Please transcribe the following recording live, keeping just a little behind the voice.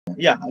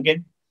yeah,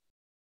 again,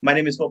 my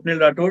name is Swapnil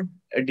Rathod,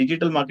 a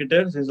digital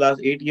marketer since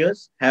last 8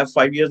 years. Have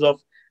 5 years of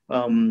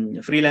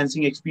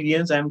freelancing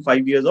experience and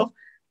 5 years of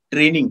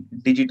training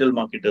digital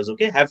marketers.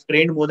 Okay, have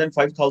trained more than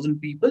 5,000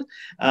 people.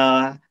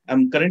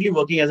 I'm currently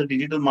working as a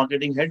digital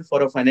marketing head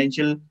for a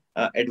financial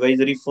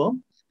advisory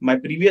firm. My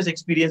previous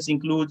experience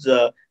includes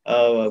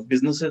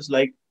businesses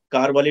like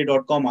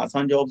carwale.com,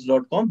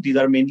 asanjobs.com. These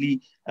are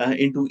mainly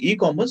into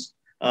e-commerce,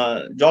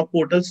 job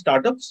portal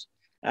startups,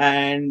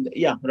 and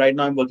yeah, right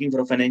now I'm working for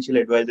a financial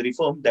advisory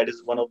firm that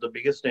is one of the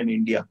biggest in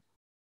India.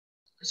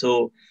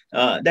 So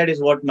that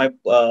is what my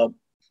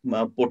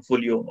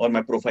portfolio or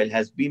my profile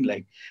has been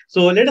like.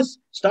 So let us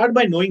start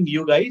by knowing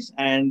you guys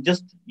and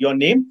just your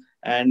name,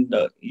 and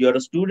you're a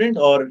student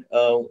or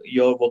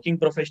you're a working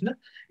professional.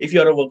 If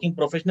you're a working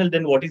professional,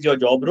 then what is your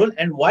job role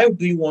and why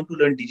do you want to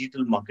learn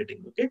digital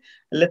marketing? Okay,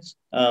 let's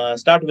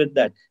start with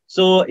that.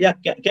 So yeah,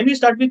 can we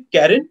start with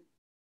Karen?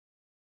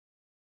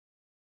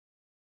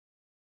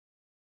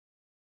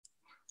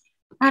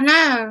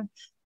 Hello.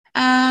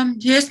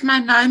 Yes, my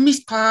name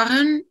is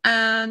Karen,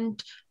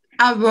 and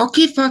I work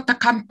here for the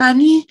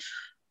company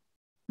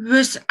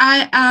which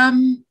I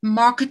am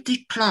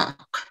marketing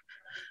clerk.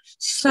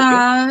 So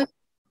Okay.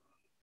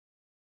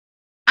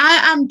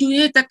 I am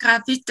doing the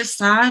graphic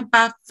design,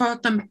 but for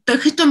the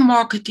digital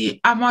marketing,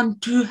 I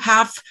want to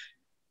have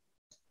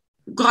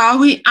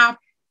growing up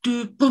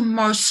to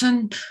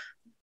promotion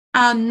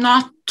and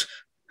not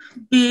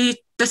be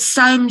the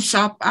same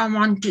job I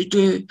want to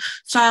do.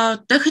 So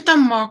digital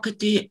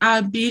marketing,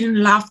 I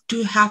been love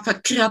to have a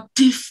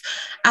creative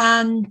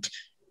and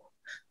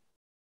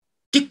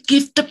to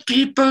give the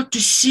people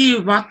to see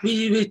what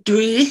we were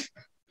doing.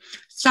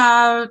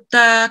 So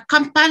the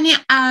company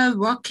I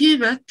work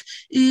with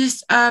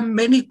is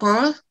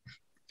medical.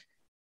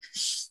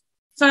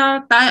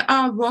 So they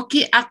are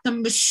working at the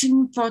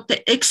machine for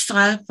the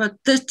X-ray for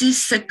 30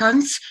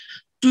 seconds,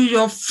 do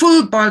your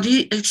full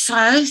body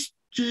X-ray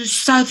to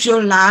save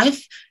your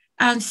life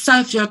and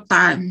save your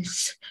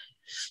times.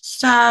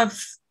 So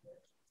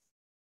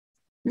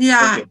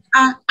yeah, Okay.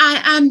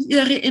 I am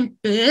very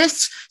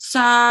impressed. So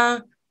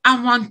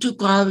I want to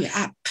grow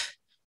up.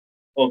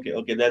 Okay.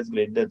 Okay. That's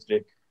great. That's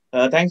great.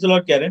 Thanks a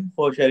lot, Karen,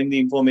 for sharing the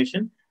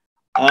information.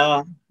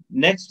 Uh,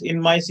 Next in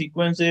my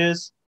sequence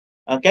is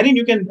Karen.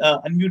 You can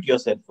unmute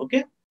yourself.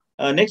 Okay.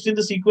 Next in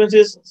the sequence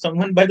is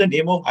someone by the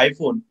name of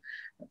iPhone.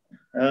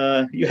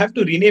 You have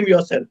to rename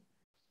yourself.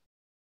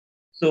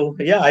 So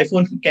yeah,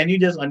 iPhone. Can you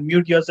just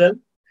unmute yourself?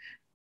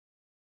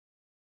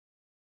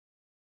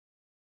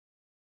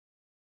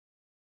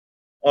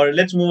 Or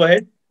let's move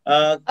ahead.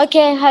 Uh,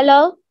 Okay,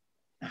 hello.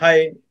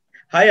 Hi,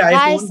 hi, Hi,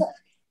 iPhone.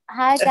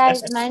 hi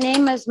guys. My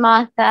name is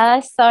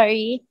Martha.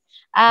 Sorry.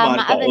 My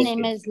Martha. other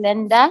name Okay. is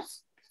Linda,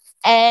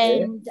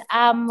 Okay. and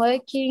I'm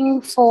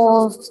working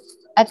for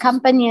a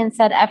company in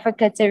South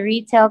Africa. It's a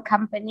retail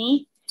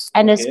company,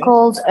 and it's Okay.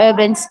 called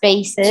Urban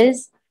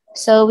Spaces.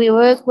 So we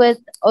work with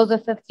over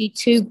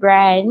 52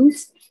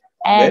 brands,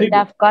 Very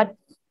and good.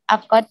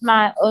 I've got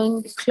my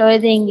own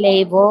clothing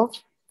label.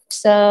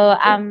 So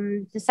Okay.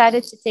 I'm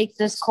decided to take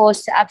this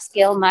course to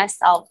upskill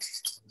myself.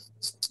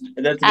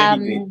 That's really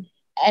great. um,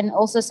 and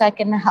also so I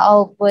can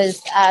help with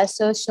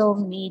social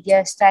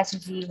media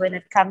strategy when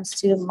it comes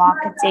to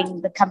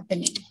marketing the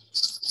company.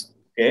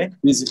 Okay.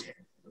 That's great.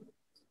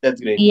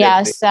 That's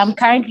Yeah, great. so I'm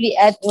currently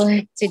at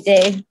work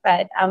today,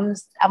 but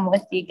I'm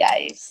with you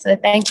guys. So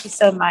thank you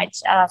so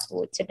much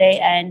for today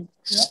and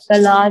the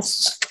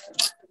last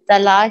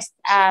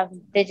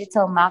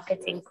digital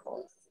marketing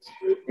course.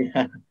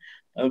 Yeah.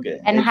 Okay.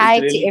 And It's hi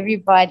to really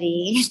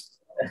everybody.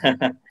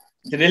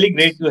 it's really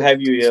great to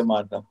have you here,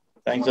 Martha.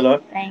 Thanks a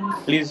lot. Thank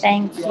Please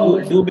thank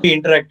do you. be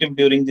interactive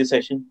during the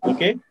session.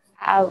 Okay.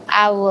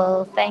 I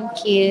will.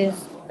 Thank you.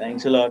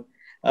 Thanks a lot.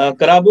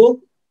 Karabo.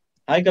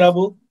 Hi,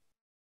 Karabo.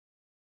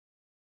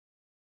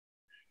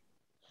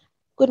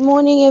 Good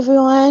morning,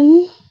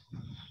 everyone.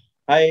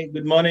 Hi.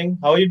 Good morning.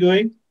 How are you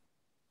doing?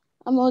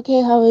 I'm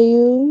okay. How are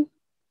you?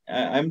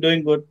 I'm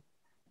doing good.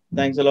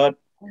 Thanks a lot.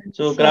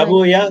 So,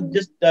 Karabo, Thank yeah, you.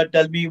 just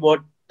tell me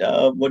what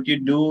you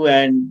do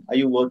and are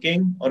you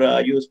working or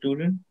are you a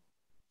student?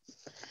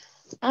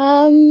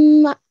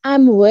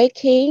 I'm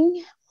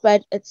working,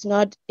 but it's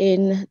not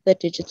in the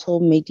digital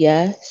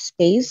media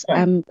space. Fine.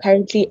 I'm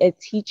currently a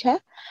teacher,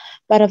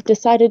 but I've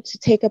decided to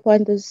take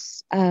upon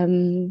this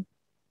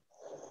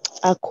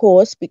a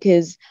course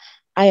because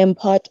I am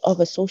part of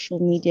a social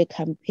media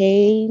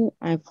campaign.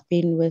 I've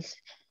been with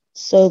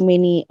so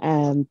many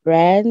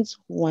brands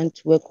who want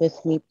to work with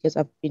me because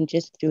I've been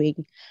just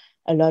doing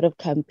a lot of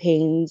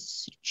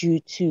campaigns due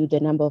to the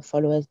number of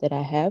followers that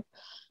I have.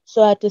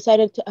 So I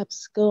decided to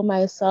upskill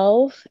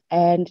myself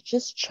and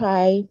just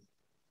try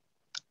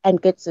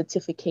and get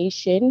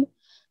certification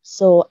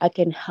so I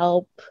can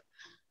help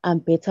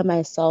better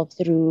myself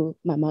through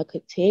my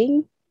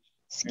marketing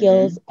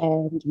skills Hmm.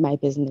 and my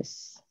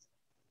business.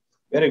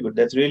 Very good.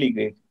 That's really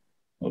great.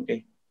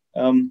 Okay.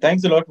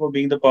 Thanks a lot for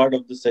being the part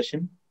of the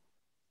session.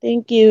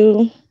 Thank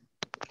you.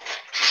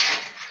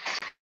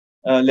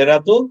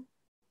 Lerato.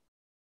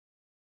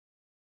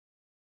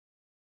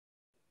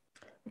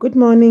 Good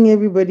morning,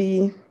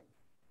 everybody.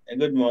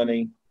 Good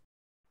morning.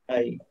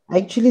 Hi. I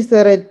actually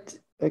started.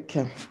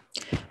 Okay.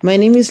 My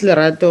name is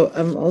Lerato.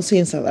 I'm also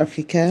in South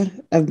Africa.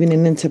 I've been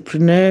an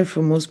entrepreneur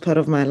for most part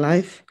of my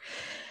life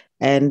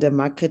and a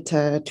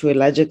marketer to a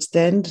large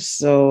extent.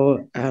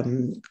 So,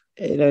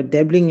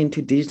 dabbling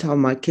into digital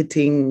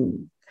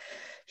marketing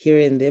here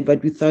and there,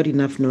 but without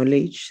enough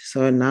knowledge.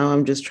 So now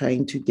I'm just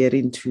trying to get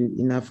into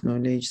enough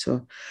knowledge.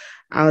 So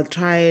I'll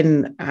try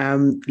and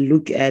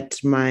look at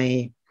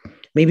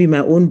maybe my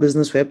own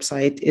business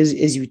website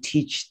as you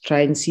teach, try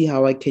and see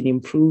how I can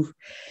improve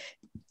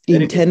Very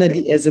good.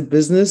 internally as a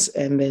business,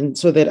 and then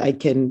so that I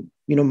can,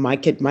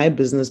 market my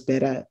business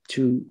better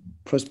to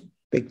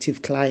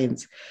prospective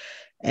clients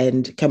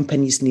and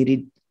companies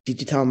needed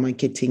digital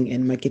marketing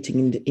and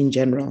marketing in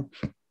general,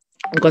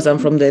 because I'm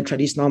from the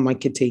traditional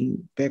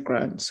marketing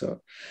background. So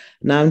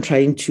now I'm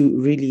trying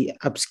to really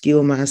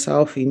upskill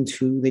myself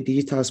into the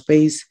digital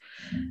space,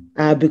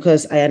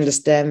 because I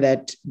understand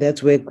that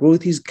that's where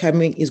growth is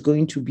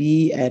going to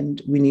be,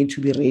 and we need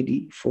to be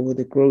ready for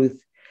the growth.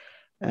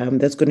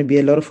 That's going to be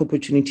a lot of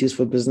opportunities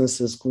for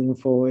businesses going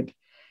forward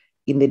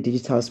in the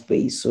digital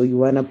space. So you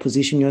want to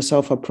position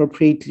yourself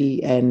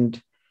appropriately and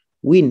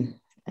win,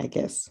 I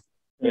guess.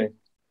 Right.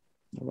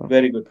 Well,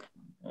 very good.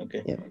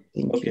 Okay. Yeah,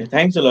 thank Okay. you.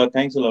 Thanks a lot.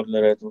 Thanks a lot,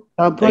 Lerato.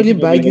 I'll Thank probably you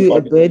for bug being a you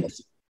a participant. bit.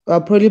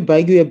 I'll probably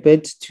bug you a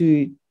bit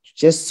to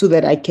just so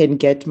that I can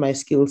get my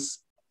skills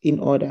in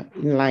order,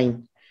 in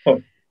line.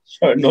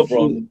 Sure. No If you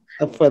problem.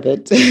 are for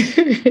that.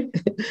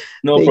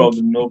 No Thank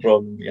problem. No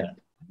problem. Yeah.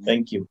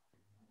 Thank you.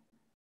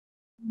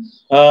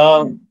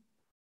 Um.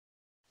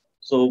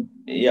 So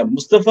yeah,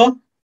 Mustafa.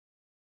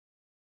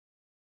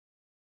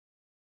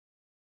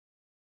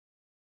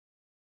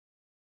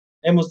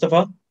 Hey,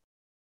 Mustafa.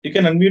 You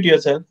can unmute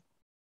yourself.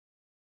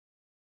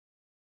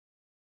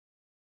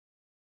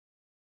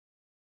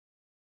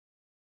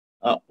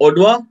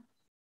 Odwa.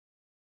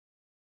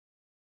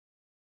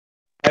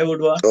 Hi,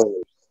 Odwa.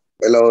 Oh,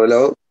 hello,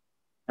 hello.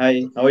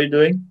 Hi. How are you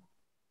doing?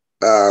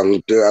 I'm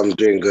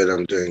doing good.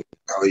 I'm doing.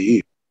 How are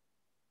you?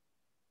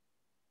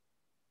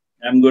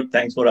 I'm good.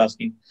 Thanks for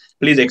asking.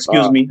 Please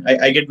excuse Uh, me.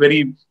 I get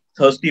very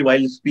thirsty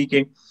while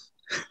speaking,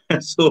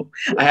 so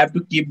I have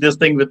to keep this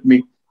thing with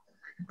me.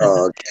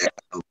 okay.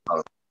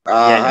 Yeah.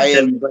 Yeah. Hi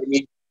Tell me.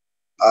 everybody.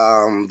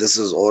 This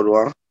is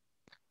Odwa.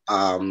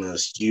 I'm a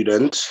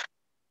student.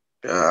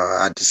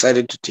 I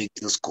decided to take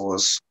this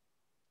course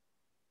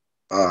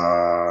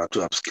to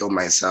upskill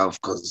myself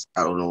because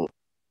I don't know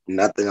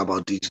nothing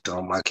about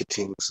digital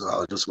marketing, so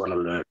I just want to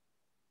learn.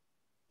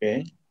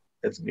 Okay.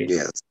 That's great.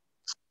 Yes.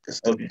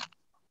 Yes. Okay.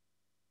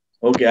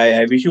 Okay.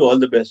 I wish you all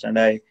the best, and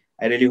I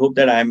really hope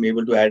that I am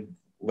able to add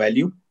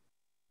value.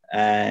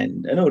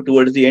 And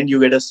towards the end, you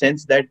get a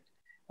sense that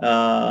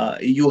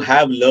you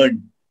have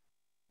learned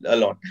a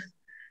lot.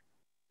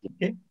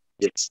 Okay.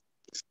 Yes.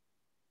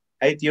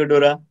 Hi,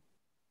 Theodora.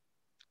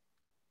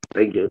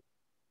 Thank you.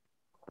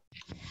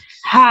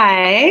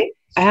 Hi,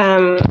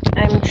 I'm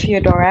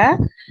Theodora.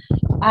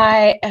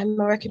 I am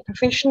a working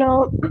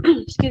professional.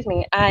 Excuse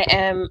me. I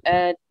am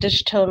a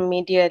digital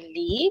media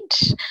lead.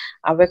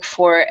 I work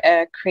for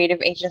a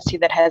creative agency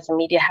that has a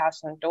media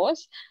house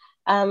indoors.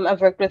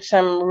 I've worked with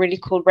some really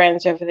cool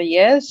brands over the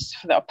years,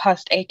 for the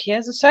past 8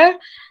 years or so.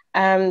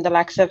 The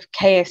likes of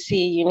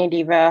KFC,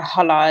 Unilever,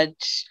 Hollard,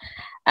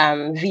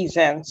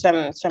 Visa, and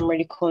some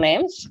really cool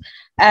names.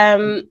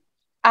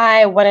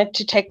 I wanted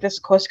to take this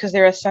course because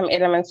there are some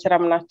elements that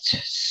I'm not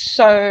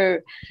so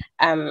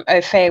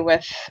au fait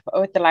with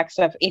the likes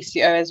of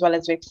SEO as well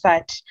as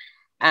website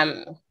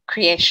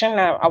creation.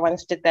 I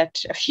once did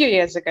that a few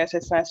years ago, so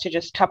it's nice to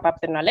just top up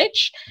the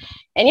knowledge.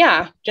 And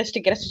yeah, just to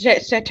get a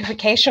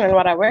certification on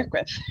what I work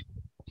with.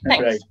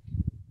 Thanks. Right.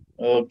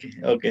 Okay.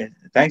 Okay.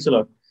 Thanks a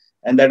lot.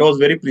 And that was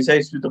very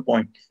precise to the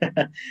point.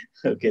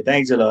 Okay.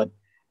 Thanks a lot.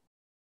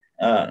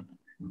 Uh,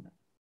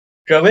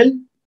 Travel,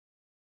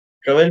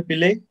 Travel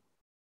Pillay.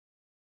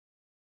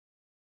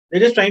 They're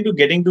just trying to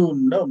getting to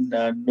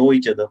know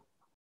each other.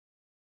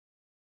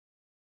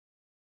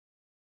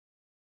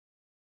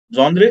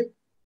 Zondre.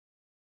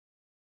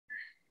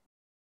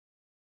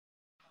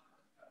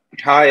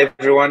 Hi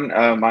everyone,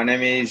 my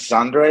name is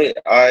Zandre.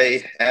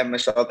 I am a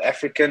South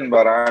African,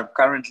 but I'm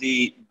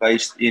currently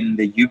based in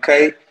the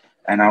UK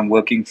and I'm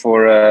working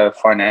for a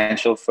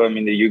financial firm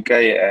in the UK.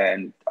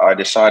 And I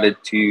decided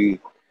to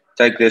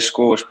take this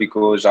course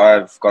because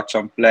I've got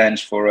some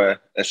plans for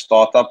a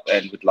startup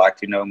and would like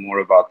to know more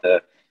about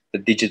the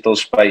digital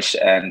space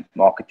and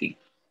marketing.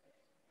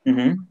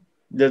 Mm-hmm.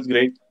 That's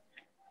great.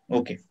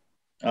 Okay.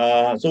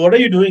 So what are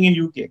you doing in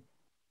UK?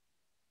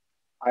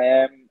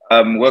 I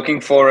am working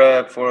for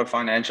a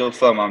financial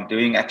firm. I'm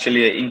doing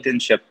actually an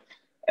internship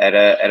at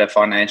a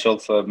financial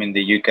firm in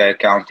the UK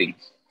accounting.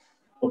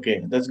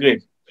 Okay, that's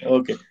great.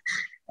 Okay.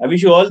 I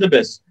wish you all the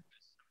best.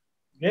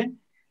 Okay.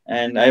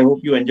 And I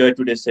hope you enjoyed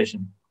today's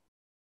session.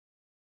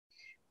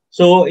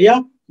 So yeah,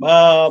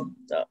 uh,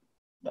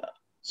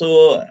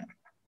 so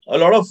a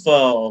lot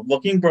of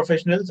working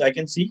professionals I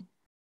can see,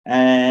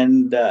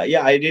 and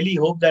yeah, I really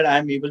hope that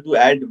I'm able to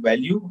add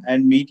value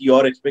and meet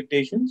your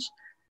expectations.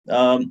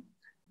 Um,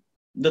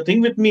 the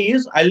thing with me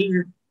is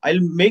I'll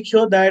make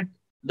sure that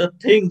the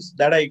things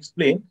that I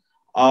explain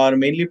are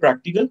mainly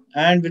practical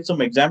and with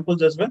some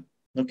examples as well.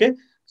 Okay.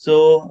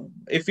 So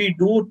if we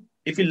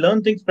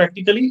learn things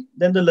practically,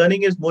 then the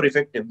learning is more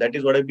effective. That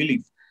is what I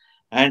believe.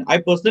 And I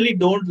personally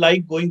don't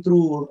like going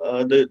through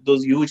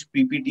those huge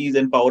PPTs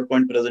and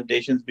PowerPoint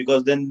presentations,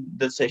 because then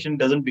the session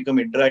doesn't become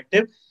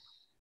interactive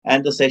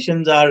and the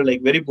sessions are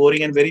like very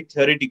boring and very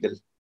theoretical,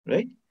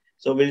 right?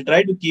 So we'll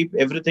try to keep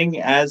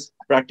everything as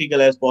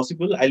practical as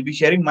possible. I'll be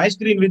sharing my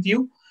screen with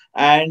you,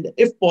 and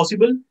if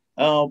possible,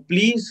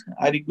 please,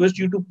 I request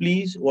you to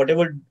please,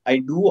 whatever I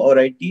do or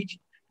I teach,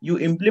 you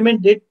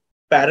implement it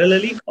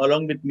parallelly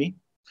along with me.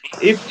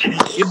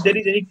 If there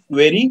is any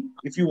query,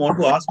 if you want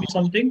to ask me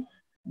something,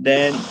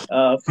 then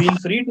feel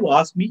free to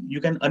ask me.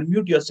 You can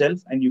unmute yourself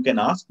and you can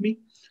ask me,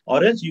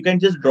 or else you can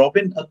just drop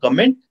in a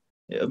comment.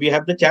 We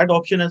have the chat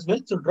option as well,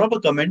 so drop a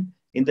comment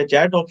in the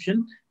chat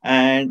option,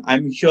 and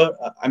I'm sure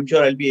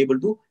I'll be able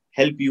to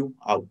help you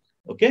out.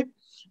 Okay,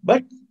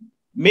 but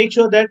make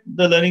sure that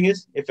the learning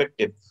is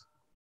effective.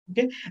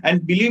 Okay,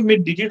 and believe me,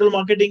 digital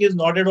marketing is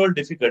not at all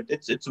difficult.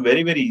 It's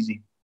very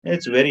easy.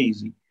 It's very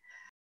easy.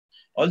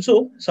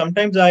 Also,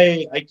 sometimes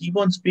I keep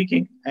on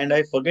speaking and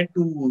I forget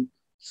to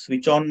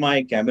switch on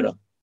my camera.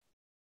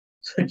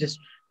 So just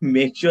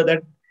make sure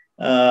that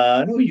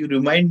no, you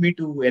remind me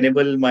to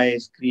enable my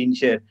screen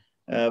share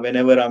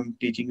whenever I'm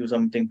teaching you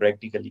something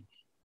practically.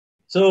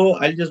 So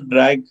I'll just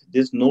drag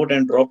this note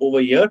and drop over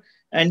here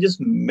and just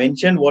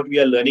mention what we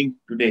are learning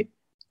today,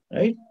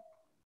 right?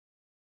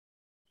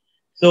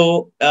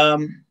 So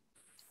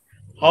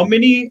how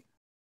many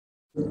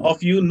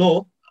of you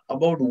know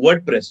about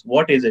WordPress?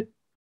 What is it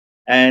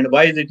and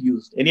why is it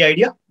used? Any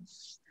idea?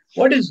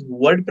 What is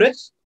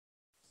WordPress?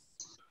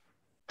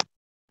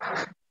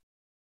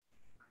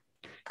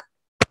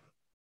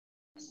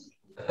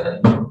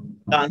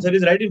 The answer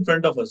is right in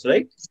front of us,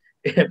 right?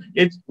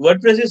 It's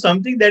WordPress is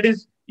something that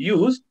is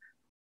used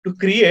to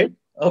create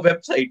a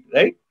website,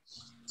 right?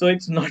 So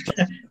it's not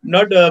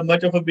not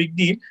much of a big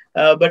deal,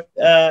 but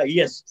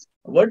yes,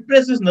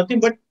 WordPress is nothing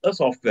but a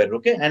software.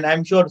 Okay, and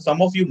I'm sure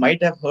some of you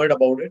might have heard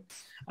about it.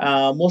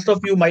 Most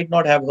of you might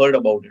not have heard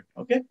about it.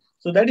 Okay,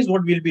 so that is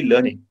what we'll be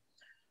learning.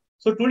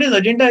 So today's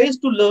agenda is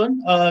to learn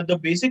the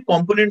basic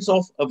components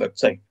of a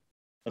website.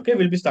 Okay,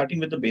 we'll be starting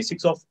with the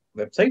basics of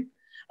website.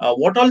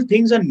 What all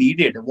things are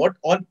needed? What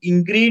all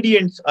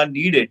ingredients are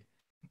needed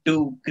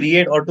to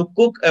create or to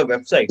cook a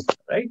website?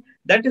 Right.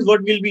 That is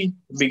what we'll be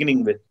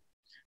beginning with.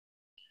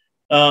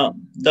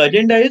 The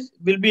agenda is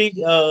we'll be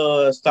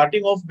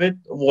starting off with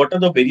what are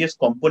the various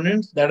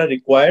components that are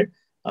required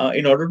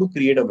in order to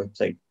create a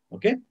website.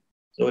 Okay.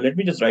 So let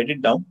me just write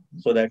it down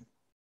so that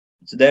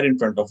it's there in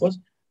front of us.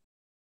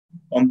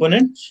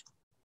 Components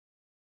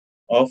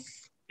of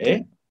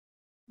a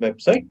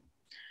website,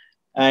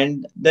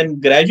 and then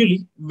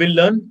gradually we'll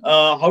learn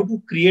how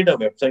to create a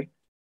website.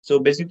 So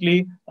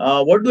basically,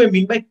 what do I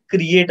mean by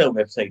create a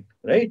website,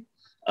 right?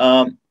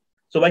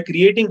 So by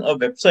creating a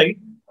website,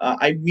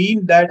 I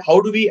mean that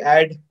how to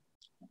add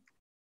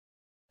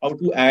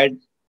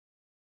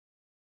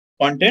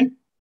content.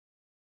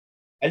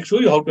 I'll show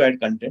you how to add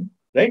content,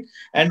 right?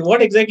 And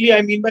what exactly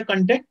I mean by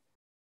content?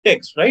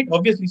 Text, right?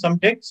 Obviously, some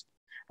text,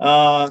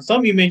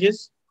 some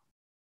images,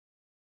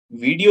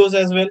 videos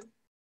as well,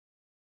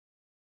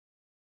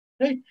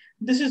 right?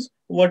 This is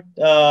what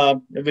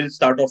we'll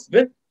start off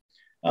with.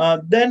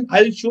 Then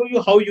I'll show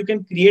you how you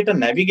can create a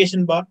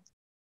navigation bar.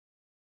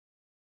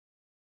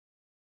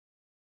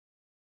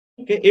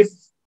 Okay, if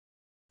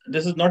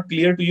this is not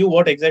clear to you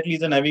what exactly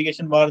is a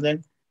navigation bar,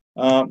 then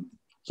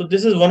so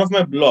this is one of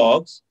my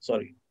blogs.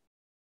 Sorry,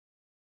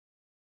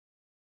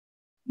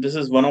 this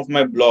is one of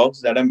my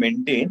blogs that I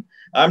maintain.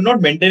 I'm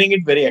not maintaining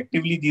it very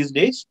actively these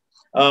days,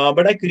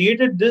 but I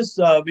created this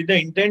with the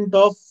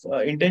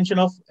intention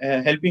of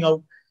helping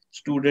out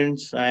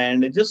students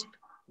and just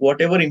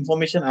whatever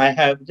information I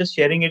have, just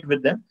sharing it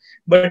with them.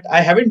 But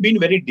I haven't been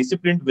very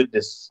disciplined with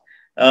this.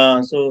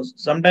 So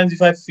sometimes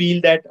if I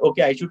feel that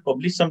okay, I should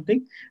publish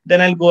something,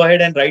 then I'll go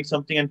ahead and write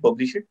something and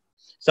publish it.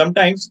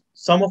 Sometimes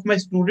some of my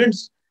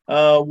students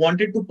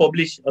wanted to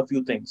publish a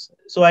few things,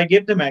 so I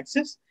gave them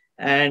access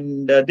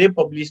and they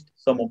published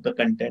some of the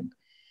content.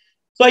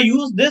 So I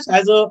use this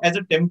as a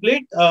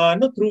template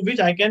through which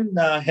I can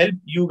help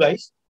you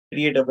guys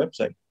create a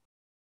website.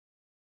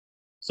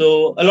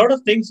 So a lot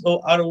of things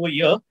are over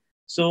here.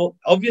 So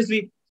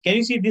obviously, can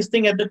you see this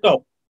thing at the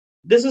top?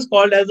 This is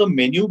called as a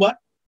menu bar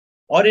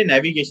or a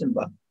navigation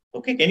bar.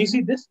 Okay, can you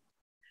see this?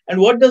 And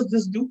what does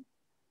this do?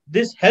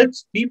 This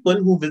helps people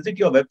who visit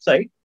your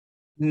website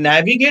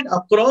navigate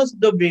across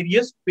the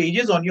various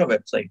pages on your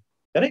website.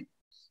 Correct?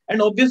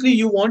 And obviously,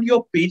 you want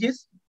your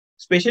pages,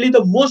 especially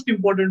the most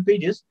important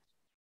pages,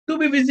 to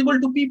be visible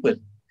to people.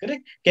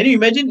 Correct? Can you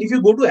imagine if you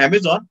go to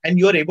Amazon and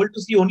you are able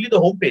to see only the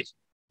home page,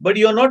 but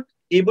you are not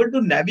able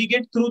to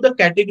navigate through the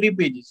category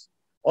pages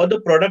or the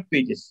product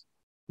pages?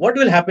 What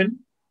will happen?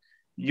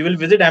 You will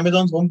visit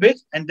Amazon's homepage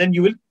and then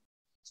you will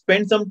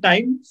spend some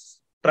time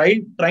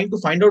trying to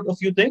find out a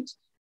few things,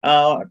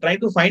 trying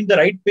to find the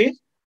right page.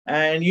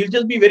 and you'll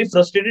just be very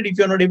frustrated if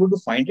you're not able to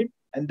find it.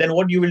 And then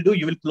what you will do,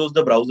 you will close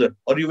the browser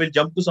or you will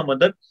jump to some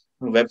other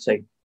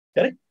website.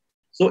 Correct?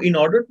 So in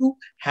order to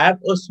have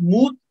a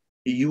smooth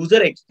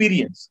user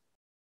experience,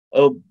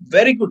 a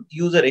very good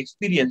user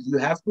experience, you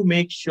have to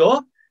make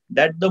sure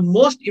that the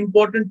most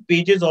important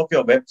pages of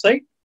your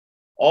website,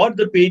 or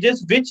the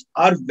pages which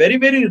are very,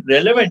 very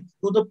relevant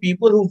to the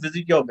people who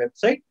visit your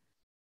website,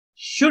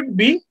 should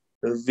be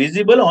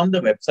visible on the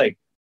website,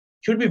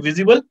 should be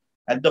visible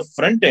at the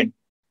front end.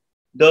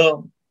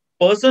 The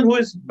person who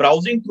is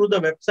browsing through the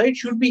website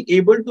should be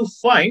able to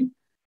find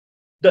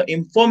the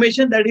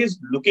information that he is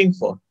looking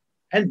for.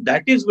 And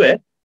that is where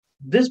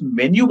this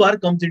menu bar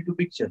comes into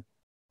picture.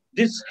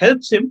 This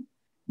helps him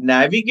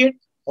navigate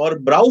or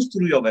browse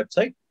through your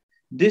website.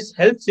 This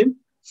helps him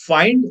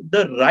find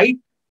the right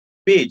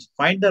page,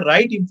 find the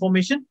right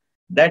information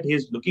that he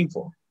is looking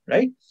for,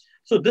 right?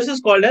 So this is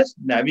called as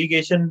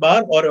navigation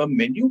bar or a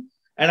menu.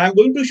 And I'm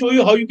going to show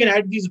you how you can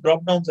add these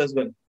drop downs as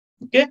well.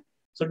 Okay.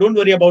 So don't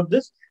worry about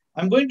this.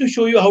 I'm going to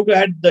show you how to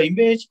add the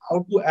image,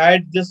 how to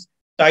add this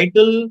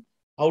title,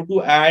 how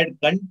to add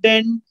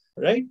content,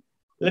 right?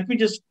 Let me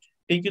just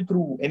take you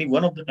through any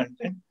one of the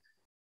content.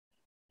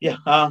 Yeah,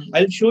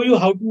 I'll show you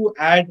how to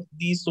add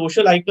these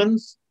social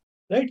icons,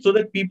 right? So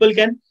that people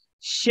can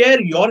share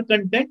your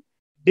content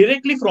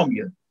directly from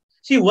here.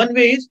 See, one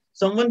way is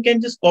someone can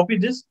just copy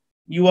this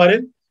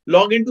URL,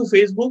 log into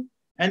Facebook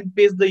and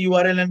paste the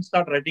URL and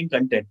start writing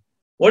content.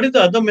 What is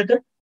the other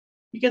method?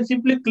 You can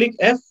simply click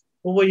F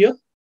over here,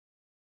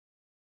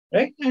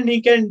 right? And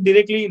he can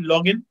directly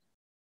log in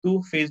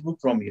to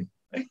Facebook from here,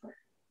 right?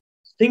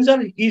 Things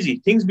are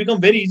easy. Things become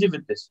very easy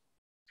with this.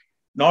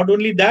 Not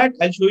only that,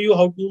 I'll show you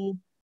how to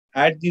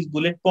add these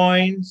bullet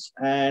points.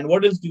 And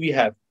what else do we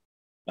have?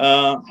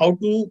 How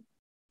to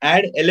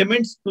add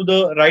elements to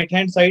the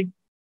right-hand side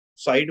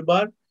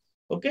sidebar.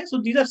 Okay,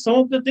 so these are some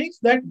of the things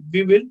that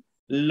we will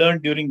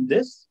learn during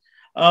this.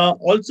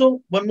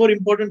 Also, one more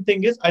important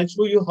thing is I'll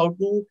show you how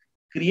to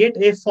create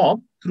a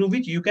form through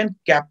which you can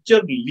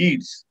capture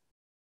leads.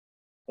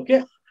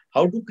 Okay,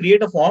 how to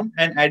create a form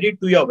and add it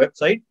to your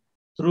website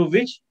through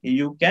which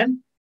you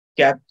can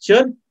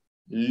capture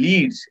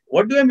leads.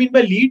 What do I mean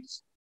by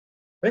leads?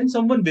 When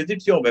someone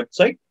visits your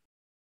website,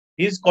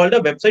 he is called a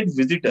website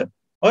visitor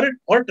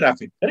or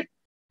traffic, correct?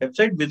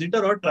 Website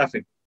visitor or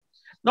traffic.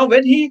 Now,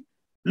 when he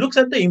looks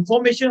at the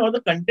information or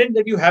the content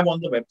that you have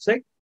on the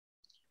website,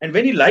 and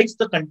when he likes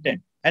the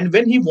content, and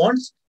when he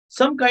wants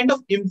some kind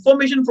of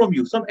information from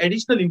you, some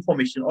additional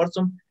information or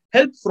some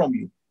help from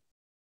you,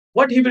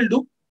 what he will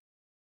do?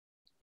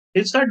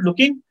 He'll start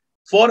looking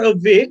for a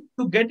way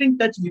to get in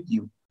touch with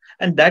you.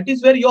 And that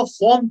is where your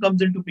form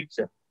comes into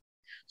picture.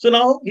 So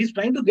now he's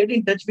trying to get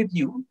in touch with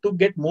you to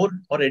get more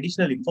or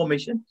additional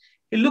information.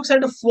 He looks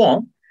at a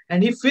form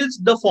and he fills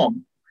the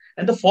form.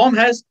 And the form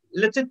has,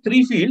 let's say,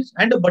 3 fields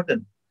and a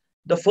button.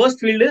 The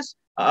first field is,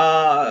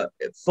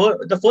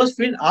 the first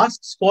field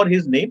asks for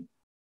his name,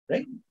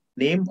 right?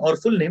 Name or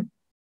full name.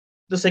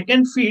 The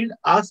second field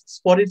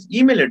asks for his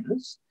email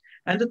address.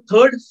 And the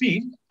third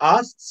field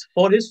asks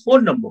for his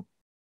phone number,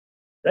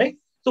 right?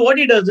 So what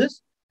he does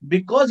is,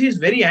 because he's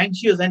very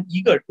anxious and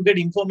eager to get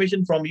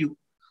information from you,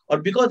 or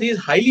because he is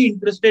highly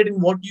interested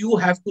in what you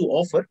have to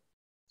offer,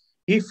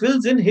 he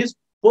fills in his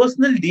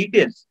personal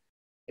details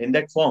in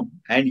that form.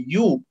 And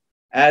you,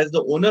 as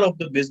the owner of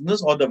the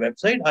business or the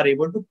website, are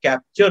able to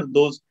capture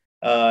those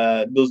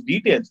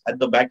details at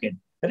the back end.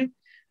 Correct?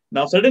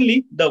 Now,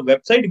 suddenly, the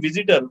website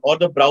visitor or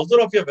the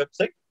browser of your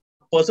website,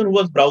 the person who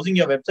was browsing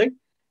your website,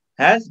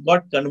 has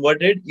got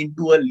converted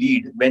into a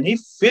lead when he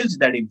fills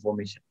that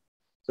information.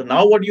 So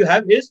now what you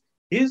have is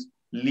his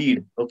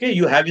lead. Okay,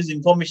 you have his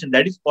information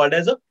that is called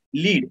as a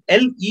lead,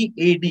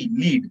 L-E-A-D,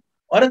 lead,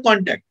 or a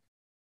contact.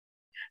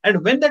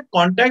 And when that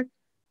contact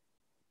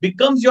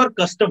becomes your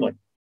customer,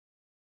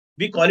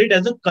 we call it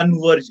as a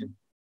conversion.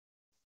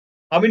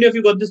 How many of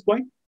you got this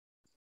point?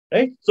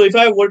 Right? So if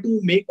I were to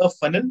make a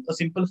funnel, a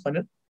simple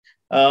funnel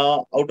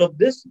out of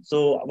this,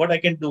 so what I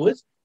can do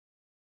is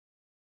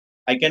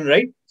I can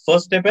write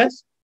first step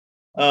as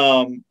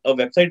a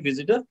website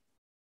visitor.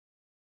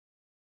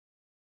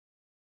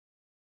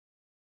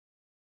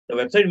 The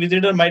website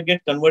visitor might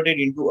get converted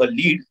into a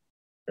lead,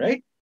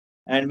 right?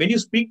 And when you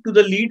speak to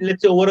the lead,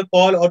 let's say over a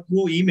call or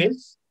through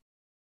emails,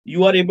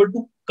 you are able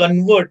to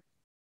convert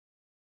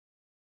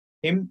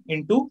him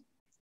into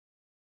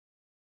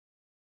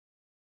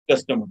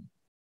customer.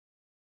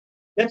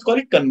 Let's call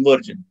it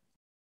conversion.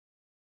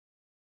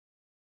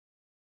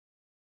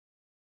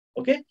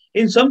 Okay.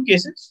 In some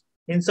cases,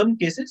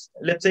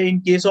 let's say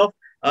in case of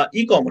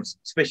e-commerce,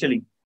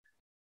 especially,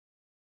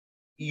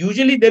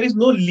 usually there is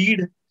no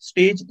lead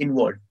stage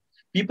involved.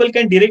 People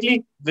can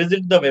directly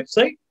visit the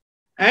website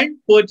and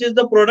purchase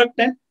the product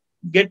and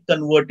get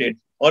converted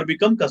or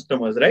become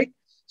customers, right?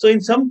 So in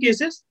some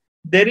cases,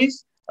 there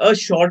is a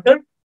shorter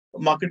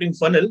marketing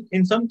funnel.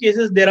 In some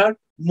cases, there are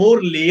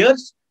more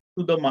layers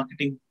to the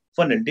marketing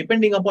funnel,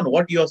 depending upon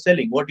what you're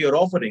selling, what you're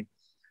offering.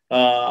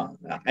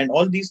 And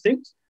all these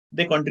things,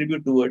 they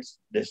contribute towards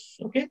this.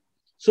 Okay.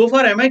 So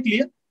far, am I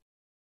clear?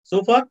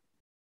 So far?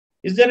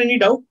 Is there any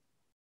doubt?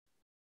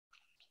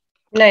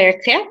 No,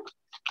 you're clear.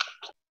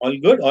 All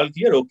good, all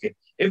clear. Okay.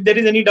 If there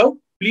is any doubt,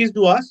 please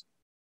do ask.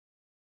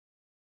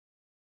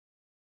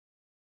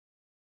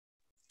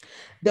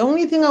 The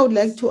only thing I would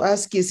like to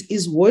ask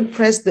is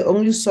WordPress the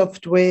only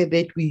software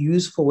that we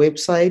use for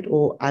website,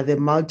 or are there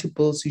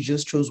multiples? You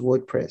just chose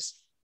WordPress?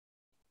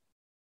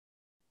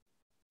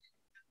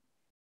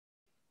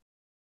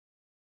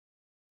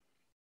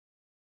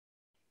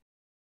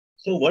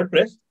 So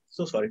WordPress,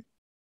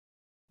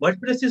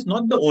 WordPress is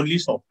not the only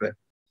software.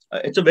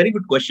 It's a very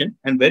good question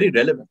and very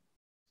relevant.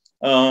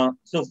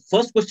 So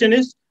first question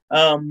is,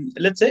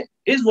 let's say,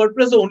 is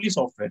WordPress the only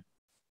software?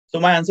 So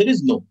my answer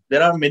is no.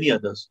 There are many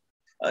others.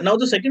 Now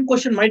the second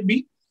question might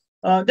be,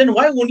 then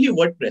why only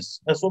WordPress?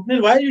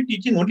 Swapnil, why are you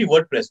teaching only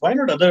WordPress? Why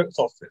not other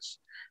softwares?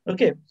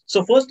 Okay.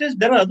 So first is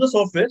there are other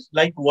softwares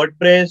like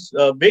WordPress,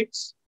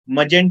 Wix,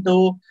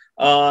 Magento.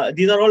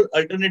 These are all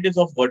alternatives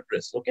of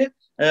WordPress. Okay.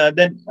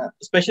 Then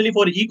especially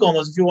for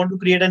e-commerce, if you want to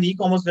create an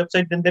e-commerce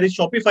website, then there is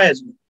Shopify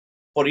as well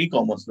for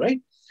e-commerce,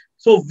 right?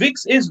 So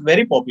Wix is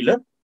very popular.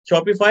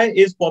 Shopify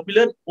is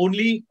popular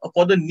only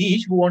for the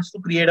niche who wants to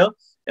create an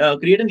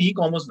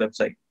e-commerce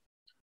website.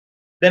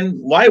 Then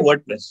why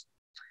WordPress?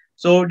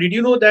 So did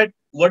you know that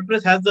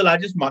WordPress has the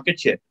largest market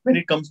share when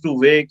it comes to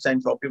Wix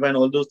and Shopify and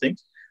all those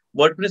things?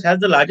 WordPress has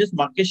the largest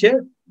market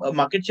share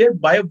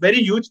by a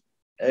very huge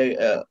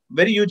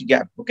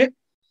gap. Okay,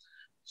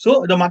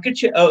 so the market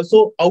share.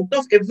 So out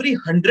of every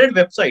 100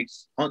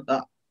 websites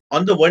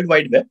on the World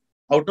Wide Web,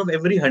 out of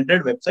every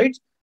 100 websites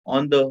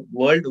on the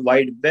World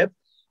Wide Web,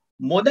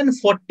 more than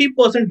 40%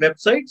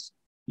 websites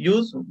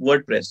use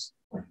WordPress.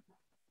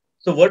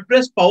 So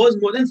WordPress powers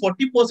more than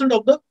 40%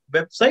 of the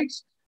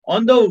websites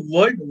on the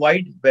World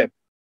Wide Web.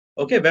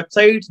 Okay,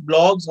 websites,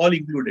 blogs, all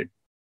included.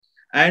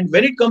 And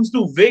when it comes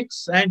to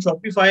Wix and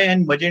Shopify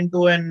and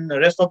Magento and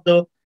rest of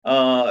the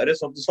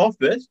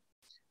softwares,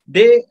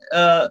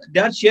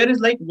 their share is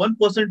like 1%,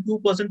 2%,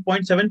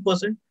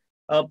 0.7%,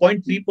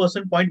 0.3%,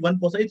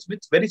 0.1%.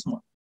 It's very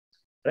small,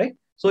 right?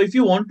 So if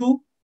you want to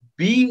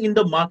be in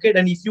the market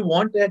and if you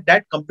want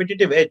that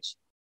competitive edge,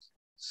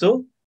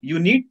 so you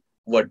need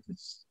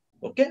WordPress.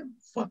 Okay,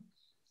 fine.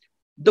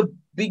 The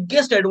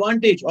biggest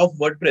advantage of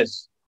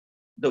WordPress,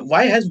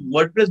 why has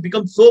WordPress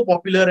become so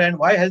popular, and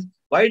why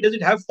does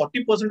it have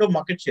 40% of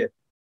market share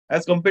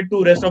as compared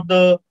to rest of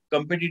the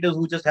competitors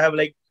who just have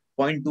like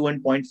 0.2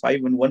 and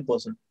 0.5 and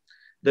 1%?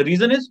 The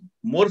reason is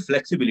more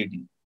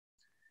flexibility.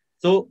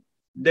 So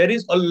there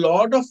is a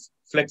lot of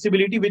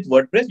flexibility with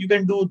WordPress. You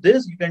can do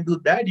this, you can do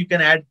that, you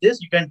can add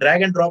this, you can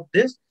drag and drop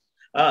this.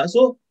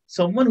 So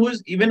someone who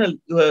is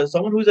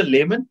someone who is a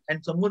layman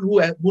and someone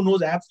who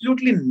knows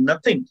absolutely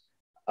nothing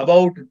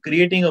about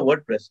creating a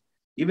WordPress,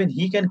 even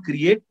he can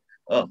create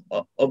a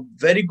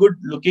very good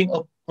looking,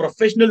 a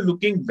professional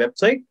looking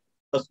website,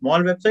 a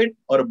small website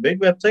or a big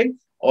website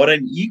or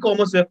an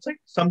e-commerce website,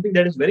 something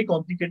that is very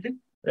complicated,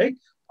 right?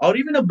 Or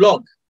even a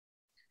blog.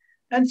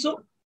 And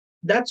so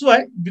that's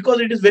why, because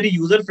it is very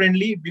user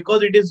friendly,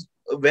 because it is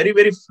very,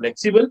 very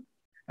flexible,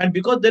 and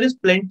because there is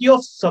plenty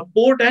of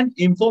support and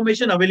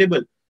information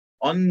available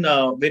on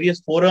various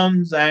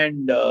forums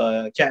and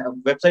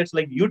websites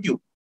like YouTube.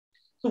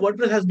 So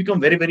WordPress has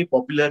become very, very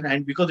popular,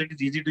 and because it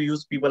is easy to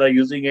use, people are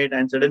using it,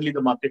 and suddenly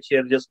the market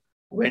share just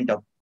went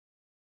up.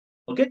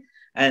 Okay,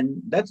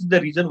 and that's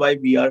the reason why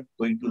we are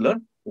going to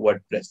learn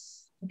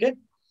WordPress. Okay.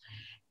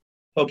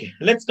 Okay,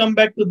 let's come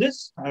back to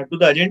this, to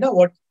the agenda,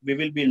 what we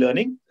will be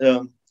learning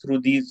through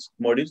these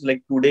modules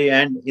like today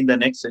and in the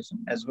next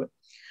session as well.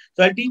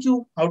 So I'll teach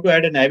you how to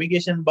add a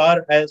navigation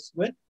bar as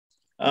well.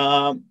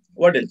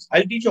 What else?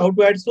 I'll teach you how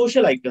to add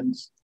social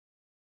icons.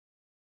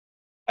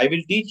 I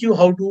will teach you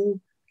how to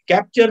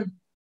capture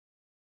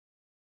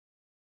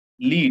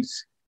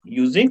leads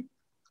using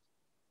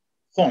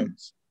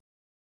forms.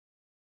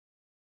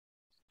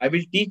 I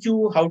will teach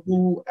you how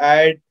to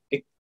add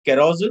a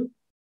carousel.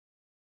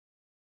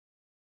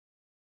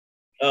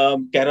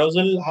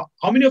 Carousel.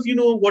 How many of you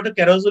know what a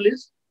carousel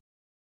is?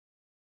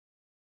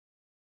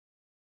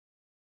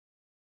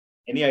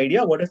 Any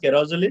idea what a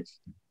carousel is?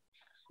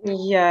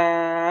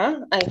 Yeah,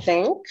 I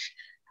think.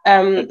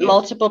 Okay.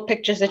 Multiple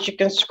pictures that you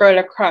can scroll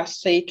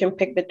across, so you can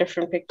pick the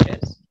different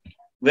pictures.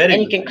 Very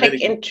and good. You can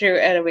click into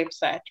a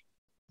website.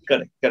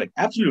 Correct.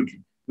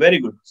 Absolutely. Very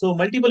good. So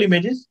multiple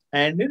images,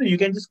 and you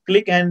can just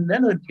click and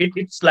then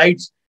it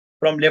slides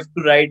from left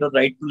to right or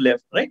right to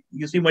left, right?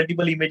 You see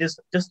multiple images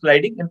just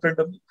sliding in front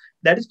of you.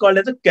 That is called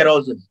as a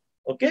carousel.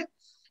 Okay.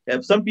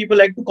 Some people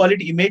like to call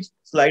it image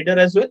slider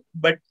as well,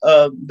 but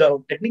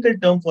the technical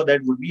term for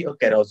that would be a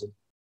carousel,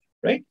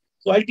 right?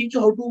 So I'll teach you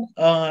how to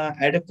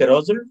add a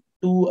carousel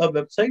to a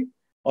website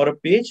or a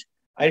page.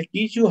 I'll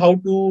teach you how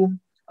to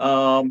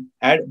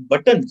add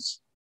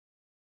buttons.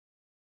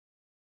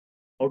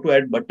 How to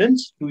add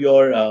buttons to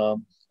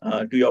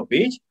your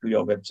page, to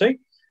your website.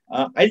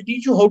 I'll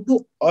teach you how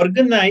to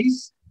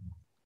organize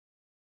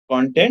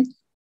content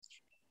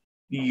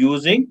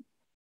using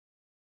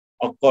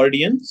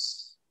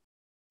accordions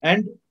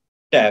and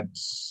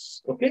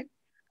tabs. Okay.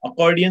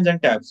 accordions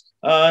and tabs.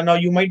 Now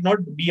you might not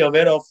be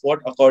aware of what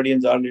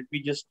accordions are. Let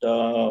me just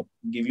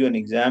give you an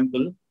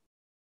example.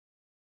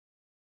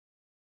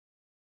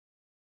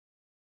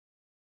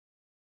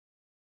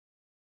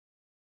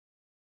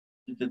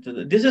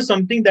 This is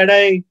something that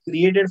I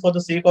created for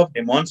the sake of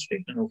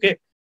demonstration. Okay,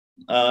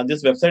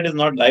 this website is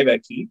not live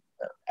actually.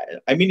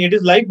 I mean, it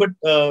is live, but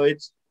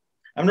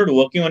I'm not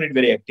working on it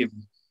very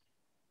actively.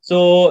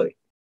 So,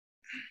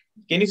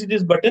 can you see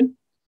this button?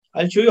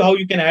 I'll show you how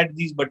you can add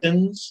these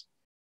buttons,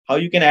 how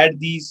you can add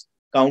these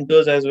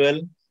counters as well.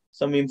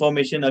 Some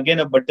information, again,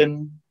 a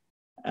button,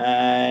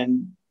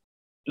 and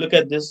look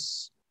at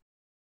this.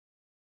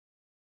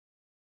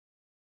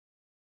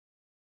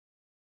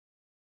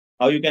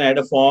 How you can add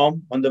a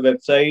form on the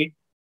website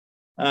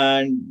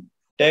and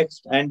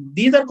text, and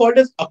these are called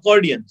as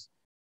accordions.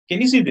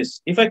 Can you see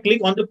this? If I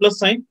click on the plus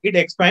sign, it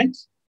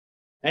expands,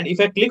 and if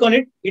I click on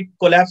it, it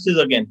collapses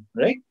again,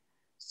 right?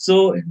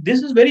 So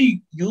this is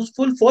very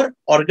useful for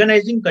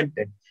organizing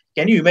content.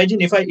 Can you imagine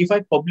if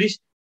I publish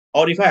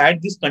or if I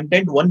add this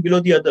content one below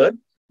the other,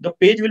 the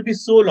page will be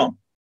so long.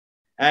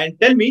 And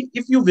tell me,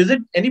 if you visit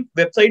any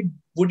website,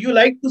 would you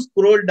like to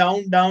scroll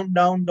down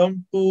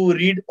to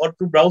read or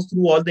to browse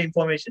through all the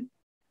information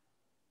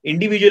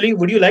individually?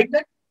 Would you like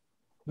that?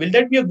 Will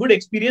that be a good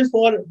experience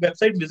for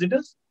website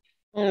visitors?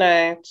 No,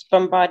 it's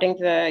bombarding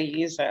the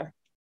user.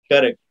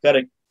 Correct.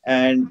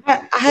 And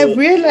I have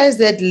realized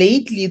that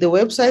lately the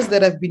websites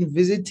that I've been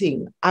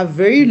visiting are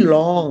very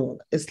long.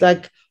 It's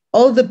like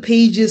all the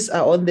pages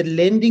are on the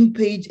landing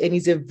page and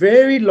it's a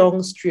very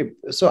long strip.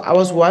 So I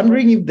was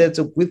wondering if that's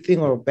a good thing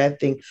or a bad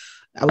thing.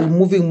 Are we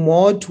moving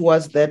more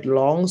towards that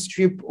long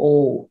strip,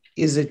 or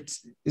is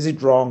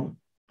it wrong?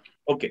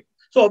 Okay.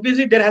 So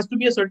obviously there has to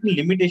be a certain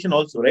limitation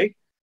also, right?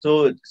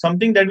 So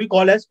something that we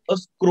call as a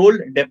scroll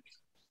depth.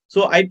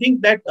 So I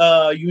think that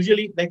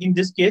usually, like in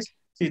this case,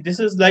 see, this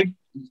is like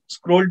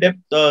scroll depth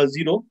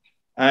 0.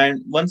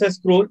 And once I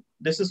scroll,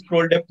 this is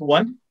scroll depth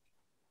 1.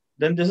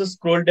 Then this is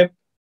scroll depth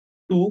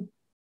 2.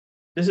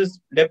 This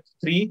is depth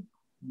 3,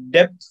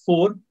 depth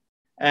 4,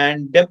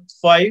 and depth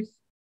 5,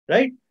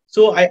 right?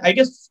 So I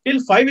guess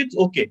till 5, it's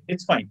okay.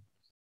 It's fine.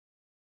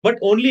 But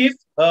only if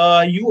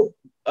you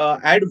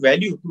add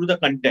value through the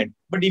content.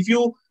 But if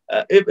you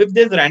if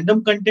there's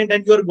random content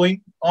and you're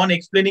going on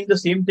explaining the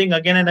same thing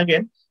again and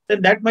again,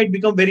 then that might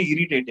become very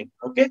irritating.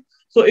 Okay.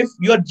 So if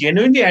you are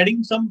genuinely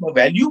adding some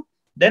value,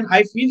 then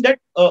I feel that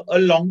a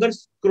longer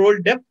scroll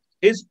depth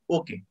is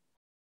okay.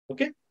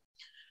 Okay.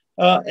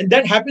 And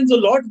that happens a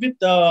lot with,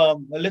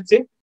 let's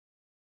say,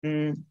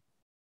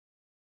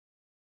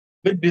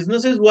 with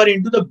businesses who are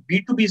into the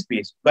B2B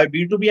space. By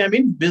B2B, I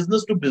mean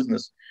business to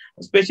business,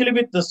 especially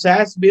with the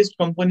SaaS-based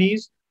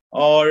companies,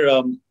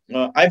 or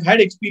I've had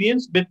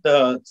experience with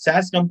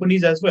SaaS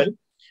companies as well.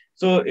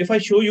 So if I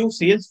show you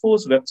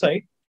Salesforce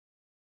website,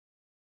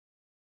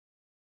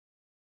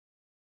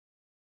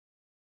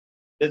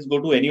 let's go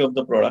to any of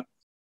the products.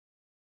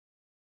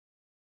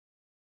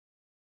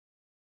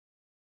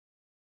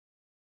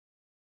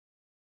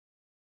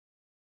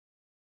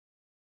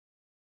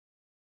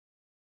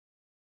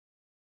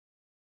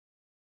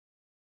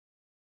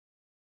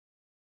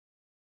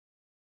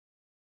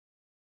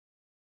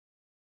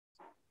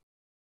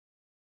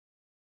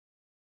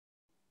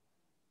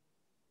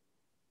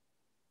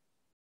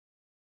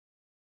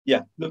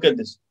 Yeah, look at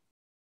this.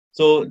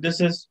 So this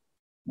is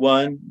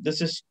 1,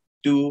 this is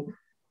 2,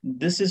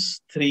 this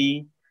is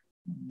 3,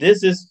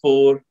 this is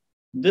 4,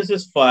 this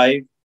is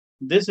 5,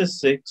 this is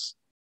 6,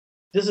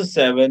 this is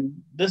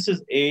 7, this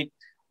is 8,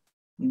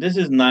 this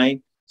is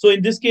 9. So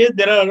in this case,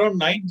 there are around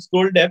 9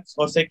 scroll depths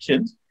or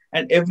sections,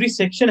 and every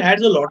section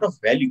adds a lot of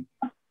value.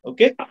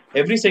 Okay,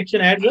 every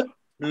section adds a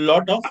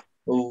lot of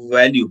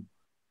value.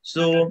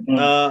 So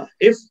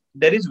if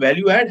there is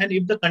value add and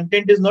if the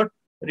content is not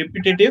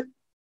repetitive,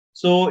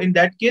 so in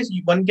that case,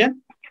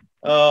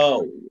 uh,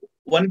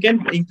 one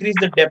can increase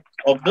the depth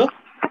of the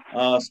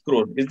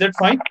scroll. Is that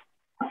fine?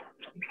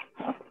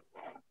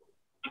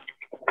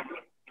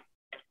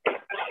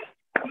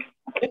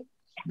 Okay.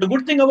 The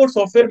good thing about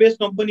software-based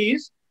company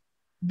is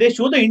they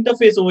show the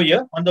interface over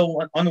here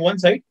on one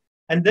side,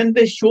 and then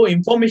they show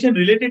information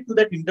related to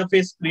that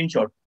interface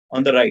screenshot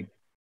on the right.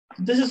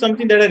 This is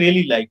something that I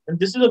really like, and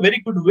this is a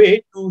very good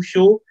way to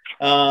show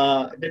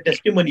the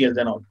testimonials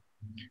and all.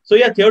 So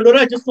yeah,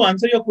 Theodora, just to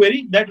answer your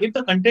query, that if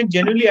the content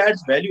genuinely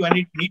adds value and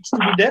it needs to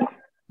be there,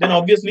 then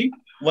obviously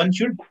one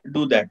should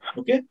do that.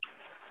 Okay.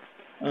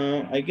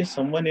 I guess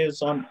someone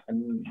is on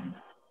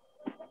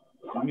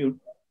mute.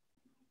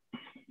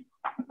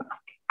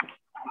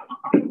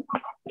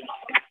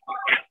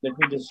 Let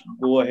me just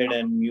go ahead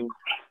and mute.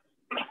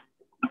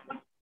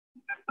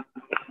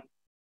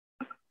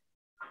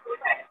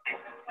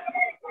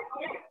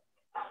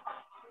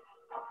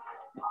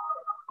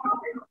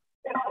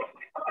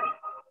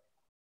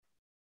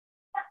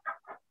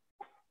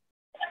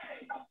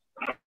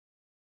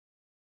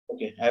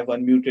 Okay, I have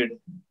unmuted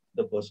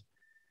the person.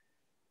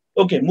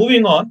 Okay,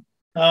 moving on.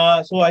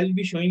 So I'll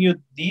be showing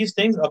you these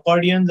things,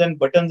 accordions and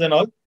buttons and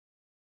all,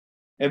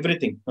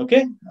 everything.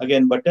 Okay,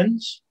 again,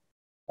 buttons,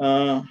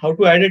 How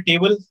to add a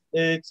table?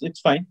 It's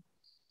fine.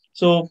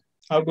 So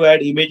how to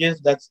add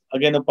images? That's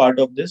again a part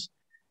of this.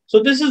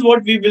 So this is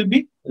what we will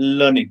be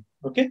learning.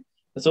 Okay.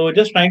 So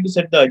just trying to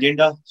set the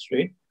agenda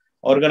straight,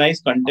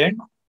 organize content,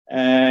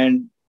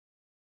 and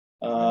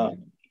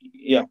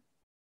yeah.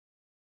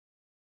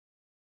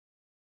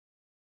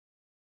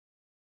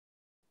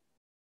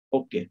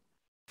 Okay.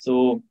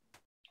 So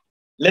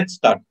let's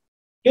start.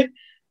 Okay.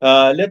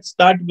 Let's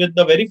start with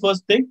the very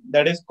first thing,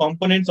 that is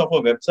components of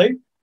a website.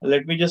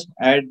 Let me just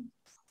add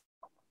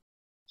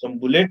some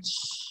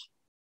bullets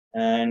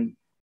and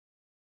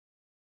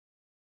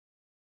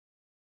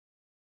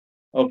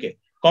okay,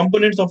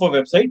 components of a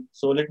website.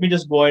 So let me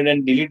just go ahead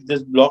and delete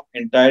this block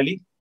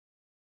entirely.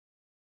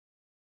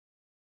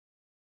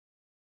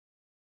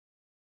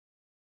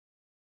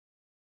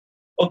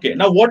 Okay,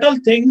 now what all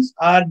things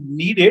are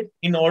needed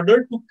in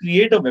order to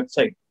create a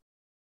website?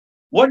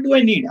 What do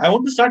I need? I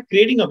want to start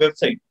creating a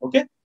website.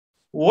 Okay,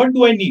 what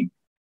do I need?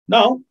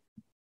 Now,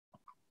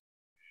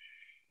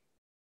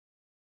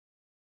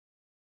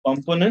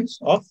 components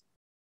of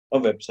a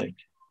website.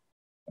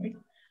 Right?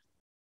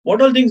 What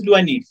all things do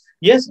I need?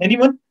 Yes,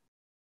 anyone?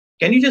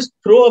 Can you just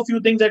throw a few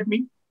things at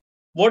me?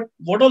 What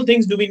all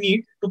things do we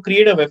need to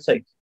create a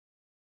website?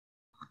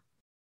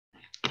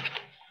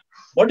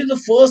 What is the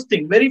first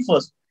thing, very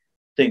first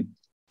thing?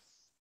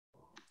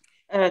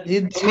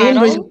 Domain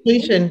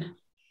registration.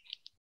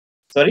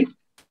 Sorry?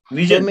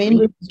 Vision. Domain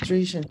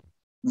registration.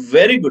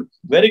 Very good.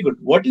 Very good.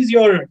 What is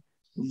your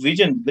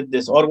vision with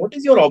this, or what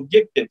is your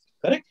objective?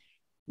 Correct?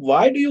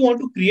 Why do you want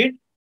to create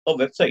a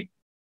website?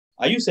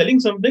 Are you selling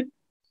something?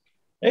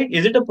 Right?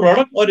 Is it a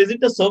product or is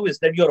it a service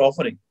that you're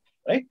offering?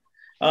 Right?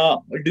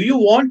 Do you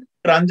want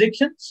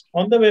transactions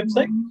on the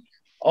website,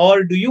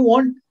 or do you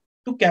want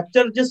to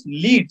capture just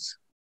leads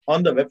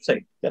on the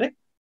website? Correct?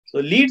 So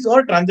leads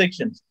or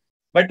transactions.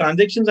 By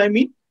transactions, I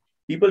mean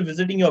people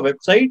visiting your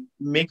website,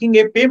 making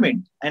a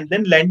payment, and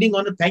then landing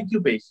on a thank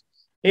you page.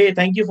 Hey,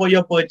 thank you for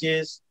your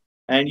purchase,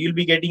 and you'll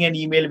be getting an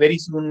email very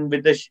soon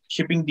with the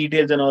shipping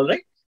details and all,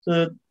 right?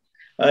 So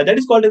that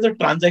is called as a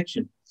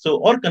transaction. So,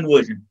 or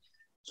conversion.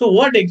 So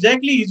what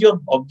exactly is your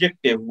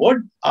objective? What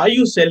are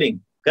you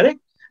selling? Correct?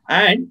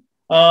 And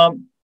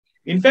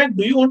in fact,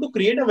 do you want to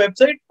create a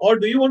website or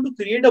do you want to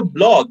create a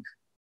blog?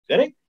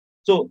 Correct?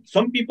 So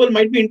some people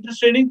might be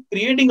interested in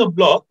creating a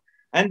blog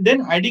and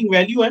then adding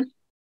value and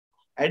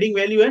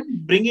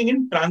bringing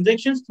in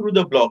transactions through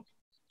the blog.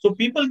 So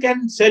people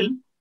can sell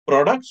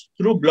products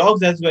through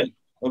blogs as well.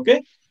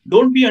 Okay.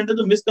 Don't be under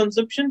the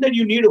misconception that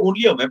you need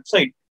only a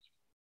website,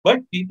 but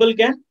people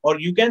can, or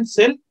you can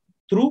sell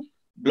through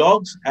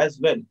blogs as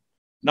well.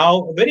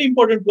 Now, a very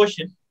important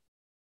question.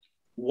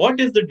 What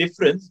is the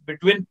difference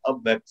between a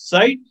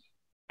website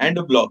and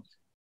a blog?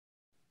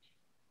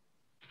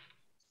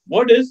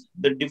 What is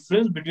the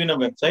difference between a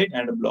website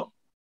and a blog?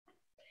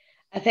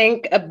 I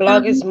think a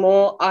blog is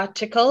more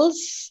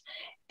articles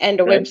and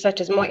a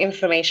website is more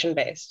information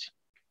based.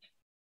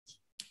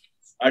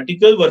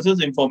 Article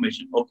versus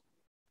information. Okay.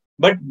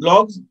 But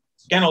blogs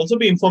can also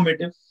be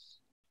informative,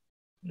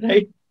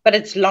 right? But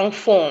it's long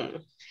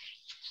form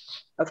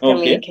of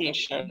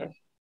communication.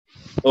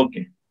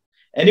 Okay.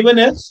 Anyone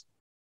else?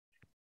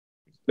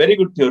 Very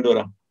good,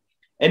 Theodora.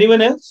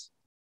 Anyone else?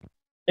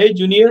 Hey,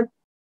 Junior.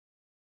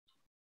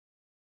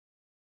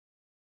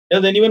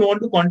 Does anyone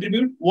want to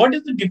contribute? What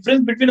is the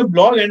difference between a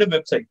blog and a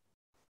website?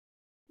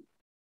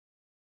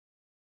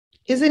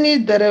 Isn't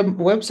it that a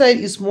website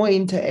is more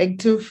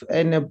interactive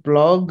and a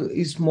blog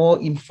is more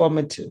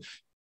informative?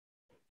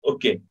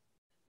 Okay.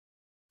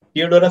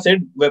 Theodora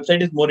said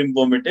website is more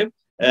informative.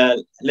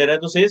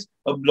 Lerato says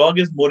a blog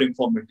is more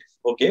informative.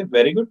 Okay,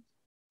 very good.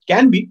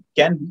 Can be,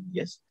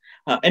 yes.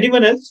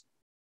 Anyone else?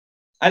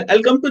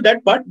 I'll come to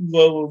that part,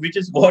 which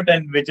is what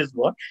and which is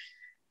what.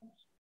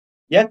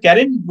 Yeah,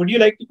 Karen, would you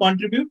like to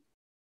contribute?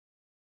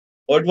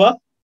 Odwa?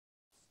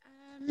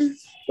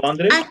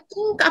 I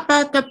think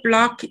about the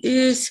blog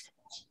is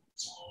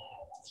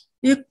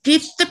you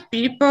give the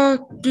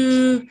people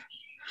to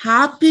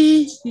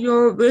happy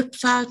your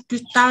website to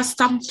tell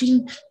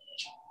something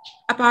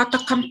about the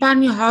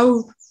company,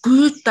 how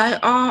good they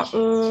are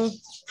or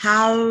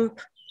how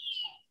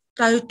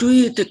they do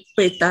it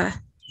better.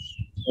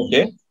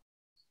 Okay.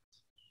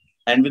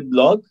 And with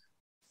blog?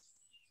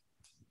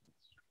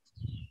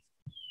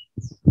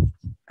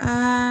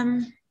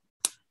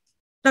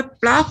 The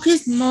blog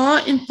is more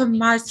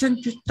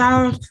information to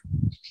tell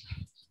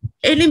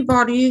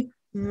anybody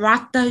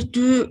what they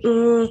do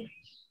or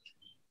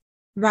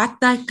what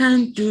they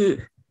can do.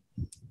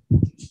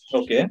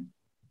 Okay.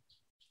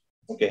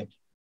 Okay.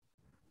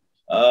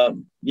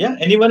 Yeah,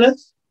 anyone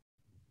else?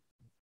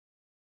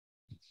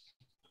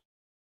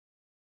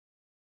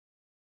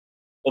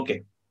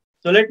 Okay.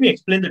 So let me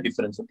explain the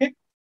difference, okay?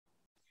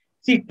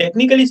 See,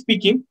 technically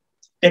speaking,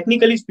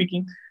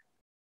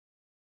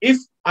 if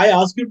I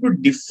ask you to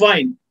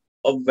define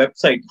a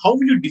website, how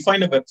will you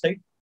define a website?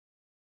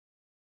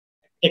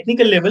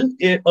 Technical level,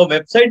 a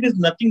website is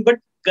nothing but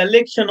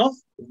collection of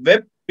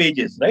web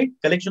pages, right?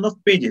 Collection of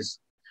pages.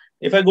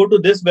 If I go to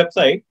this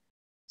website,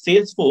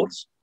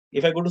 Salesforce,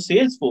 if I go to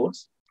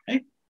Salesforce,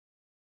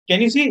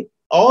 Can you see?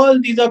 All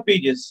these are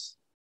pages.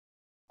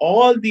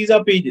 All these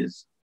are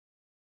pages.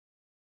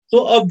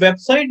 So a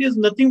website is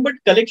nothing but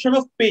collection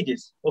of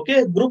pages.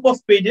 Okay, a group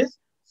of pages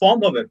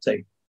form a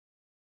website.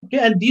 Okay,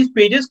 and these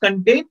pages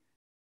contain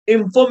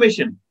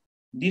information.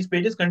 These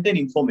pages contain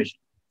information.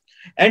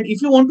 And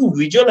if you want to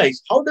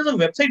visualize, how does a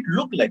website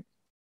look like?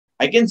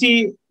 I can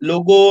see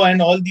logo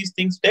and all these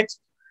things,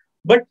 text.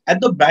 But at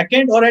the back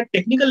end or at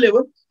technical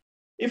level,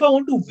 if I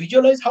want to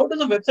visualize, how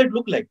does a website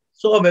look like?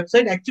 So a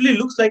website actually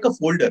looks like a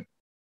folder.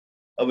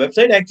 A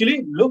website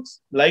actually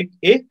looks like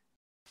a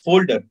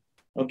folder.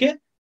 Okay.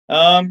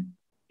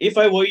 If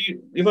I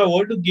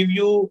were to give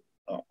you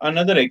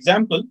another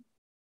example,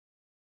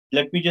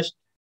 let me just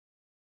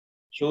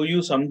show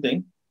you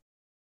something.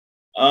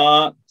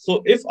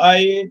 So if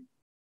I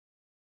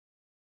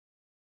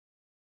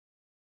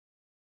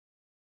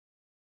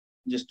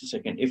just a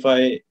second, if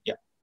I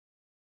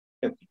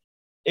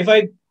if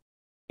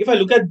I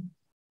look at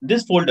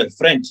this folder,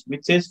 French,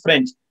 which says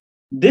French,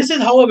 this is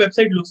how a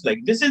website looks like.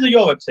 This is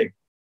your website.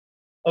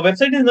 A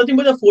website is nothing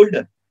but a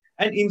folder,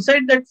 and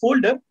inside that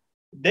folder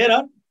there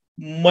are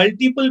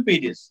multiple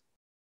pages.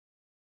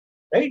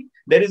 Right?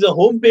 There is a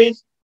home page,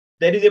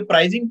 there is a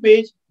pricing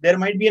page, there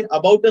might be an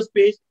about us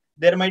page,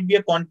 there might be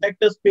a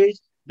contact us page,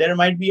 there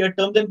might be a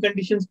terms and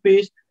conditions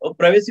page, a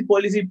privacy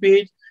policy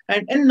page,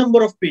 and n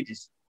number of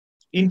pages.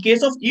 In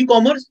case of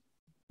e-commerce,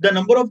 the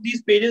number of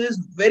these pages is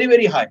very,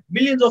 very high,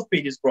 millions of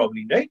pages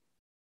probably, right?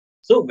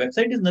 So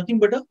website is nothing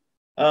but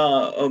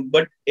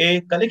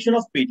a collection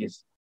of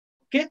pages.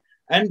 Okay,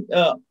 and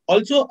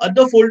also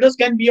other folders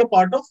can be a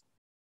part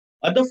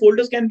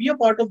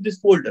of this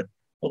folder.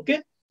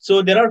 Okay,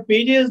 so there are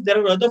pages, there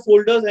are other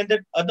folders, and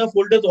that other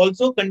folders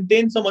also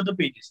contain some other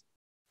pages.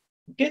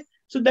 Okay,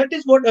 so that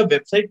is what a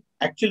website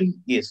actually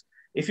is.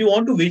 If you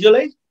want to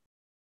visualize,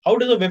 how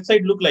does a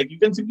website look like? You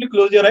can simply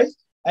close your eyes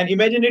and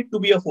imagine it to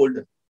be a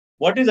folder.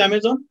 What is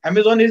Amazon?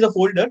 Amazon is a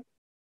folder.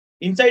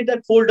 Inside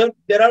that folder,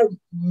 there are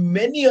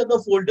many other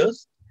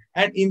folders,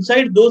 and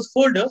inside those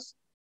folders,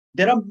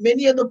 there are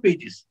many other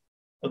pages.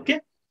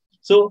 Okay,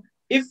 so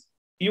if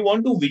you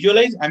want to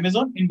visualize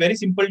Amazon in very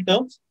simple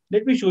terms,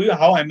 let me show you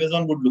how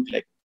Amazon would look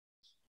like.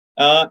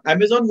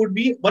 Amazon would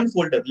be one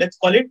folder. Let's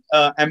call it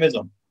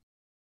Amazon.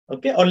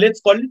 Okay, or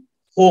let's call it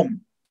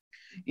home.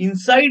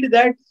 Inside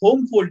that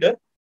home folder,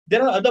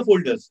 there are other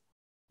folders: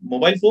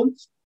 mobile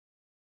phones,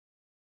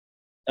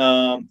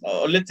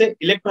 or let's say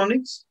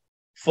electronics,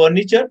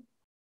 furniture,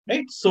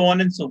 right? So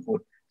on and so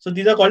forth. So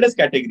these are called as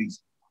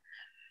categories.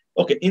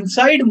 Okay,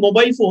 inside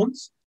mobile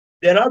phones,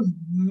 there are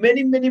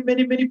many, many,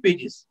 many, many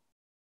pages.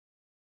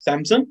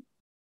 Samsung,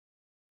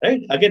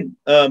 right? Again,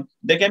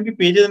 there can be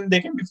pages and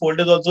there can be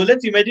folders also.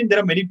 Let's imagine there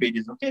are many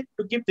pages, okay,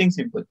 to keep things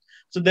simple.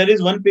 So there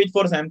is one page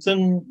for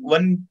Samsung,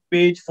 one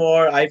page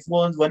for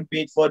iPhones, one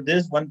page for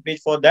this, one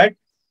page for that.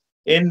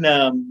 In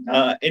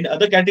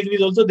other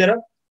categories also, there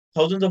are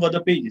thousands of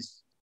other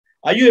pages.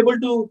 Are you able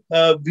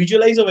to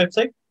visualize a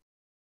website?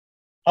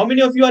 How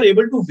many of you are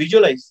able to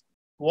visualize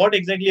what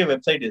exactly a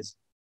website is?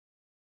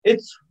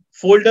 It's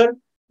folder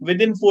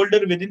within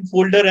folder within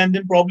folder, and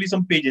then probably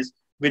some pages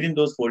within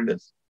those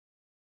folders.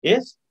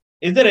 Yes?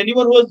 Is there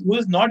anyone who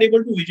is not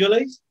able to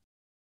visualize?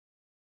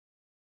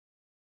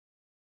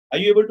 Are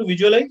you able to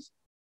visualize?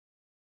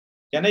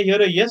 Can I hear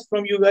a yes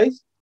from you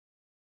guys?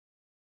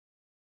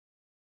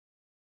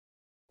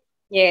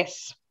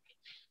 Yes.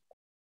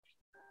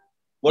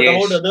 What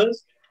Yes. about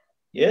others?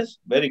 Yes?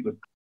 Very good.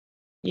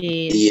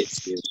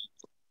 Yes. Yes.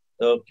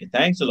 Okay,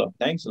 thanks a lot.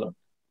 Thanks a lot.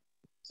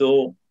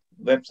 So,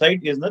 website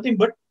is nothing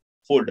but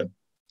folder.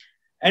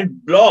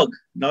 And blog.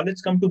 Now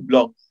let's come to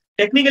blog.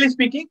 Technically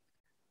speaking,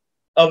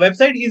 a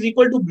website is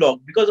equal to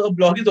blog because a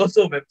blog is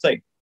also a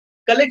website.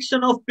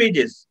 Collection of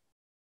pages,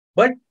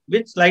 but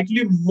with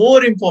slightly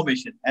more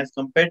information as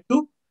compared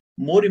to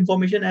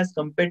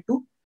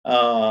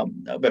a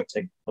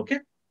website. Okay.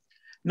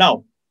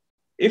 Now,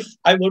 if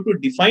I were to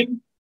define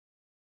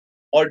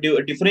or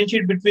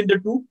differentiate between the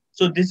two,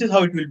 so this is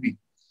how it will be.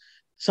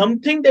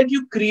 Something that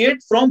you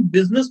create from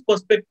business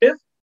perspective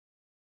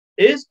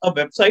is a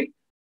website,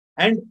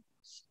 and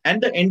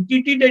the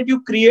entity that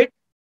you create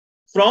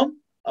from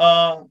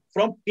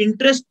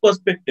interest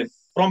perspective,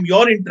 from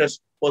your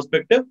interest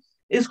perspective,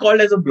 is called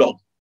as a blog.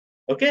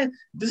 Okay,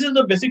 this is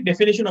the basic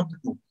definition of the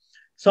two.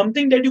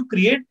 Something that you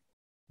create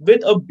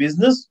with a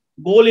business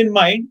goal in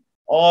mind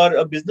or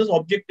a business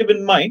objective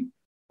in mind,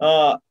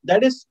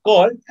 that is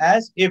called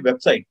as a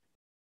website.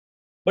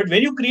 But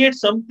when you create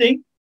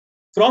something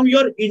from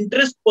your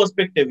interest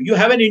perspective, you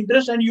have an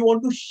interest and you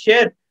want to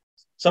share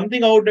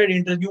something about that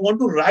interest, you want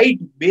to write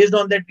based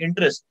on that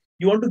interest,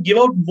 you want to give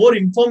out more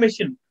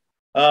information,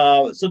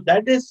 so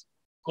that is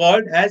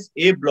called as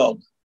a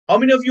blog. How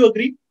many of you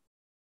agree?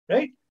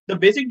 Right, the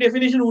basic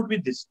definition would be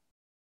this.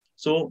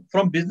 So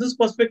from business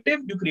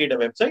perspective, you create a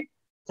website.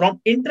 From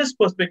interest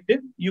perspective,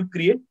 you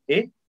create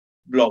a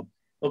blog.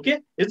 Okay,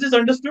 is this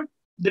understood,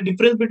 the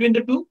difference between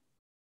the two?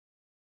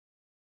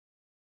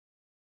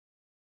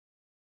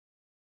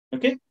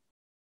 Okay,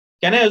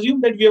 can I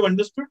assume that we have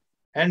understood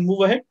and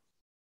move ahead?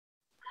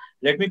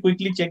 Let me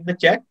quickly check the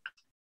chat.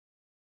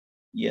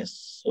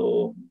 Yes.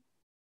 So,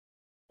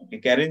 okay,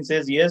 Karen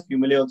says yes.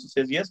 Yumile also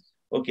says yes.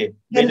 Okay.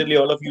 Majorly,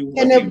 all of you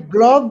Can a agree.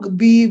 blog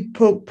be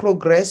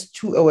progressed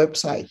to a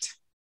website?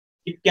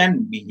 It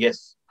can be,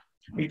 yes.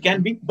 It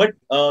can be. But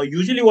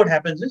usually what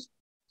happens is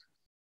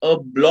a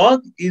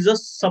blog is a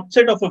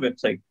subset of a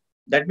website.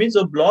 That means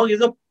a blog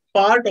is a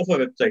part of a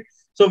website.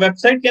 So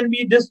website can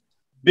be this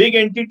big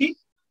entity,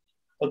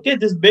 okay,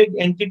 this big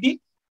entity,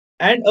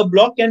 and a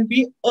blog can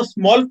be a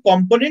small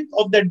component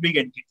of that big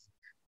entity.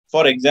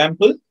 For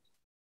example,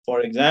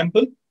 for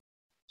example,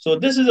 so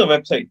this is a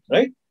website,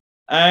 right?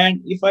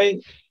 And if I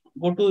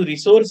go to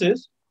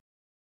resources,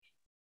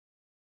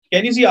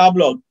 can you see our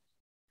blog?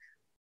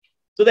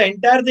 So the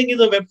entire thing is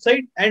a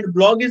website, and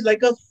blog is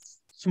like a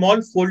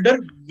small folder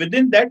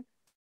within that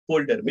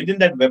folder, within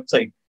that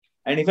website.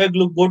 And if I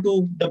go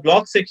to the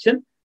blog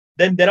section,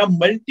 then there are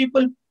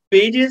multiple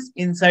pages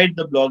inside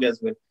the blog as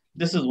well.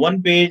 This is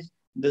one page,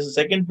 this is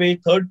second page,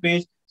 third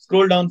page,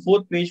 scroll down,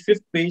 fourth page,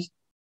 fifth page,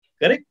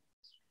 correct?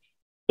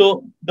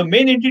 So the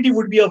main entity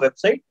would be a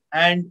website,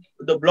 and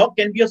the blog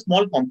can be a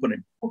small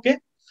component, okay?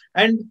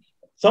 And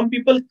some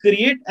people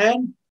create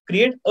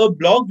a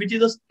blog which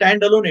is a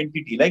standalone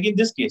entity, like in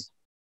this case.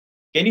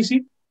 Can you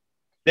see?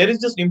 There is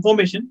just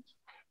information.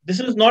 This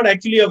is not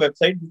actually a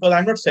website because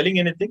I'm not selling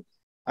anything.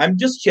 I'm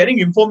just sharing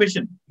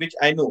information which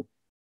I know.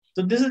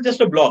 So this is just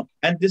a blog,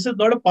 and this is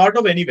not a part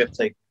of any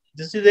website.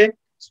 This is a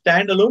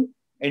standalone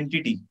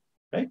entity,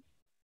 right?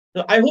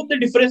 So I hope the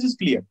difference is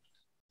clear.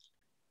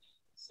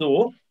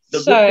 So the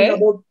good thing So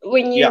about,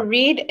 when yeah, you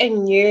read a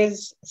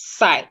news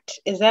site,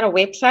 is that a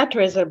website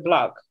or is it a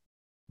blog?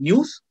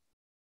 news.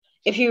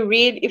 If you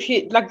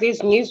like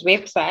these news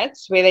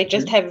websites where they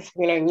just have,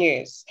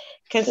 news,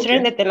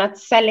 considering Okay, that they're not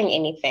selling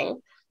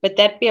anything, would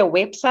that be a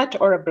website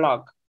or a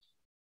blog?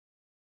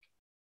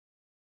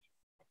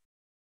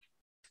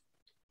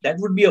 that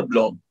would be a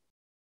blog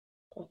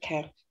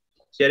Okay,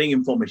 sharing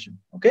information.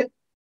 Okay,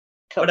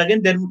 cool. but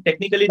again,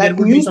 technically there Like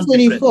would be News some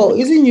difference. 24.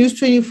 Isn't News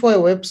 24 a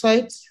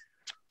website?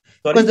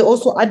 Because Sorry. they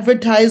also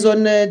advertise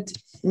on it.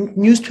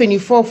 News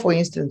 24, for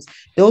instance,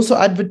 they also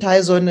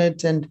advertise on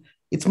it, and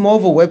it's more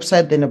of a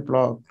website than a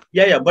blog.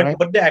 Yeah, but right?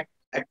 the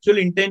actual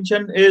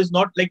intention is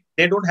not like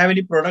they don't have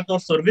any product or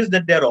service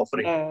that they are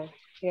offering.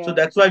 Yeah. So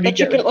that's why we But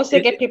you can also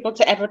it, get people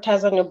to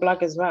advertise on your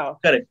blog as well.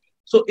 correct.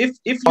 So if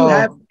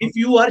Oh,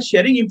 you are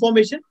sharing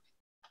information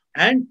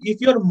and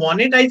if you are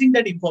monetizing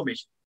that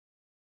information,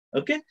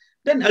 okay,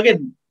 then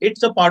again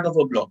it's a part of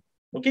a blog.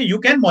 Okay, you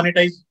can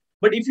monetize,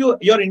 but if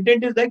your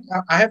intent is like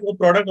I have a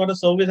product or a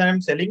service and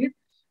I'm selling it,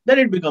 then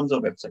it becomes a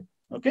website.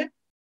 Okay,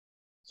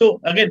 so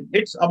again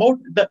it's about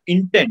the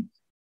intent.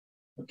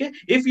 Okay,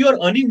 if you are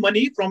earning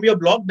money from your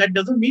blog, that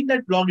doesn't mean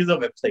that blog is a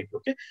website.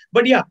 Okay,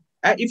 but yeah,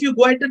 if you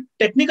go at a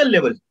technical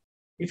level,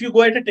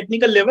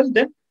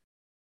 then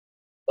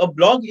a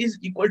blog is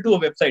equal to a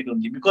website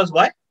only. Because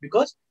why?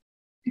 Because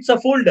it's a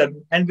folder,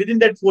 and within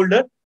that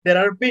folder there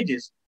are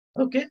pages.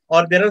 Okay,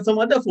 or there are some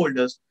other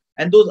folders,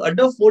 and those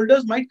other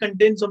folders might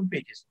contain some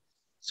pages.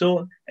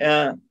 So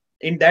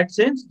in that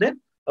sense, then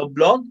a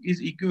blog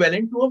is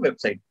equivalent to a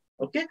website.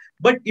 Okay,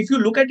 but if you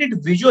look at it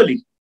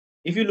visually,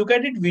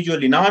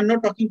 now I'm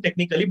not talking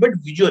technically, but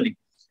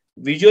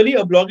visually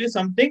a blog is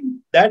something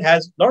that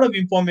has a lot of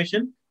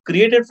information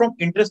created from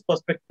interest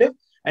perspective,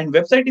 and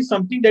website is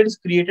something that is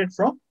created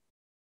from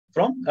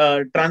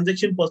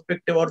transaction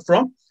perspective or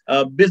from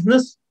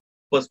business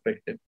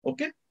perspective.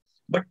 Okay,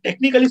 but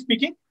technically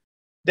speaking,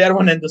 they are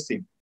one and the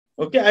same.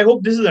 Okay, I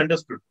hope this is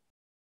understood.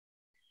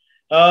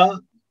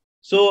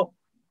 So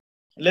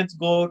let's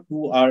go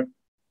to our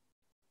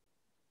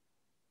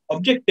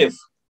objective.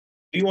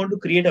 Do you want to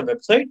create a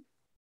website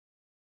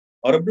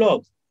or a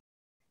blog?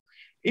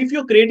 If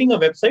you're creating a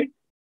website,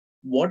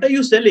 what are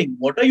you selling?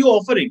 What are you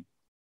offering?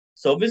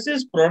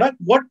 Services, product,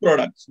 what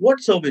products,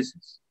 what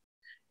services?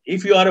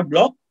 If you are a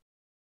blog,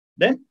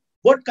 then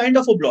what kind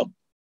of a blog?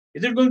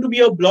 Is it going to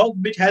be a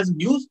blog which has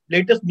news,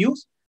 latest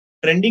news,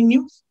 trending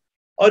news?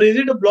 Or is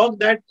it a blog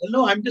that,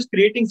 no, I'm just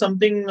creating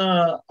something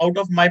out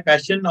of my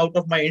passion, out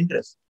of my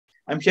interest?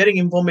 I'm sharing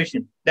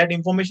information. That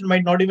information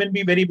might not even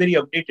be very, very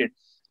updated,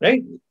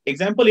 right?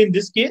 Example in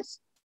this case,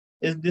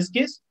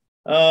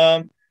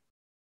 um,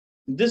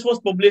 this was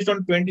published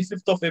on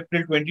 25th of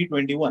April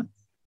 2021,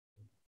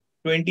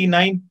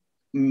 29th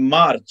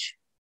March,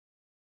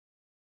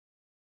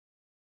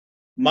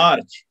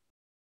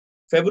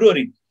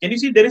 February. Can you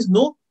see there is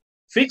no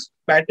fixed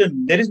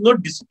pattern? There is no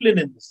discipline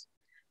in this.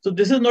 So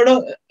this is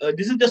not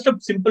this is just a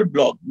simple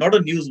blog, not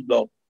a news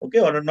blog, okay,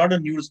 or not a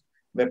news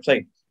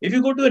website. If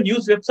you go to a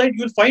news website,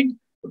 you'll find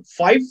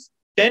 5,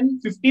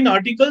 10, 15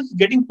 articles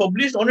getting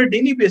published on a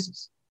daily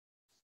basis.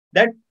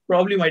 That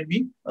probably might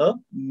be a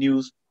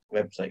news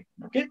website.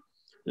 Okay,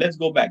 let's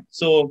go back.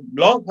 So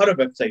blog or a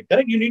website,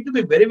 correct? You need to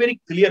be very,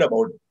 very clear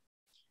about it.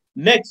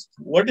 Next,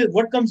 what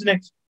comes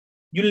next?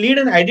 You'll need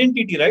an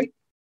identity, right?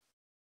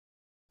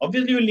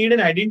 Obviously, you'll need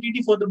an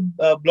identity for the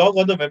blog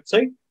or the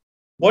website.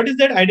 What is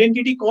that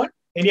identity called?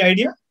 Any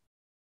idea?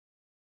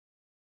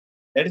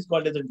 That is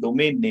called as a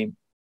domain name.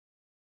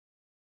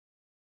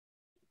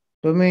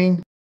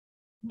 domain.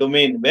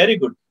 Domain. Very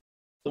good.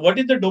 So what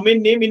is the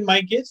domain name in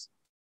my case?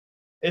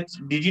 It's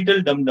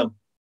Digital Dum Dum.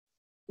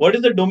 What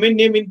is the domain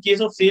name in case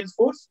of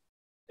Salesforce?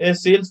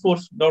 Is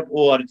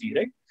salesforce.org,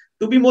 right?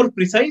 To be more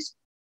precise,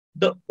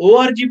 the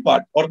org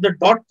part or the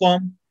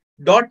 .com,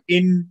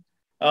 .in,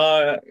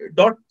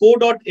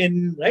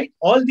 .co.in, right?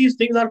 All these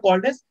things are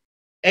called as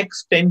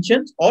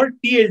extensions or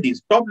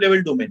TLDs, top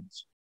level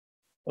domains.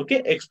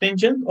 Okay,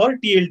 extensions or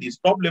TLDs,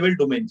 top level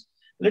domains.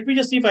 Let me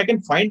just see if I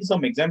can find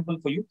some example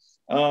for you.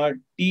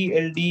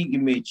 TLD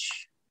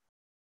image.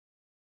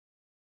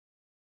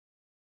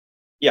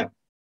 Yeah,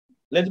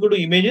 let's go to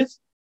images.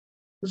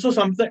 So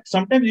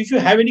sometimes if you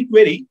have any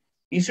query,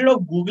 instead of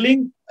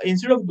googling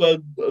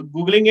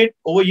it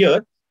over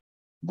here,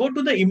 go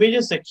to the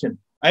images section.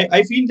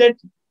 I feel that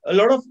a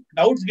lot of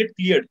doubts get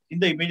cleared in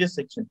the images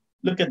section.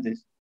 Look at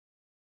this.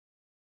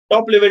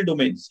 Top level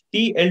domains,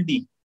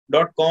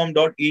 tld.com,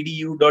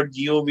 .edu,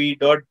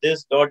 .gov,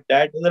 .this,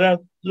 .that. There are a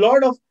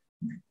lot of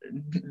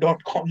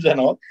 .coms and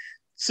all.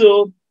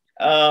 So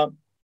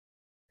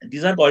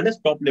these are called as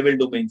top level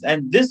domains.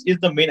 And this is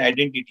the main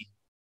identity.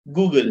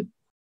 Google,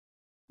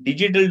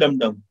 Digital Dum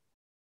Dum,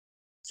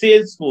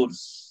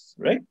 Salesforce,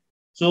 right?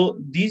 So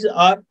these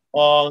are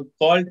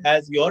called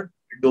as your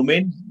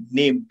domain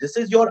name. This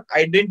is your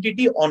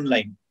identity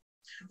online.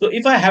 So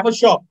if I have a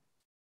shop,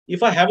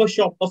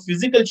 a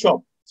physical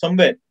shop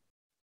somewhere,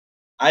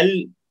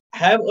 I'll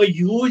have a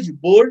huge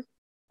board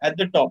at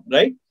the top,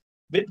 right?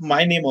 With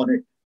my name on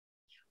it.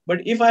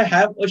 But if I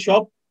have a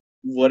shop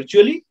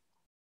virtually,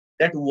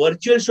 that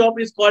virtual shop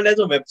is called as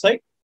a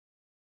website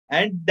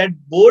and that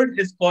board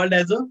is called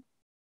as a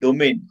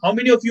domain. How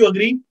many of you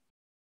agree?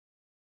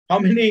 How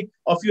many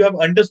of you have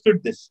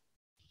understood this?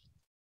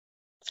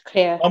 It's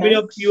clear. How many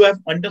of you have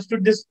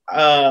understood this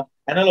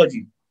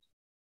analogy?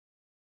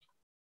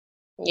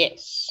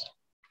 Yes.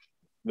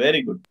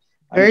 Very good.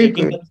 Very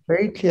good.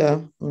 Very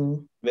clear.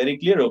 Very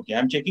clear. Okay.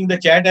 I'm checking the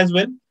chat as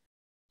well.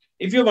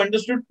 If you have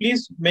understood,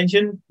 please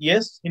mention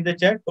yes in the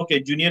chat.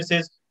 Okay. Junior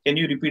says, can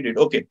you repeat it?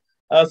 Okay.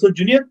 So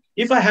Junior,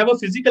 if I have a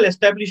physical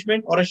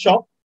establishment or a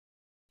shop,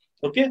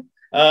 okay.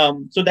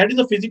 So that is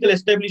a physical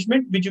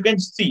establishment which you can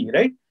see,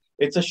 right?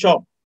 It's a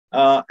shop.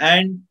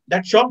 And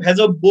that shop has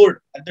a board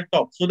at the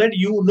top so that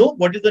you know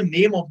what is the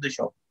name of the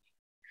shop.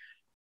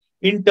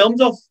 In terms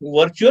of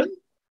virtual,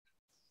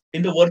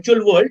 in the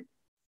virtual world,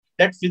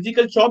 that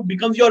physical shop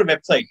becomes your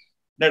website.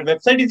 That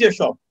website is your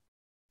shop.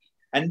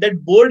 And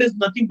that board is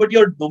nothing but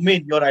your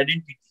domain, your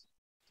identity.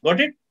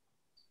 Got it?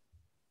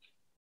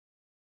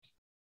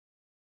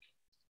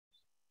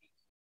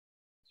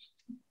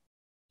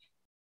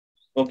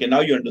 Okay,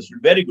 now you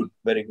understood. Very good.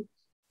 Very good.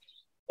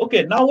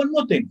 Okay, now one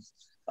more thing.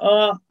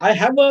 I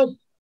have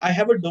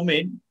a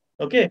domain.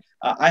 Okay,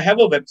 I have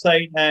a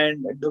website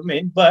and a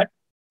domain, but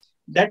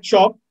that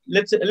shop.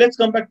 Let's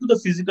come back to the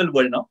physical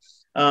world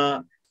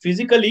now.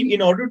 Physically,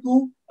 in order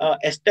to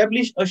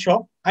establish a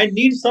shop, I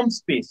need some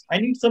space. I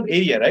need some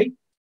area, right?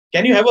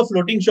 Can you have a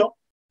floating shop?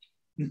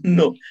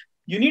 No.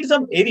 You need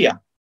some area,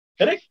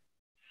 correct?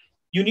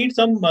 You need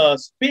some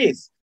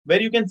space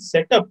where you can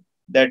set up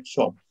that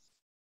shop.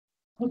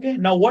 Okay.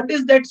 Now, what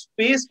is that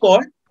space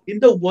called in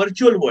the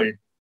virtual world?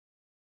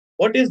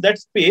 What is that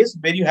space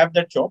where you have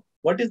that shop?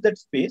 What is that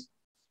space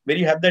where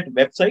you have that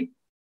website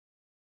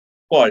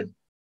called?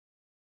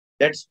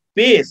 That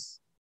space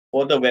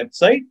for the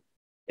website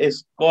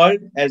is called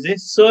as a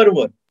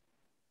server.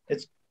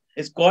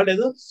 It's called as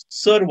a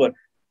server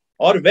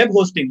or web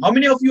hosting. How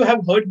many of you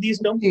have heard these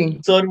terms?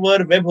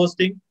 Server, web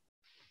hosting?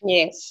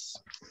 Yes.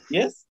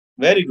 Yes?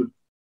 Very good.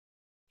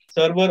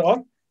 Server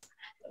or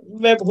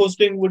web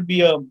hosting would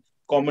be a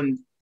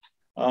common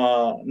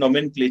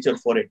nomenclature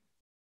for it.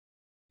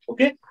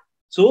 Okay.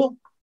 So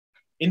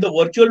in the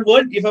virtual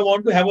world, if I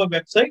want to have a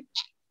website,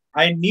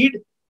 I need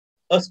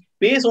a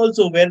space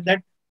also where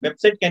that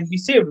website can be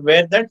saved,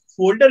 where that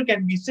folder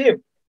can be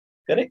saved.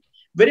 Correct?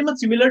 Very much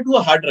similar to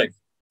a hard drive.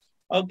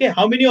 Okay.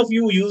 How many of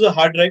you use a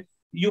hard drive?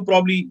 You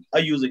probably are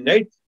using,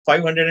 right?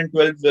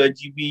 512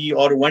 GB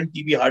or 1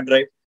 TB hard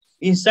drive.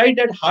 Inside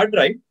that hard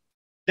drive,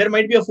 there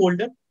might be a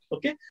folder.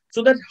 Okay.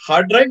 So that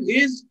hard drive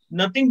is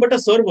nothing but a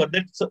server.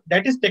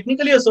 That is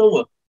technically a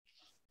server.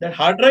 That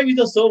hard drive is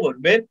a server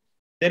where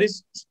there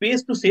is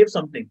space to save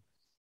something.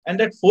 And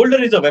that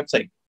folder is a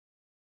website.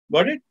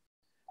 Got it?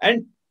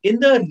 And in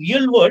the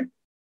real world,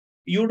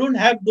 you don't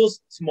have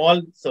those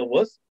small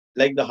servers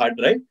like the hard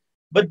drive,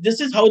 but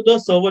this is how the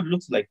server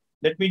looks like.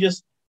 Let me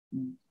just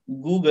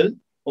Google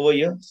over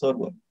here,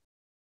 server.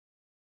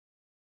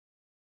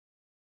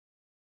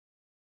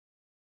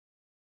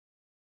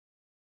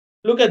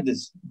 Look at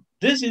this.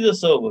 This is a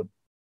server.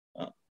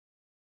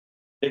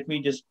 Let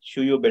me just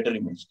show you a better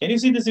image. Can you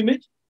see this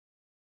image?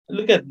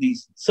 Look at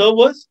these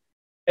servers.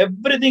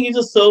 Everything is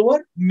a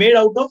server made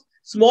out of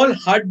small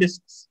hard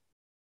disks,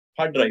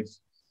 hard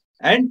drives.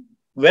 And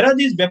where are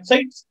these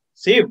websites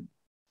saved?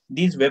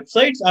 These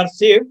websites are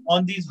saved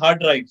on these hard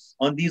drives,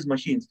 on these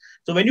machines.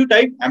 So when you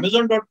type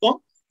Amazon.com,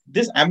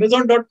 this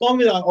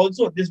Amazon.com is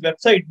also this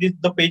website,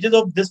 the pages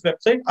of this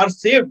website are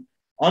saved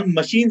on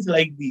machines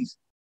like these.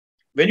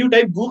 When you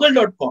type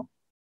Google.com,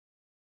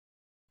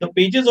 The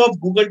pages of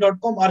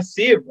google.com are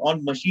saved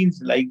on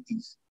machines like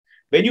these.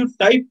 When you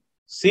type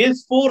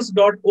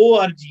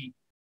salesforce.org,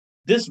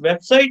 this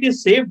website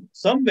is saved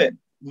somewhere.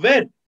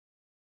 Where?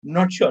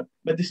 Not sure,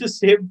 but this is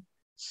saved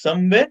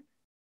somewhere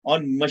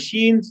on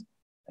machines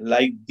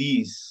like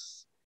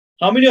these.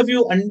 How many of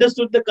you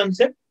understood the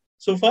concept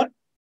so far?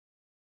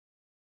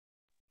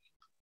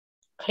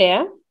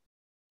 Clear?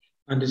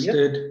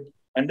 Understood. Yep.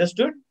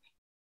 Understood?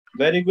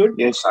 Very good.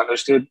 Yes,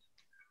 understood.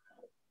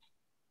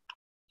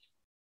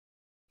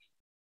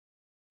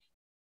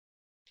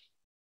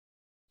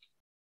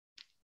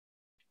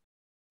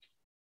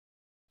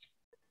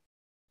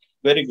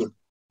 Very good.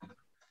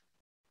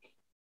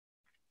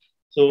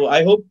 So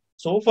I hope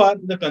so far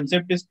the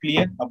concept is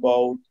clear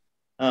about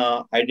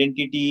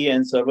identity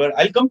and server.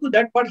 I'll come to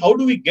that part. How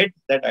do we get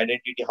that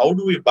identity? How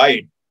do we buy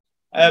it?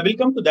 We'll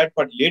come to that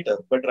part later.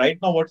 But right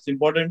now, what's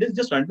important is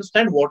just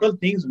understand what all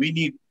things we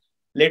need.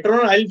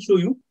 Later on, I'll show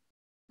you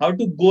how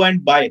to go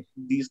and buy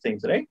these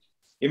things, right?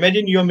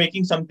 Imagine you're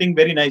making something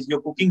very nice.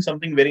 You're cooking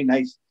something very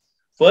nice.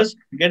 First,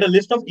 get a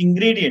list of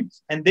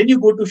ingredients and then you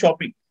go to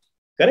shopping,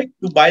 correct?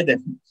 To buy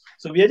them.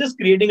 So we are just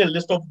creating a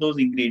list of those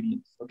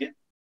ingredients, okay?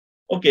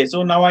 Okay,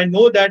 so now I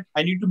know that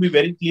I need to be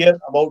very clear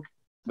about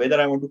whether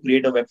I want to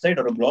create a website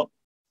or a blog.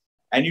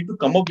 I need to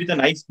come up with a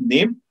nice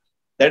name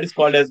that is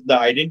called as the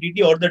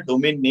identity or the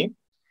domain name.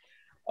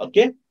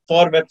 Okay,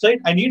 for website,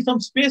 I need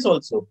some space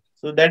also.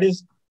 So that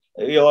is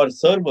your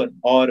server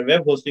or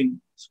web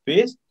hosting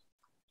space.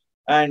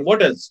 And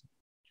what else?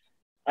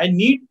 I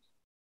need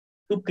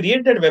to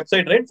create that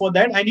website, right? For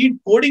that, I need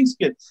coding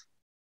skills.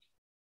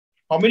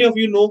 How many of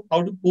you know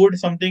how to code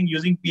something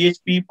using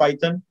PHP,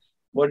 Python,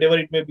 whatever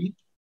it may be?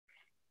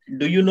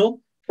 Do you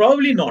know?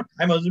 Probably not.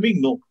 I'm assuming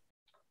no.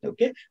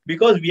 Okay,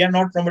 because we are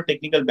not from a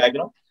technical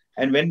background.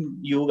 And when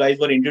you guys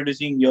were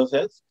introducing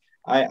yourselves,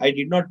 I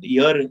did not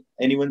hear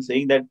anyone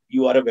saying that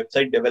you are a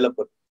website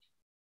developer,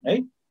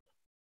 right?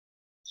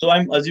 So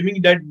I'm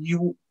assuming that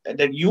you,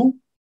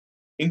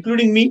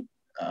 including me,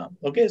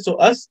 okay. So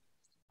us,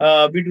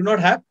 we do not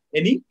have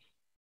any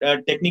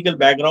technical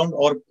background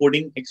or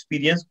coding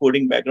experience,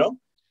 coding background.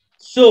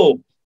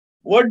 So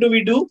what do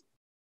we do?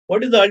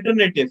 What is the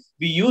alternative?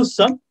 We use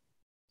some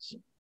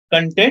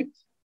content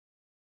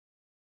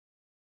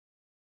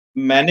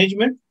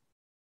management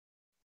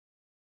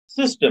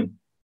system.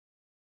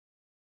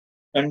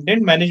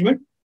 Content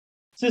management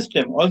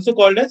system, also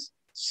called as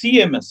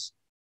CMS.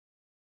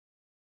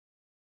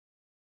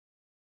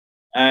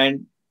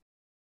 And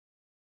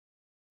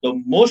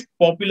the most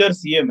popular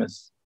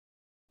CMS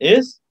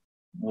is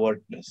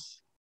WordPress.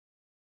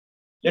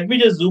 Let me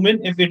just zoom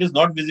in if it is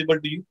not visible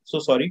to you. So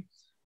sorry.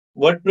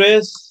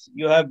 WordPress,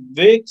 you have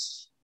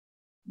Wix,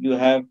 you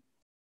have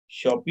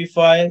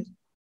Shopify,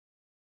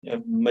 you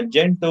have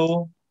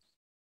Magento,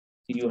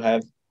 you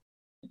have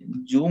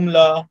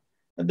Joomla.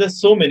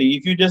 There's so many.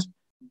 If you just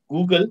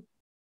Google,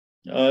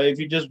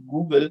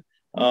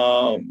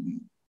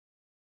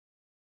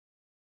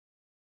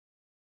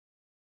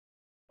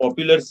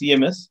 popular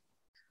CMS,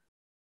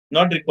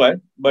 not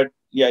required, but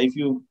yeah, if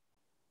you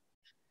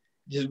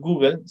just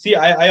Google, see,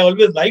 I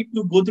always like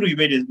to go through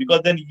images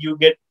because then you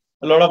get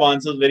a lot of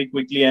answers very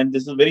quickly, and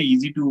this is very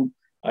easy to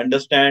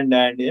understand,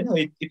 and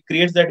it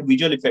creates that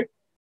visual effect.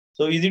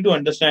 So easy to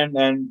understand,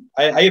 and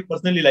I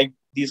personally like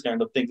these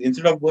kind of things.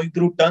 Instead of going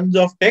through tons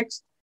of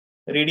text,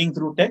 reading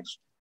through text,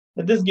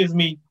 this gives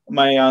me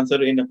my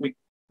answer in a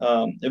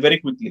very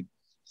quickly.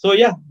 So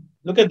yeah,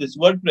 look at this: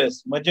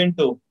 WordPress,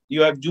 Magento.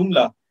 You have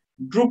Joomla,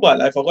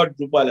 Drupal. I forgot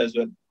Drupal as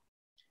well.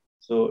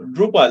 So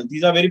Drupal,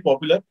 these are very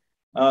popular.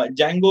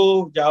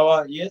 Django,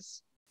 Java,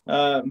 yes.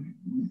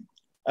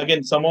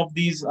 Again, some of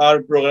these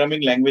are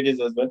programming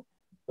languages as well.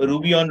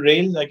 Ruby on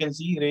Rails, I can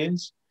see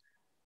Rails.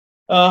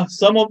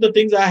 Some of the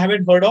things I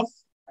haven't heard of,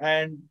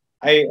 and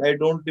I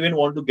don't even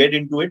want to get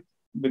into it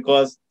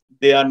because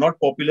they are not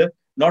popular,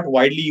 not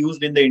widely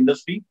used in the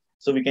industry.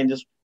 So we can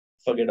just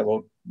forget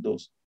about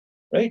those,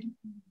 right?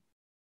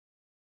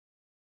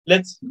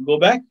 Let's go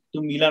back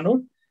to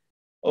Milano.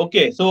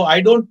 Okay, so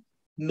I don't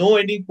know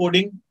any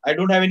coding. I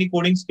don't have any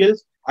coding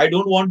skills. I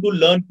don't want to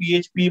learn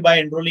PHP by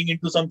enrolling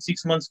into some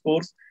 6 months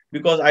course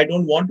because I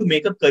don't want to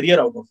make a career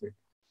out of it.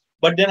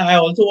 But then I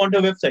also want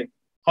a website.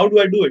 How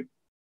do I do it?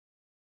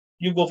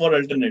 You go for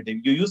alternative.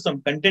 You use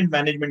some content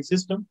management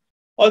system,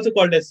 also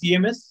called as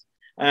CMS,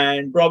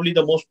 and probably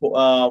the most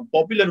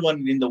popular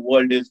one in the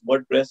world is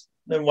WordPress.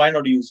 Then why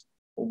not use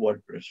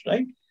WordPress,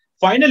 right?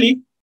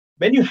 Finally,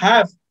 when you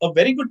have a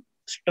very good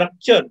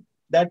structure,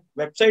 that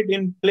website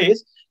in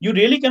place, you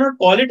really cannot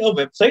call it a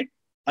website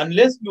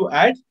unless you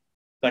add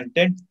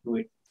content to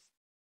it.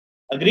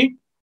 Agreed?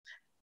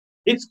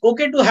 It's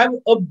okay to have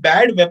a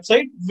bad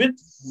website with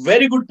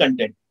very good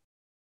content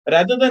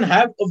rather than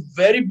have a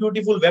very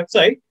beautiful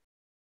website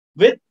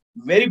with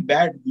very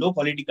bad, low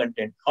quality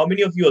content. How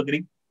many of you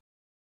agree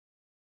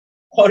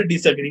or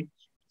disagree?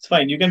 It's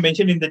fine. You can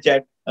mention in the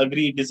chat,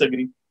 agree,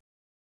 disagree.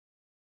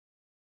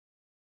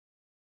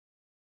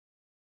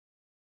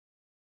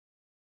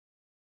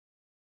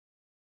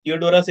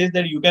 Theodora says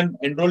that you can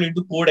enroll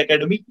into Code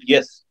Academy.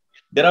 Yes,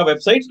 There are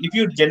websites, if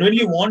you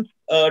genuinely want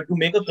to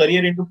make a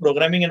career into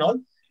programming and all,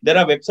 there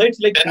are websites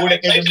like Code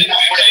Academy.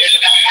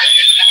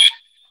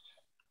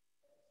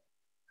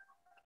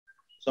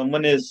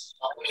 Someone is.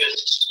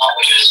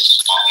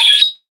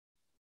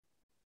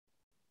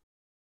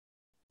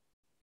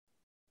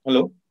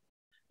 Hello?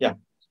 Yeah.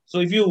 So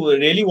if you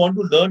really want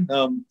to learn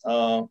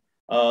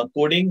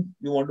coding,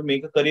 you want to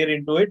make a career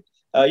into it,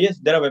 yes,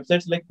 there are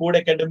websites like Code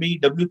Academy,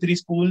 W3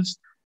 schools,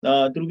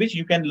 through which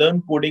you can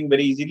learn coding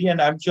very easily.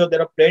 And I'm sure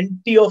there are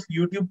plenty of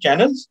YouTube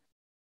channels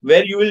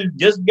where you will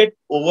just get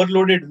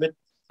overloaded with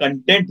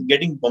content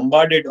getting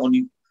bombarded on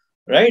you,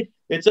 right?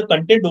 It's a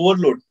content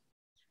overload.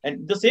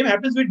 And the same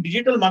happens with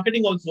digital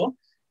marketing also.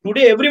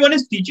 Today, everyone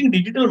is teaching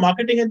digital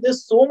marketing, and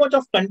there's so much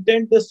of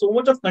content, there's so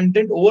much of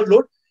content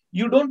overload.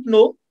 You don't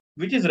know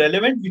which is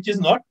relevant, which is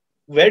not,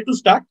 where to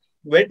start,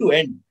 where to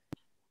end.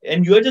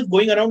 And you are just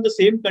going around the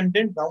same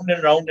content round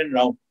and round and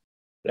round,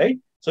 right?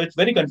 So it's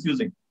very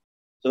confusing.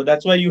 So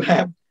that's why you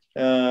have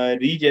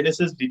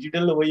Regenesis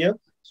Digital over here,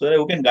 so that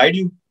who can guide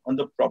you on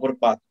the proper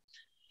path.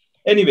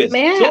 Anyways.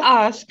 May I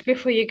ask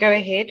before you go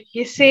ahead?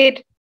 You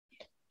said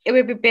it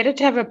would be better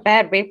to have a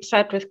bad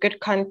website with good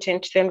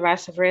content than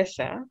vice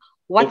versa.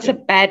 What's a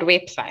bad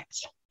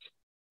website?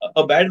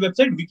 A bad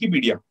website,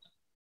 Wikipedia.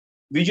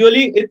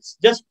 Visually, it's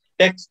just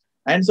text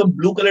and some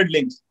blue colored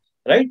links,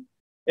 right?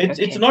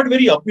 It's not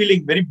very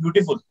appealing, very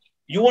beautiful.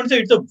 You won't say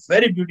it's a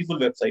very beautiful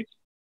website.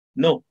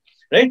 No,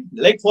 right?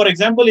 Like, for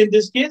example, in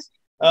this case,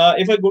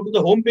 if I go to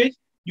the home page,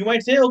 you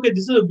might say, okay,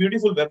 this is a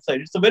beautiful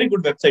website. It's a very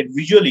good website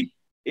visually.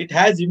 It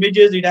has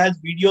images, it has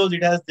videos,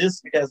 it has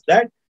this, it has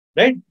that,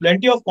 right?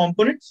 Plenty of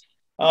components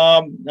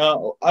are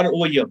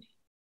over here,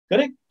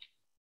 correct?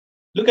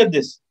 Look at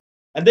this.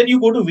 And then you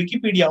go to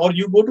Wikipedia or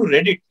you go to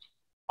Reddit.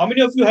 How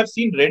many of you have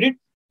seen Reddit?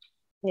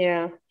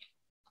 Yeah.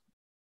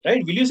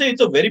 Right? Will you say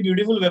it's a very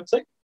beautiful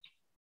website?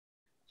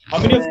 How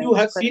many of you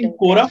have seen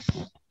Quora?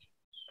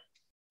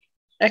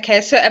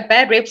 Okay, so a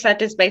bad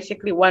website is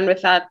basically one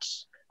without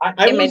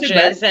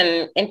images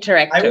and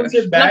interactive. I won't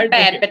say bad. Not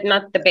bad, but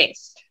not the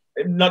best.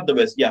 Not the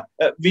best, yeah.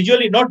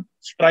 Visually, not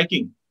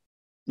striking.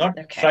 Not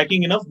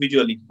striking enough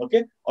visually,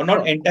 okay? Or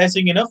not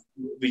enticing enough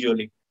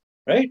visually,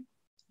 right?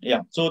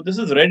 Yeah, so this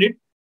is Reddit.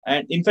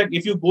 And in fact,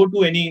 if you go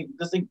to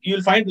this thing,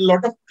 you'll find a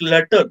lot of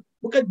clutter.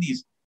 Look at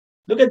these.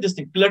 Look at this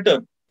thing,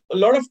 clutter. A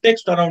lot of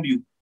text around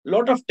you. A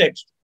lot of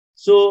text.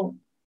 So,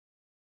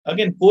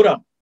 again, Quora.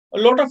 A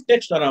lot of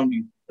text around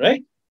you,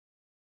 right?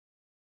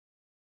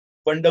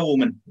 Wonder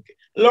Woman. Okay.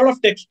 A lot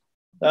of text.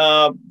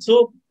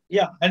 So,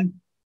 yeah, and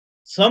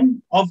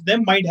some of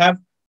them might have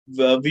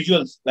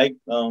visuals like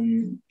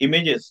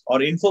images or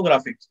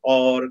infographics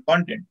or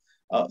content,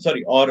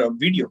 or a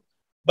video,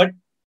 but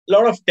a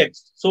lot of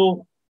text.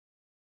 So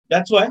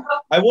that's why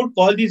I won't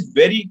call these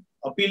very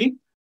appealing.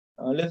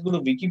 Let's go to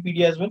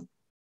Wikipedia as well.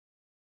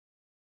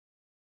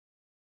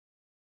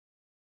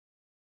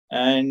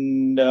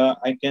 And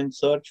I can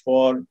search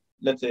for,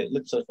 let's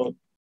search for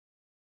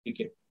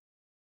ticket.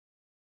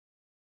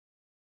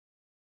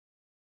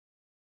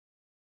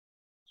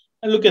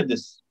 And look at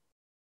this.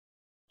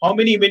 How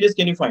many images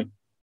can you find?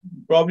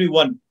 Probably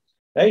one,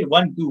 right?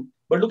 1, 2.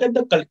 But look at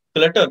the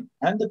clutter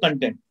and the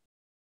content.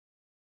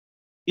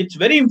 It's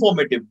very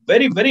informative,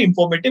 very, very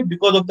informative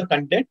because of the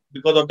content,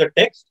 because of the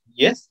text.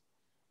 Yes,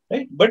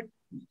 right? But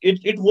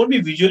it won't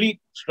be visually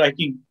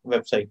striking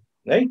website,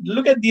 right?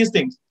 Look at these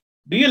things.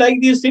 Do you like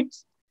these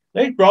things?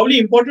 Right? Probably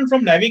important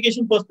from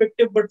navigation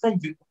perspective,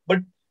 but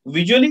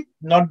visually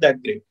not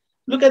that great.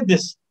 Look at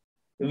this.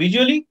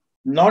 Visually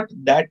not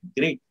that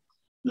great.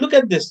 Look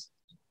at this.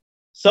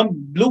 Some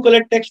blue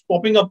colored text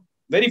popping up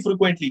very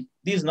frequently.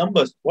 These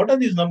numbers. What are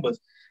these numbers?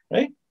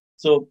 Right?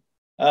 So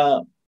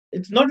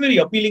it's not very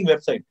appealing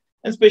website.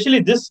 And especially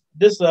this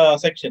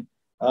section.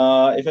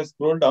 If I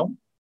scroll down,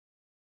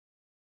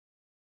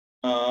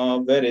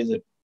 where is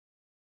it?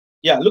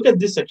 Yeah, look at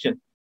this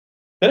section.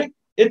 Correct?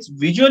 It's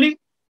visually,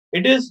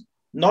 it is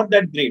not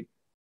that great.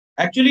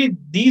 Actually,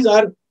 these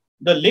are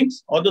the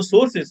links or the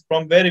sources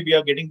from where we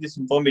are getting this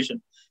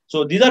information.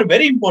 So these are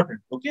very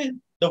important. Okay,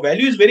 the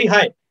value is very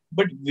high,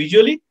 but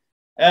visually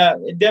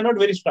they are not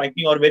very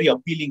striking or very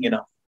appealing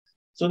enough.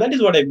 So that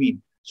is what I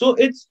mean. So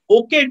it's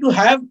okay to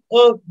have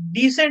a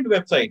decent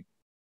website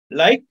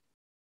like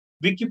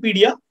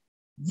Wikipedia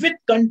with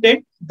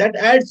content that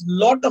adds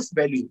lot of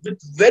value,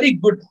 with very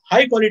good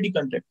high quality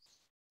content.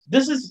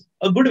 This is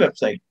a good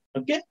website.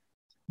 Okay,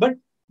 but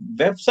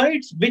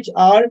websites which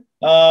are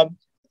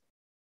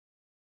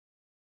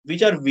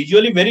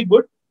visually very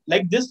good,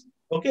 like this.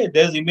 Okay,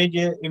 there's image,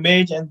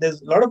 and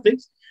there's a lot of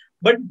things,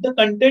 but the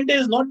content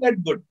is not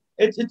that good.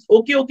 It's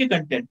okay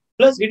content.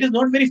 Plus, it is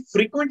not very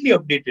frequently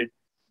updated.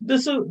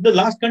 The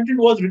last content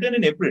was written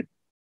in April,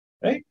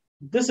 right?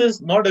 This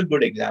is not a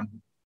good example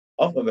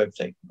of a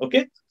website.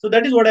 Okay, so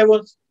that is what I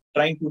was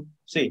trying to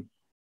say.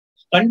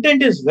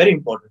 Content is very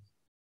important.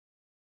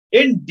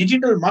 In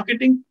digital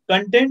marketing,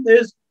 content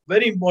is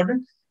very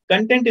important.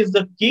 Content is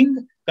the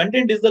king.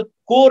 Content is the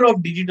core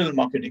of digital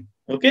marketing.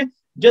 Okay,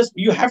 just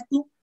you have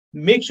to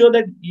make sure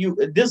that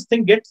this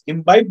thing gets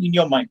imbibed in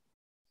your mind.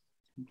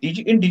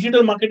 In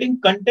digital marketing,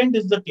 content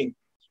is the king,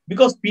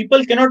 because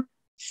people cannot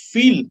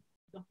feel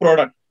the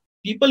product.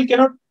 People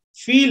cannot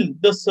feel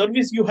the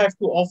service you have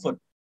to offer.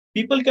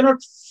 People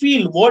cannot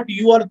feel what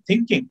you are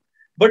thinking.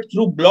 But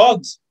through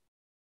blogs,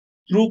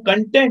 through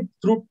content,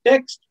 through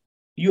text,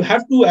 you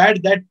have to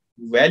add that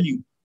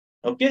value.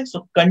 Okay,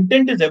 so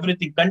content is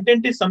everything.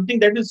 Content is something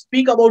that will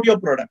speak about your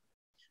product.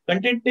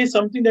 Content is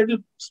something that will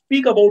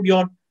speak about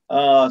your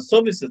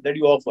services that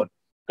you offer.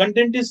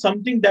 Content is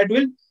something that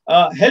will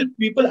help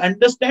people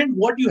understand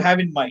what you have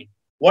in mind,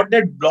 what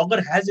that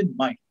blogger has in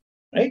mind,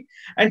 right?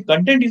 And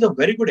content is a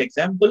very good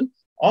example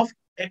of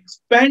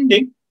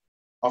expanding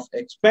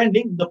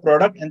the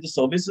product and the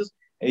services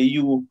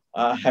you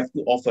have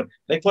to offer.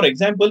 Like for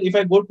example, if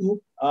I go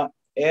to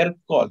Air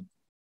Call,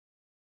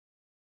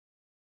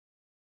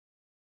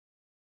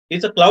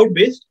 it's a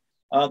cloud-based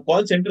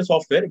call center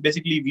software,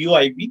 basically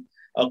VoIP.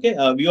 Okay,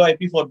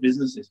 VoIP for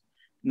businesses.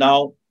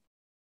 Now,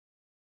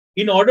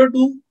 in order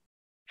to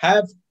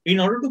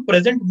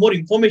present more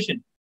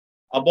information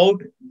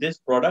about this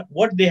product,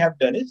 what they have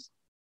done is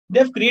they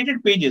have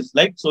created pages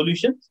like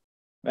solutions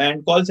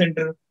and call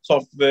center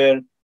software,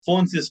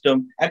 phone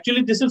system.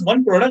 Actually, this is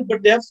one product,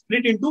 but they have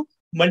split into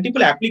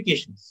multiple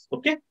applications.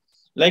 Okay,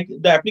 like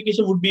the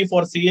application would be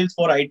for sales,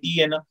 for IT,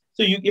 and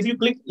so if you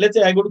click, let's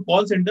say I go to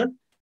call center,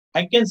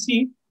 I can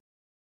see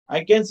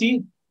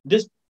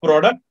this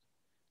product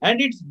and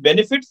its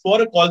benefits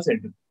for a call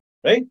center,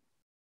 right?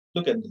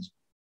 Look at this.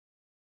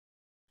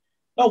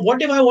 Now,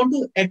 what if I want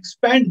to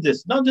expand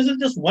this? Now, this is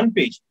just one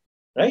page,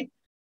 right?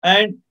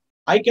 And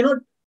I cannot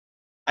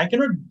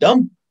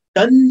dump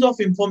tons of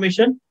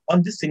information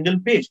on this single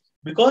page,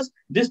 because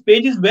this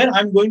page is where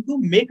I'm going to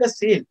make a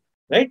sale,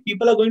 right?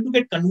 People are going to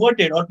get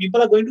converted, or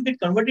people are going to get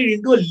converted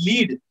into a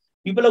lead.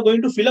 People are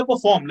going to fill up a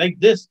form like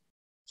this.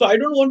 So I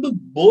don't want to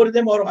bore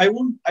them, or I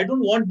don't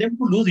want them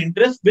to lose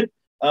interest with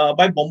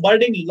by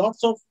bombarding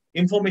lots of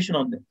information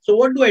on them. So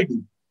what do?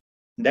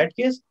 In that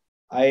case,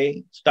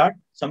 I start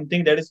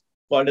something that is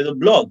called as a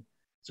blog.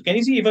 So can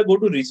you see, if I go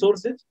to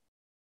resources,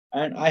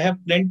 and I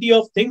have plenty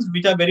of things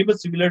which are very much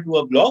similar to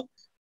a blog,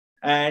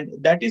 and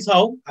that is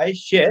how I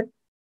share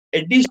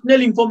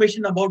additional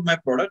information about my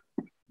product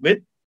with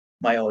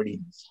my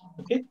audience.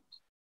 Okay.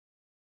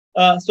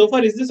 So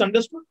far, is this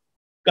understood?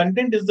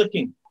 Content is the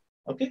king.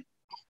 Okay.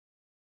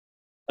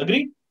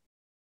 Agreed?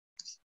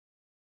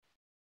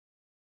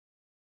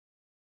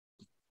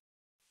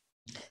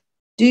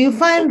 Do you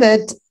find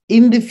that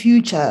in the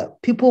future,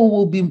 people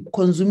will be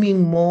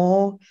consuming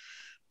more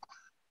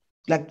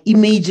like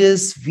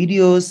images,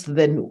 videos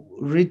than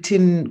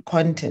written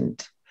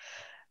content?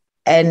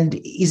 And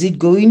is it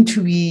going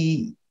to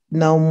be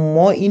now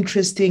more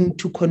interesting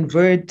to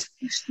convert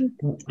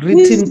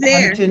written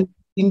content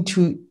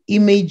into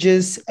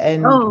images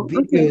and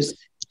videos?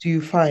 Do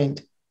you find?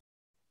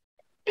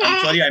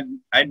 I'm sorry,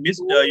 I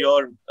missed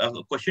your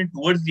question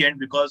towards the end,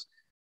 because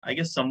I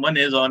guess someone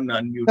is on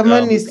mute.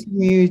 Someone is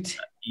mute.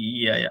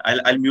 Yeah.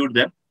 I'll mute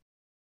them.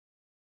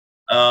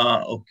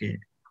 Okay.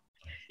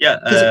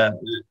 Yeah,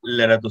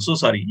 Lerato. So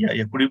sorry.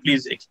 Yeah. Could you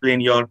please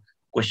explain your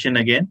question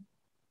again?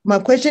 My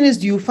question is,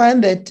 do you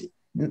find that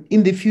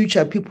in the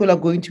future, people are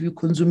going to be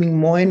consuming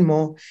more and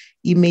more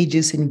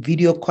images and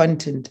video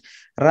content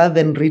rather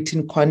than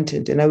written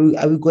content? And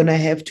are we going to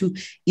have to,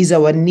 is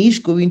our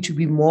niche going to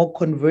be more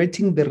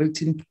converting the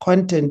written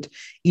content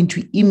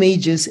into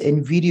images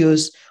and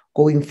videos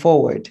going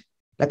forward?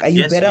 Like, are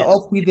you better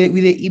off with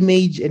the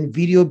image and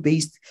video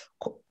based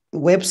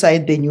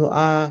website than you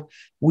are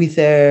with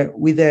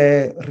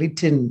a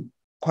written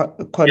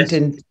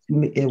content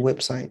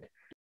website?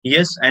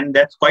 Yes, and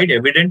that's quite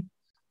evident,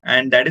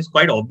 and that is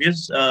quite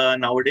obvious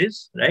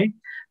nowadays, right?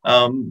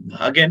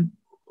 Again,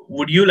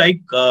 would you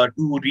like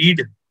to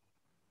read?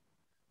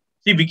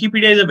 See,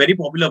 Wikipedia is a very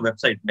popular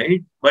website,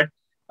 right? But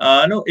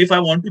no, if I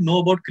want to know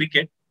about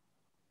cricket,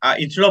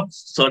 instead of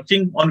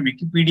searching on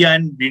Wikipedia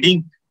and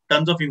reading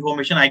tons of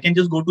information, I can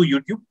just go to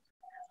YouTube.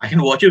 I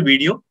can watch a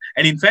video,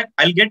 and in fact,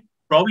 I'll get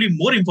probably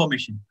more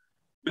information,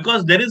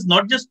 because there is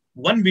not just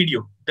one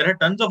video. There are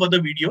tons of other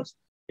videos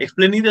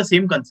explaining the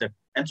same concept.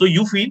 And so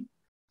you feel,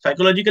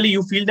 psychologically,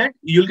 you feel that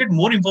you'll get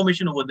more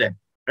information over there,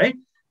 right?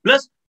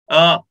 Plus,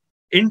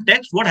 in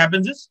text, what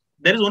happens is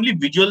there is only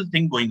visual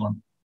thing going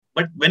on.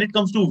 But when it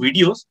comes to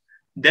videos,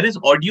 there is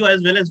audio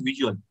as well as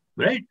visual,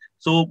 right?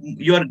 So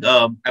you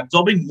are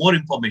absorbing more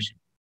information.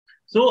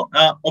 So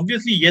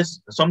obviously,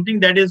 yes, something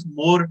that is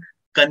more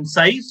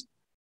concise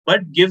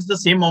but gives the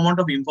same amount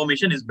of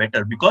information is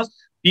better, because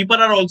people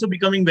are also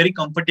becoming very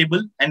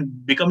comfortable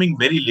and becoming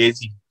very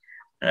lazy,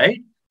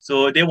 right?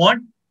 So they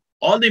want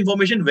all the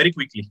information very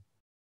quickly.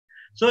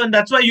 So, and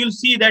that's why you'll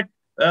see that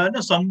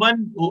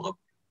someone who,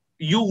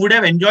 you would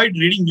have enjoyed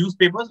reading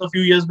newspapers a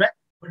few years back,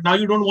 but now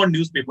you don't want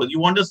newspapers. You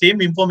want the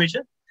same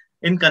information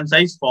in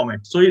concise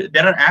format. So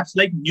there are apps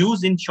like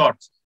News in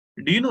Shorts.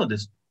 Do you know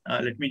this?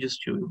 Let me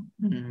just show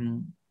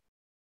you.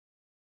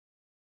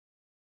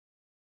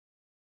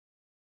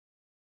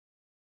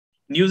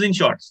 News in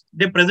Shorts.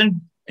 They present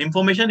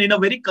information in a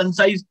very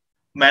concise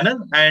manner,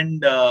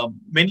 and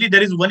mainly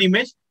there is one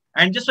image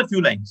and just a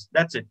few lines.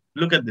 That's it.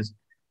 Look at this.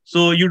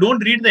 So you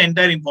don't read the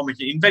entire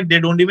information. In fact, they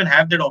don't even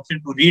have that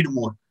option to read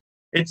more.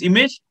 It's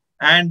image,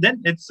 and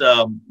then it's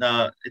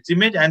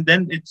image, and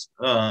then it's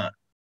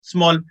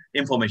small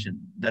information.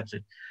 That's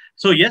it.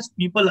 So yes,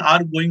 people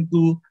are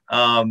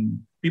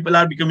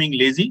becoming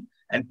lazy,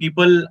 and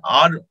people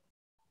are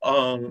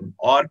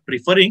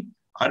preferring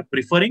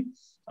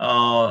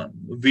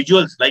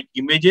visuals like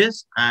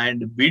images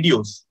and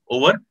videos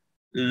over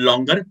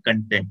longer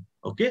content.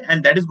 Okay,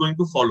 and that is going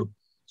to follow.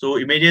 So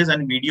images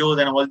and videos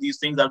and all these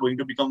things are going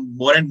to become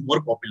more and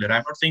more popular.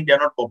 I'm not saying they are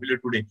not popular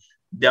today.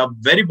 They are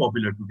very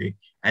popular today,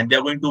 and they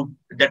are going to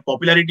that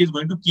popularity is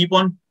going to keep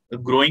on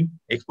growing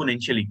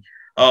exponentially.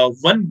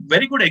 One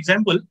very good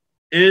example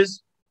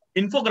is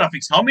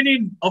infographics. How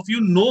many of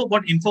you know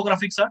what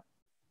infographics are?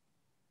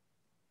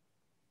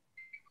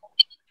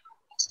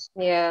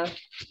 Yeah.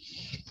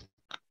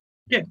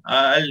 Okay,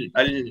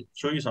 I'll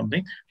show you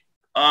something.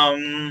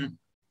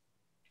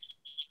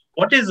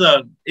 What is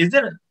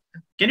there?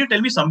 Can you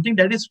tell me something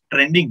that is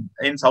trending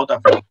in South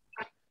Africa?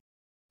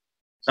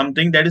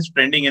 Something that is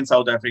trending in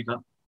South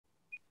Africa.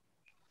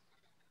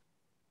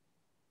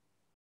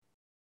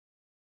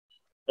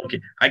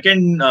 Okay, I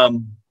can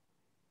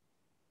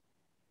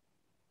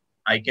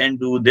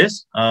do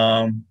this.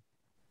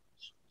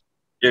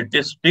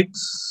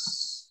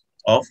 Statistics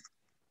of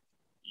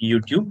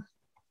YouTube.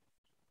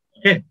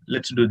 Okay,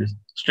 let's do this.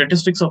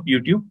 Statistics of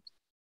YouTube.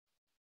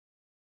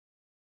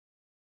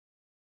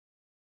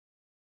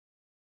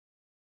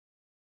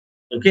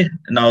 Okay,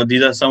 now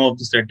these are some of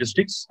the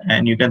statistics,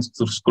 and you can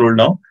scroll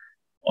down,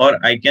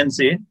 or I can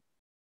say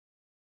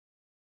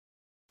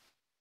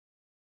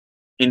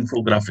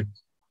infographic.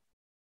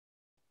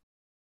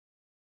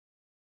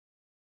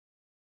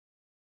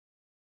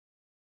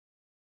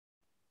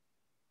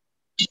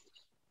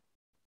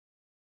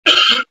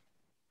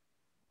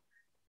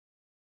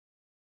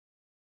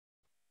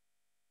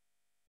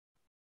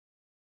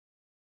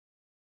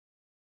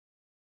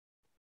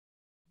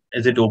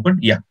 Is it open?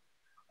 Yeah.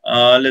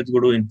 Let's go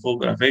to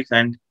infographics,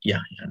 and yeah,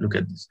 look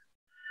at this.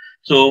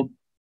 So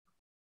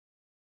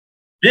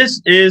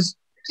this is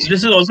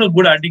also a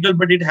good article,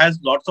 but it has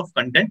lots of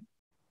content.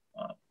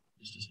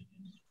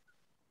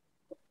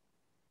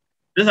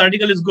 This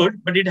article is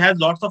good, but it has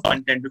lots of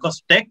content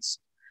because text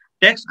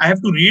I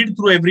have to read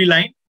through every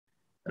line,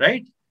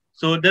 right?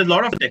 So there's a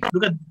lot of text.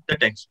 Look at the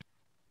text.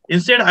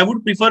 Instead, I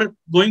would prefer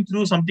going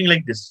through something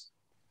like this.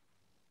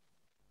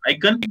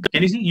 Icon.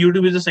 Can you see?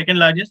 YouTube is the second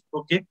largest.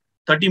 Okay.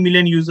 30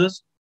 million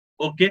users.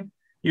 Okay.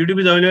 YouTube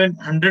is available in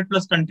 100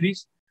 plus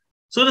countries.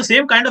 So the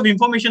same kind of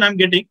information I'm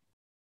getting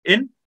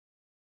in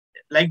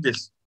like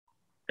this.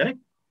 Correct?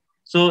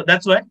 So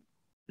that's why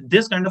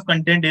this kind of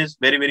content is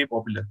very, very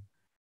popular.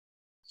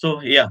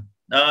 So yeah.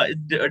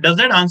 Does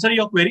that answer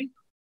your query?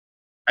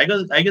 I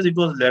guess it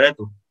was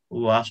Loreto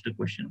who asked the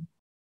question.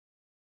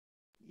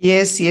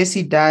 Yes,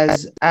 it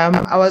does.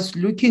 I was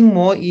looking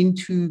more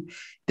into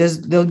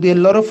there'll be a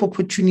lot of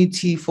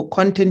opportunity for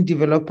content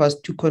developers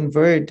to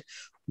convert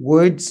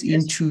words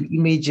into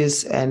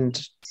images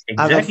and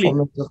other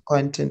formats of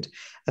content.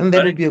 And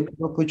that will be a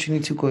good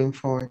opportunity going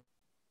forward.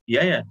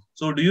 Yeah.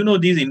 So do you know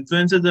these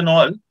influencers and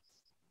all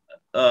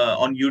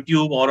on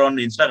YouTube or on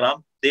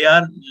Instagram, they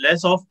are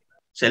less of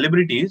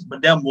celebrities,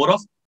 but they are more of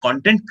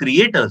content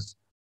creators.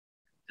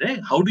 Right?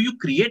 How do you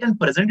create and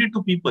present it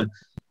to people?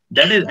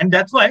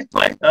 That's why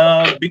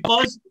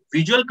because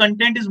visual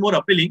content is more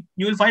appealing,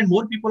 you will find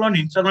more people on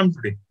Instagram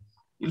today.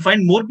 You'll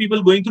find more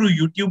people going through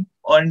YouTube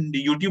on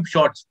the YouTube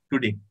Shorts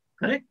today,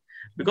 correct?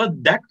 Because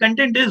that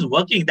content is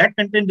working, that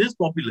content is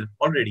popular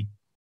already.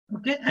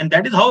 Okay, and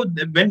that is how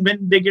when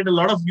they get a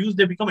lot of views,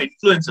 they become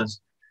influencers,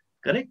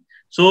 correct?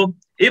 So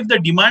if the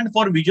demand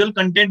for visual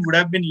content would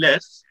have been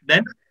less,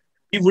 then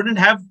we wouldn't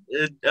have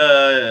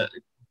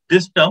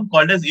this term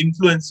called as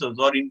influencers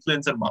or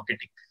influencer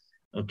marketing.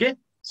 Okay.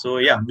 So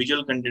yeah,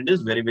 visual content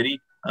is very, very,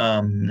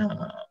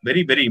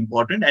 very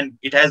important, and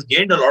it has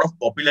gained a lot of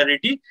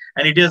popularity,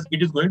 and it is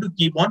going to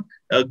keep on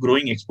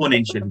growing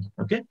exponentially.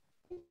 Okay,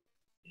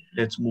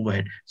 let's move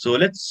ahead. So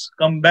let's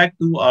come back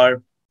to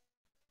our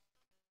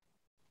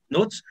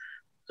notes.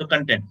 So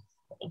content.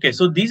 Okay,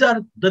 so these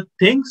are the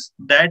things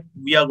that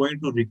we are going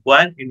to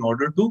require in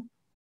order to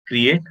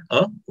create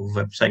a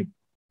website.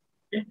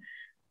 Okay,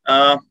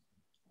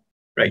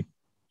 right.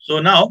 So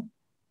now,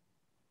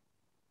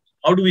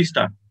 how do we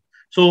start?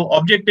 So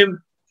objective,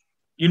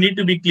 you need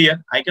to be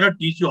clear. I cannot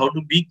teach you how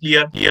to be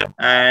clear,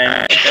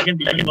 and second,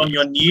 depending on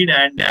your need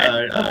and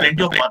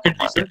plenty of market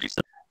research,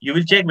 you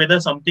will check whether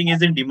something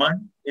is in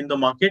demand in the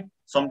market,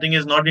 something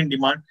is not in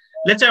demand.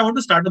 Let's say I want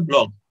to start a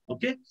blog.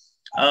 Okay,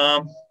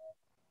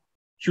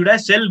 should I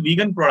sell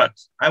vegan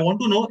products? I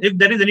want to know if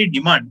there is any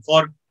demand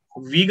for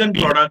vegan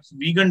products,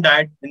 vegan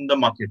diet in the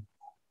market.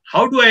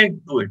 How do I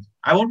do it?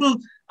 I want to.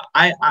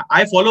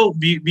 I follow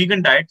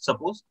vegan diet.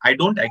 Suppose I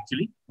don't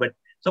actually, but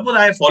suppose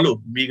I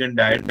follow vegan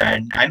diet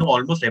and I know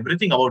almost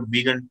everything about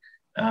vegan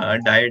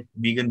diet,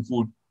 vegan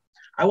food.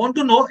 I want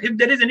to know if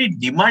there is any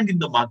demand in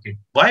the market.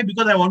 Why?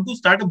 Because I want to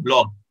start a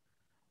blog.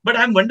 But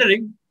I'm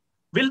wondering,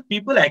 will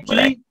people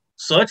actually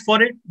search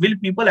for it? Will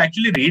people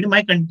actually read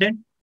my content?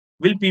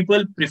 Will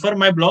people prefer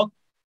my blog?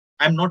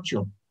 I'm not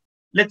sure.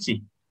 Let's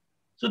see.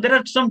 So there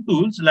are some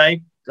tools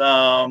like,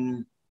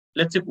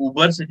 let's say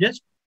Uber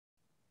suggest.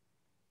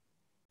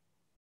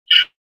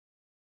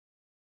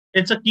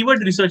 It's a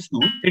keyword research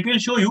tool. It will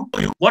show you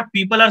what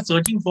people are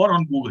searching for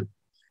on Google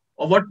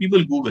or what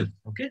people Google.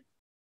 Okay.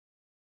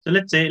 So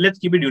let's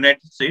keep it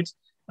United States.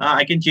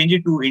 I can change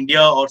it to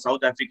India or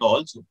South Africa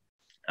also.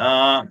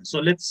 So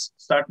let's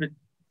start with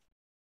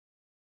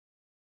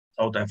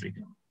South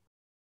Africa.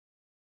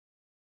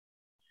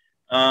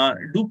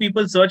 Do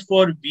people search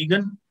for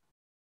vegan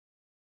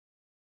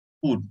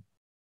food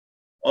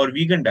or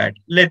vegan diet?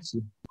 Let's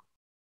see.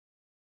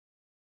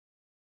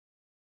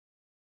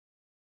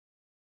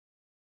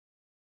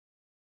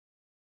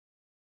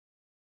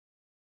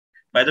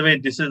 By the way,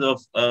 this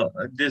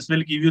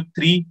will give you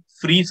 3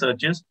 free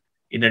searches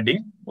in a day,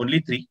 only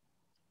 3.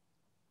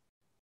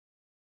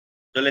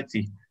 So let's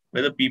see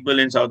whether people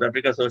in South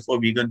Africa search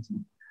for vegan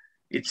food.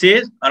 It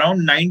says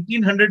around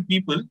 1900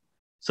 people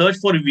search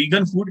for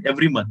vegan food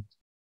every month.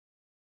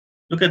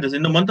 Look at this.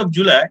 In the month of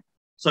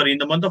in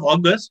the month of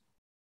August,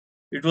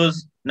 it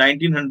was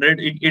 1900.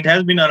 It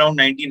has been around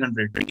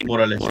 1900, more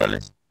or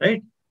less.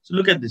 Right? So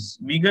look at this.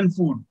 Vegan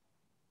food,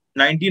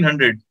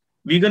 1900.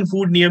 Vegan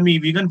food near me,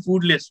 vegan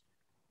food list.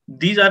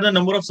 These are the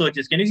number of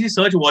searches. Can you see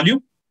search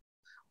volume?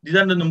 These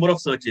are the number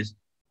of searches.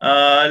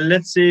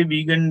 Let's say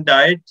vegan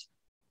diet.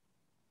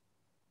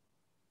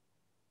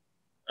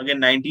 Again,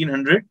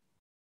 1900.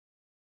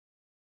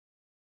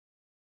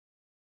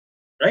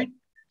 Right?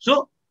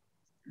 So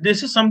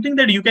this is something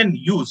that you can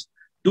use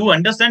to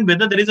understand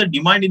whether there is a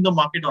demand in the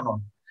market or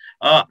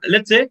not.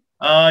 Let's say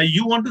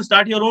you want to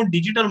start your own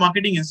digital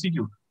marketing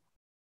institute.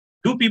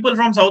 Do people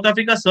from South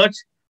Africa search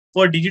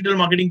for digital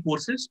marketing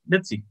courses?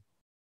 Let's see.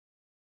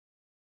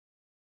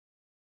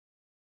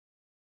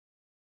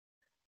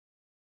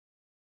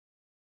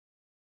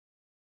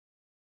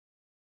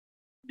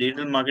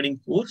 Digital marketing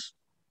course.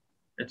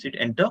 That's it.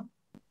 Enter.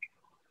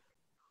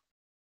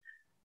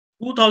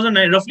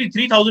 2009, roughly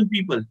 3,000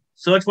 people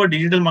search for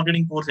digital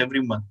marketing course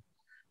every month.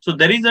 So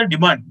there is a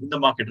demand in the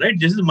market, right?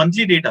 This is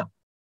monthly data.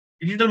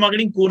 Digital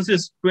marketing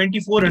courses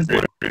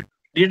 2,400.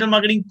 Digital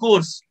marketing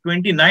course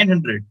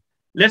 2,900.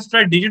 Let's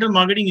try digital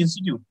marketing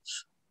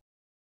institutes.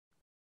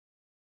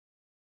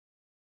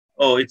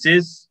 Oh, it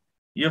says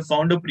you have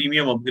found a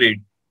premium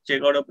upgrade.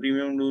 Check out a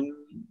premium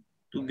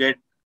to get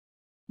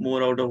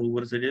more out of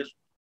Uber suggest.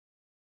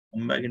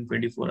 Come back in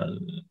 24 hours.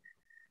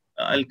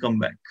 I'll come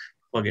back.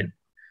 Forget.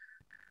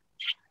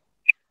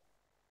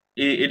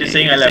 It is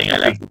saying I'll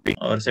have to pay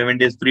or 7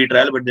 days free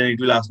trial, but then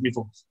it will ask me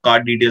for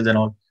card details and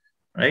all.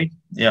 Right?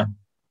 Yeah.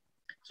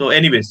 So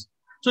anyways,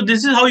 so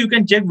this is how you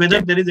can check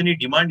whether there is any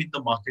demand in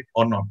the market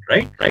or not,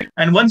 right?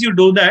 And once you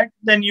do that,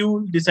 then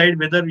you decide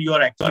whether you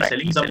are actually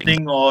selling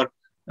something or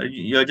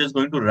you're just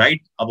going to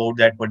write about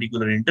that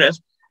particular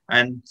interest.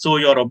 And so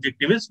your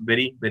objective is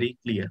very, very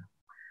clear.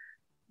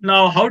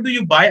 Now, how do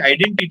you buy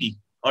identity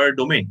or a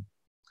domain?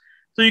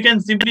 So you can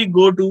simply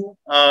go to,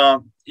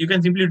 you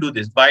can simply do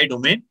this, buy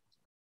domain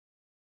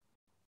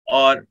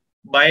or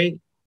buy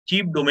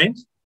cheap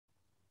domains,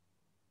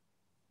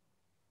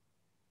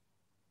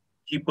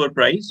 cheaper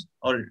price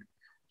or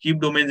cheap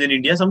domains in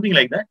India, something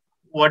like that,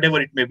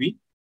 whatever it may be.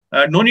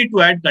 No need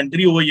to add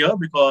country over here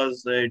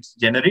because it's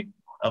generic,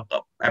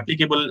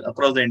 applicable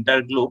across the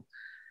entire globe.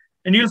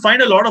 And you'll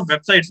find a lot of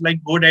websites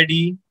like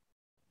GoDaddy,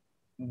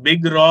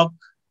 Big Rock,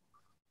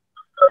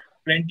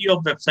 plenty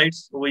of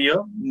websites over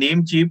here,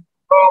 Namecheap,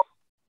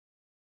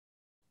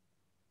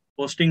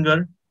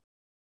 Hostinger.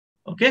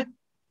 Okay.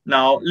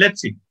 Now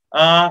let's see.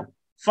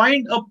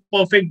 Find a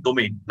perfect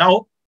domain.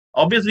 Now,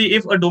 obviously,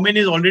 if a domain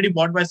is already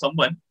bought by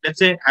someone, let's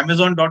say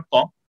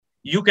Amazon.com,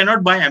 you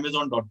cannot buy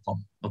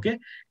Amazon.com. Okay.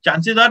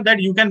 Chances are that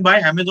you can buy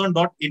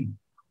Amazon.in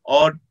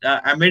or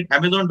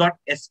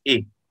Amazon.sa,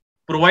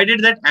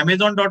 provided that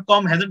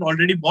Amazon.com hasn't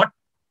already bought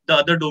the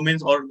other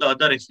domains or the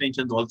other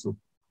extensions also.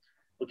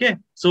 Okay.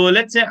 So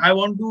let's say I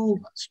want to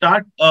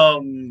start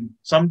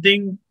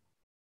something.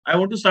 I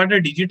want to start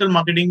a digital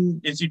marketing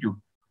institute.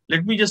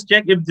 Let me just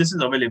check if this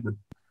is available.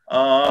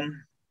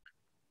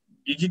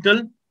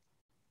 Digital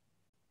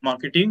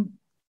marketing.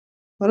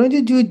 Why don't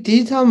you do a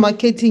digital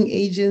marketing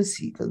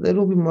agency? Because that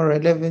will be more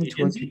relevant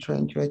to what you're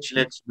trying to achieve.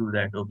 Let's do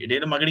that. Okay.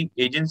 Data marketing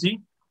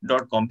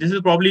agency.com. This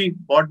is probably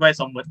bought by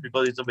someone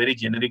because it's a very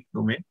generic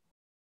domain.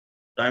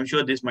 So I'm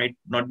sure this might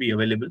not be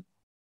available.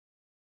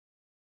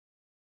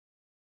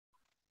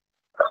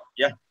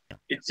 Yeah.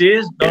 It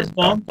says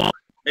 .com.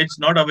 It's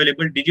not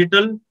available.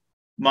 Digital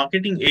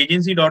marketing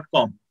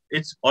agency.com.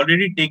 It's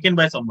already taken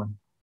by someone.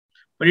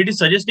 But it is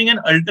suggesting an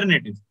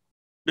alternative.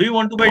 Do you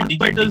want to buy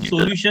digital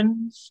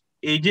solutions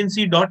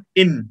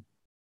agency.in?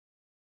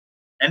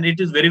 And it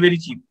is very, very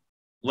cheap.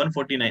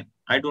 149.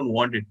 I don't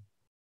want it.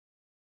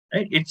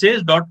 Right? It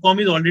says .com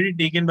is already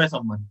taken by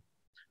someone.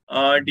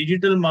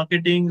 Digital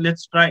marketing,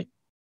 let's try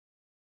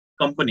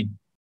company.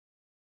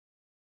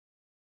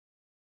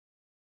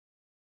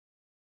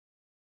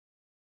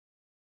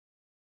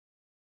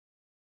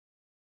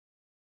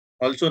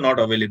 Also not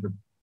available.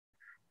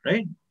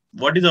 right?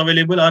 What is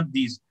available are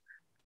these.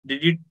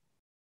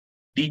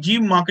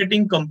 DG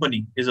Marketing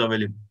Company is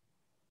available.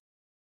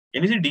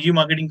 Can you see DG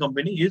Marketing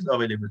Company is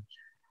available?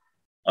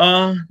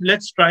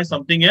 Let's try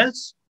something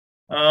else.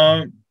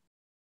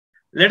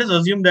 Let us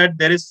assume that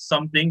there is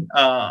something.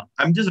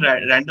 I'm just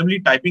randomly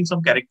typing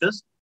some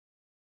characters.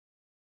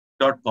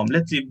 .com.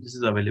 Let's see if this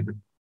is available.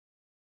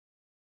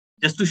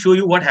 Just to show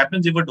you what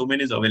happens if a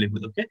domain is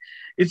available. Okay.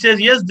 It says,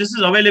 yes, this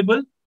is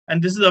available.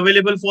 And this is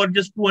available for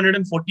just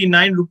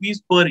 249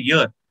 rupees per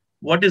year.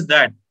 What is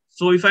that?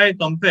 So if I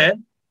compare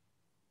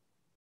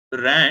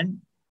Rand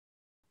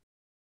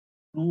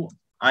to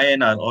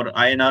INR or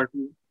INR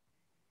to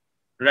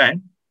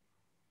Rand,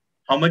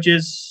 how much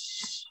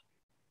is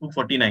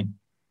 249?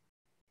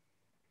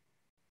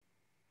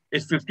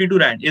 It's 52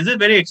 Rand. Is it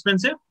very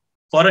expensive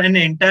for an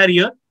entire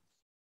year?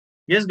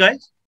 Yes,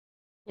 guys?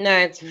 No,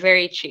 it's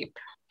very cheap.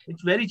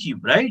 It's very cheap,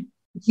 right?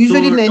 It's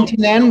usually So,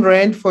 99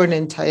 Rand for an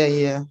entire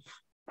year.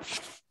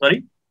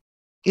 Sorry?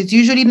 It's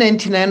usually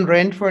 99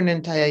 Rand for an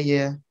entire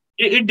year.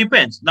 It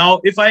depends. Now,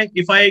 if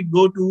I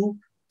go to,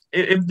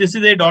 if this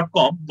is a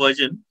 .com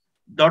version,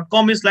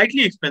 .com is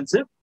slightly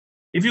expensive.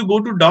 If you go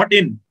to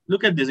 .in,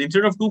 look at this.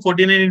 Instead of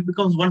 249, it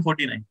becomes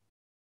 149.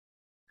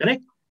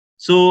 Correct?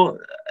 So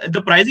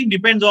the pricing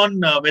depends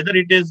on whether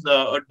it is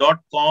a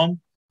 .com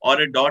or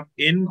a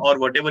 .in or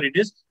whatever it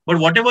is. But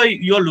whatever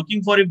you are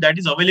looking for, if that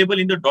is available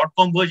in the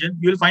 .com version,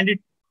 you will find it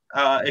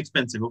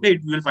expensive. Okay,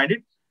 you will find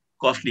it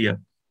costlier.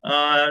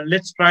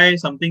 Let's try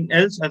something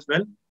else as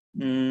well.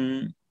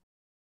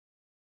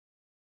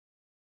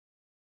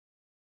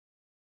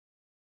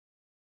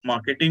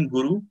 Marketing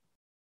Guru.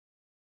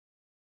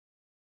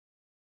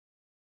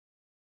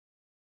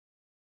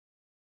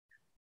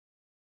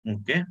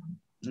 Okay,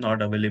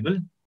 not available.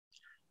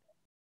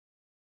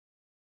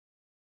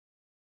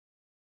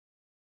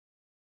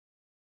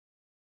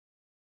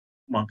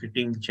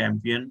 Marketing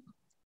Champion,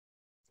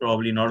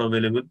 probably not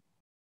available.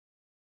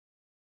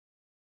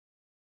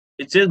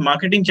 It says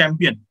Marketing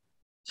Champion.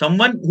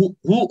 Someone who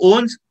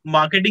owns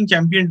Marketing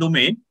Champion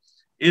domain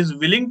is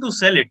willing to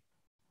sell it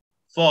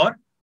for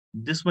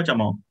this much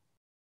amount.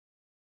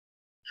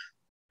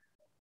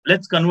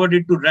 Let's convert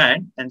it to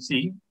Rand and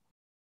see.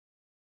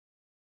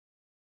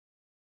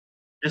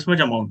 This much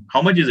amount.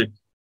 How much is it?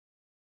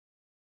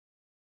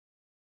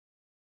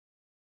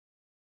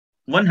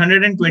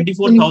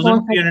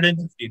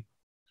 124,350.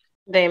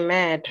 They're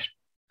mad.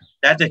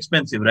 That's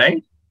expensive,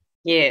 right?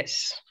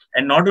 Yes.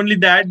 And not only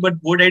that, but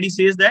GoDaddy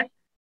says that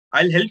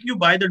I'll help you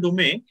buy the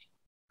domain,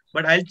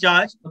 but I'll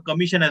charge a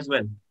commission as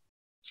well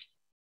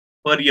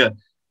per year.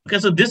 Okay,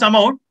 so this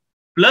amount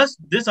plus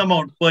this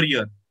amount per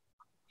year.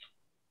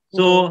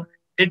 So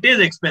it is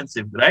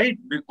expensive, right?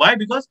 Why?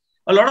 Because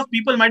a lot of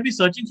people might be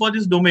searching for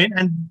this domain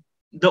and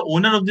the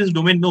owner of this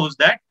domain knows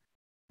that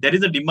there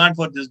is a demand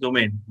for this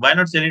domain. Why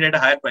not sell it at a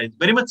higher price?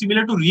 Very much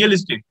similar to real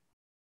estate,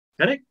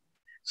 correct?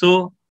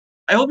 So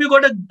I hope you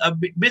got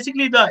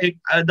basically the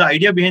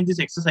idea behind this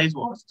exercise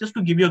was just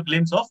to give you a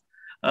glimpse of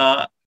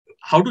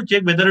how to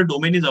check whether a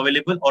domain is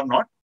available or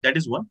not. That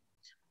is one.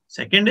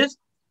 Second is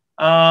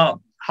how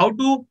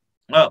to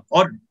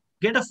or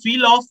get a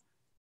feel of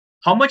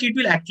how much it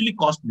will actually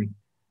cost me.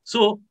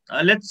 So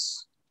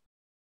let's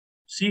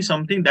see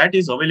something that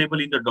is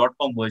available in the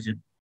 .com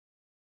version.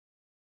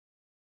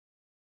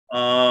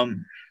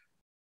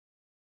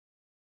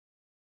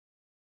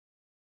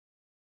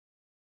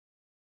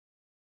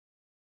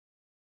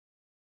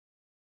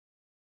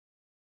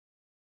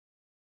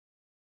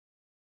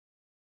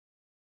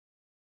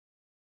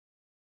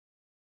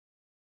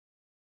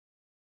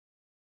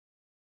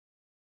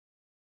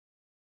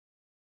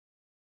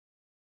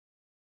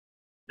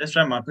 Let's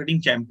try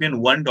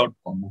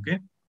marketingchampion1.com. Okay.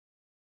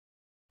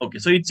 Okay.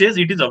 So it says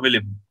it is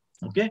available.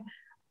 Okay.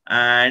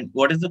 And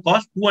what is the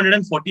cost?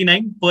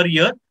 249 per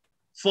year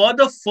for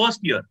the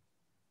first year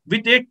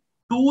with a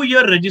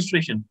 2-year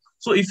registration.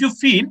 So if you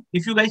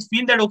guys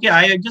feel that, okay,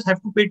 I just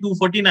have to pay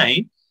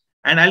 249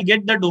 and I'll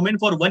get the domain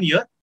for 1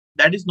 year,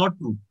 that is not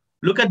true.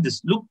 Look at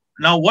this. Look,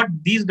 now what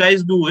these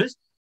guys do is,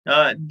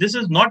 this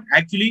is not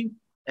actually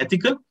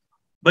ethical,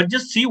 but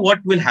just see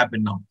what will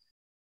happen now.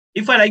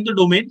 If I like the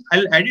domain,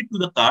 I'll add it to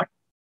the cart.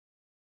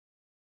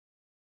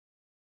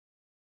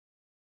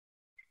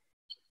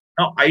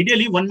 Now,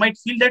 ideally, one might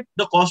feel that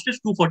the cost is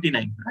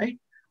 249, right?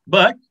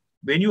 But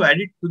when you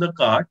add it to the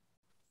cart,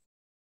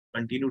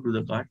 continue to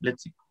the cart,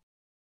 let's see.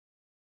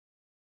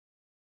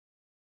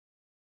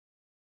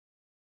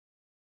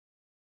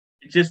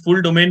 It says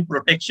full domain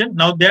protection.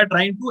 Now they are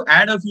trying to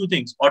add a few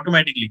things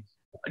automatically.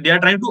 They are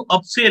trying to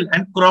upsell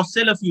and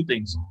cross-sell a few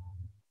things.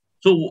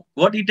 So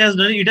what it has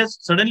done, it has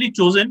suddenly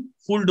chosen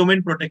full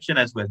domain protection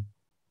as well.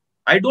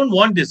 I don't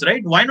want this,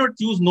 right? Why not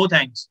choose no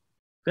thanks?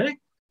 Correct?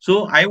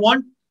 So I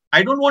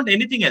don't want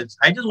anything else.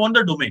 I just want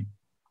the domain.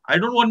 I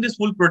don't want this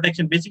full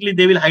protection. Basically,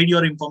 they will hide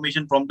your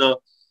information from the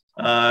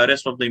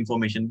rest of the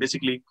information.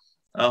 Basically,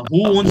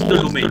 who owns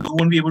the domain? You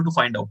won't be able to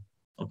find out.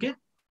 Okay.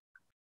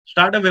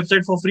 Start a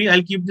website for free.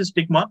 I'll keep this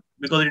tick mark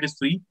because it is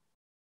free.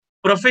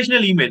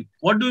 Professional email.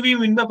 What do we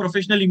mean by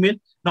professional email?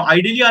 Now,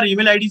 ideally, our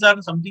email IDs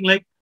are something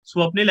like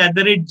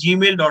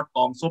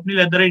swapnil@gmail.com,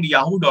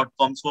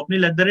 swapnil@yahoo.com,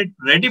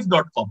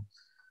 swapnil@rediff.com.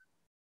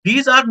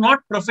 These are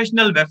not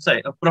professional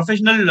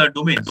professional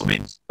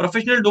domains.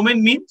 Professional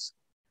domain means,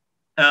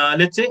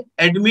 let's say,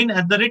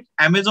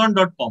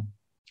 admin@amazon.com,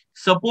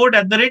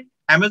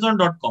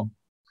 support@amazon.com,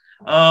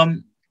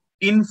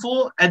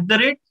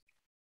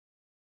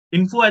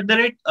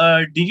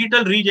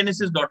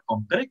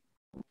 info@digitalregenesis.com, correct?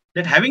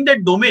 That having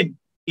that domain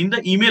in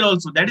the email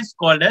also, that is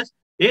called as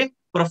a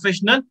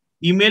professional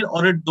email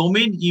or a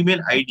domain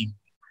email ID.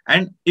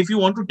 And if you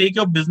want to take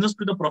your business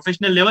to the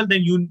professional level,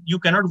 then you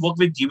cannot work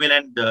with Gmail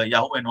and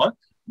Yahoo and all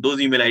those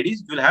email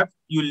IDs.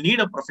 You'll need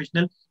a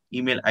professional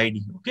email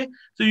ID. Okay,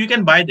 so you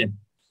can buy them.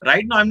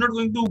 Right now, I'm not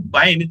going to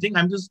buy anything.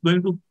 I'm just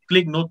going to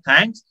click no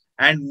thanks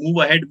and move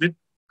ahead with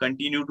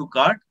continue to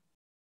cart.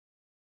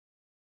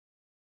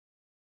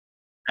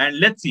 And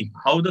let's see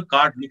how the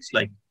cart looks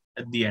like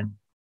at the end.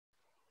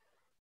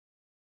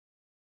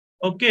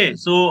 Okay,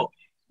 so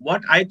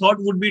what I thought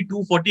would be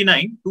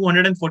 249,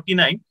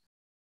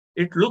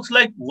 it looks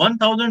like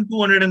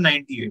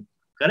 1,298,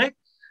 correct?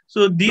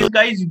 So these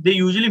guys, they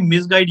usually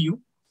misguide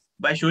you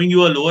by showing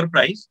you a lower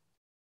price.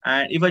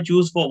 And if I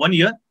choose for 1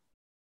 year,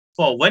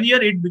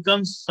 it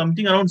becomes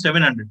something around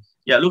 700.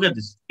 Yeah, look at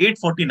this,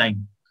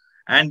 849.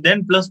 And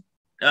then plus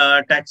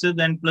taxes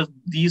and plus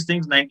these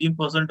things,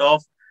 19%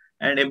 off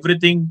and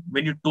everything.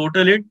 When you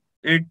total it,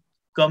 it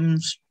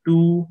comes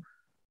to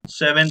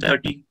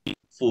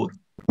 734.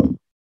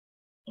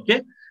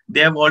 Okay, they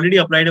have already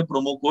applied a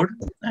promo code,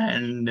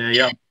 and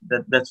yeah,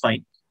 that's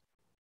fine.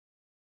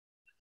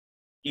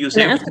 You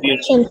Can I saved ask a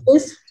question,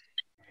 please?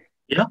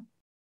 Yeah.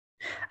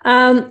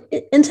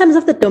 In terms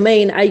of the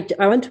domain, I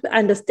want to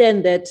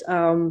understand that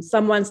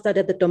someone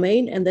started the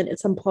domain and then at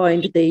some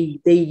point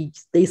they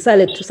sell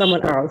it to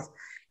someone else.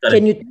 Correct.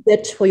 Can you do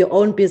that for your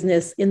own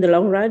business in the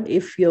long run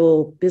if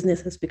your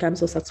business has become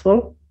so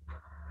successful?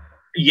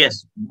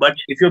 Yes, but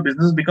if your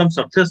business becomes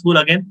successful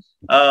again,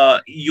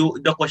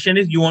 the question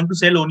is, you want to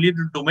sell only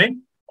the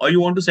domain or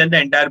you want to sell the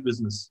entire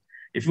business?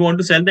 If you want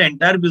to sell the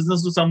entire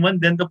business to someone,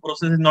 then the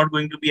process is not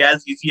going to be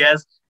as easy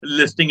as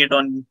listing it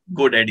on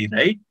GoDaddy,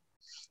 right?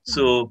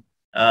 So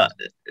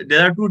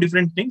there are two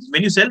different things.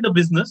 When you sell the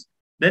business,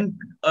 then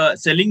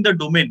selling the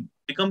domain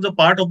becomes a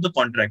part of the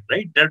contract,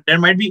 right? There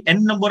might be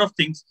n number of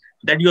things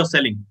that you are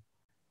selling,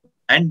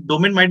 and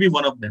domain might be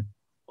one of them.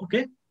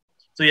 Okay,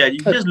 so yeah, you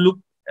just look.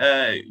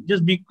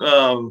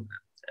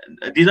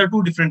 These are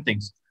two different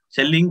things: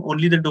 selling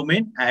only the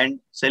domain and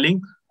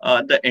selling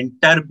the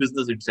entire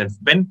business itself.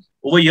 When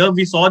over here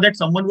we saw that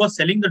someone was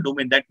selling the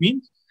domain, that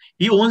means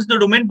he owns the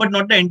domain but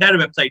not the entire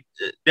website.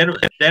 There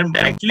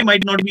actually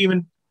might not be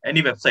even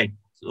any website.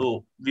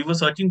 So we were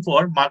searching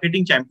for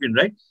marketing champion,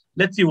 right?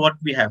 Let's see what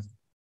we have.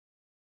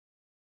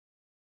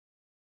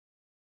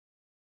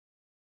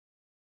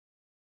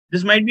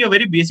 This might be a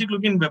very basic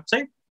looking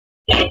website.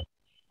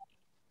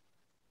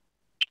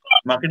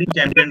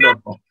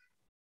 Marketingchampion.com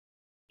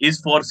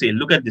is for sale.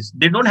 Look at this.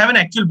 They don't have an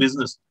actual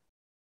business.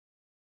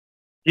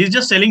 He's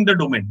just selling the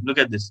domain. Look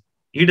at this.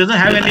 He doesn't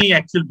have any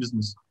actual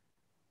business.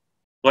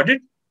 Got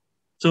it?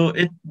 So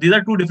these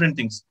are two different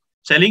things.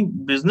 Selling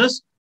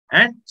business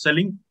and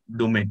selling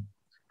domain.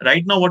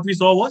 Right now, what we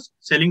saw was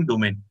selling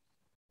domain.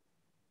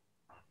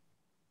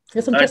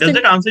 Does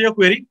that answer your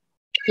query?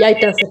 Yeah,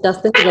 it does. It does.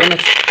 Thank you very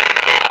much.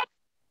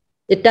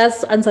 It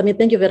does answer me.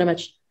 Thank you very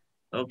much.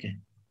 Okay.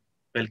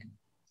 Welcome.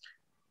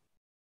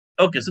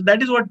 Okay, so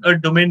that is what a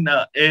domain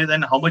is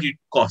and how much it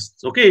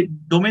costs. Okay,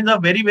 domains are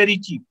very, very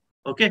cheap.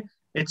 Okay,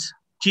 it's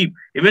cheap.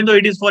 Even though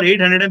it is for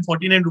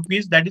 849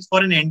 rupees, that is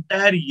for an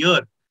entire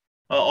year.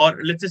 Or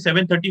let's say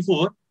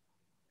 734,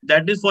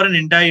 that is for an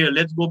entire year.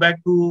 Let's go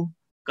back to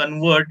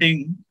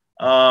converting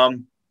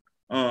INR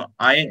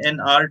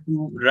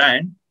to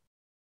Rand.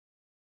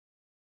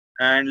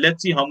 And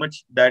let's see how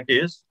much that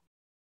is.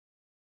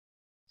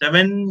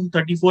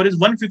 734 is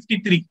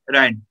 153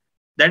 Rand.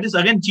 That is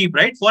again cheap,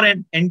 right? For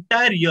an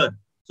entire year.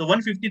 So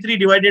 153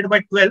 divided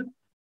by 12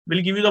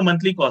 will give you the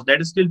monthly cost.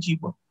 That is still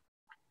cheaper.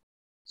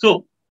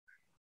 So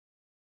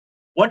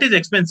what is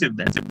expensive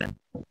then?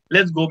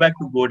 Let's go back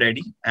to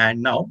GoDaddy.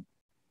 And now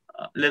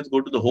let's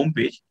go to the home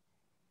page.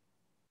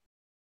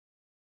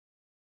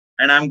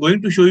 And I'm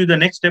going to show you the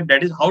next step.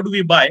 That is, how do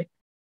we buy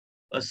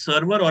a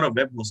server or a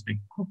web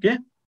hosting? Okay.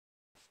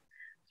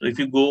 So if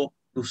you go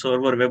to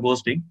server web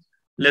hosting,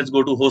 let's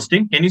go to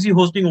hosting. Can you see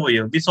hosting over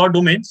here? We saw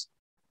domains.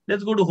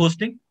 Let's go to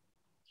hosting.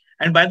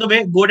 And by the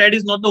way, GoDaddy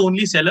is not the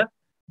only seller.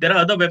 There are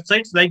other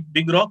websites like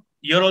BigRock.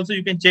 Here also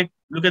you can check.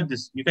 Look at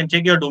this. You can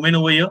check your domain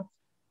over here.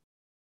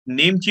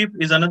 Namecheap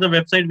is another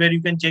website where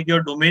you can check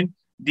your domain.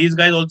 These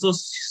guys also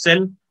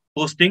sell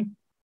hosting,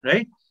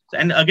 right?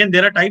 And again,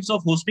 there are types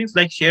of hostings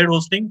like shared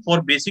hosting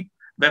for basic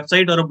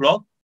website or a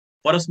blog,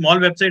 for a small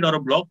website or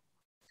a blog.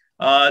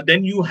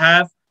 Then you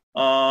have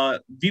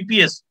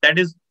VPS, that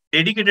is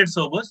dedicated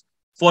servers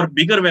for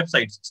bigger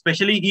websites,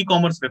 especially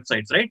e-commerce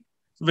websites, right?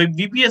 So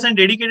VPS and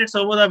dedicated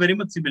servers are very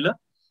much similar.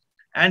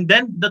 And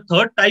then the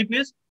third type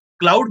is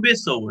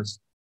cloud-based servers.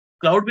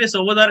 Cloud-based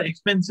servers are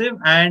expensive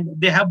and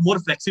they have more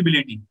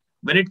flexibility.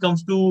 when it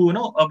comes to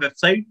a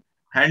website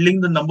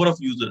handling the number of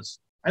users.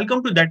 I'll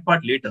come to that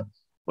part later.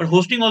 But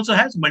hosting also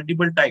has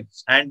multiple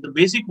types, and the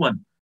basic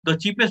one, the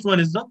cheapest one,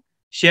 is the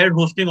shared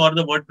hosting or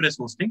the WordPress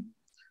hosting.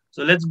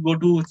 So let's go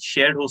to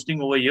shared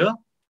hosting over here,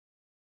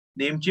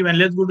 Namecheap, and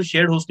let's go to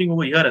shared hosting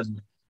over here as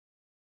well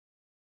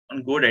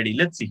on GoDaddy.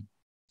 Let's see,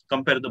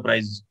 compare the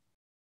prices.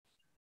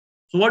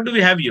 So what do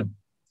we have here?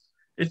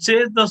 It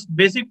says the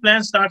basic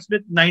plan starts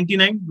with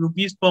 99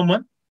 rupees per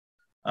month,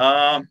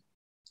 and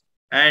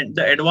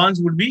the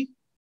advance would be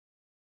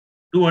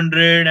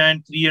 200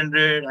 and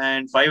 300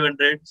 and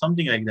 500,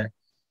 something like that.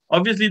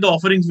 Obviously, the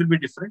offerings will be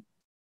different.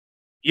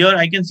 Here,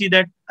 I can see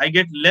that I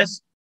get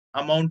less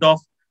amount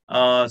of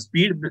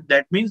speed.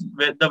 That means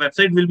the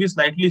website will be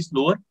slightly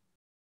slower.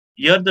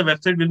 Here, the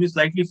website will be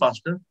slightly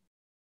faster.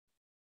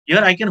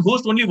 Here, I can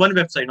host only one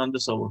website on the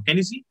server. Can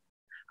you see?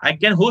 I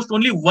can host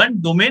only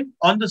one domain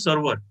on the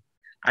server.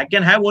 I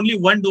can have only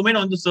one domain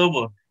on the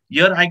server.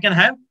 Here, I can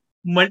have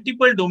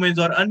multiple domains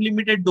or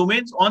unlimited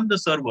domains on the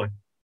server.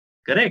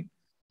 Correct?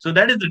 So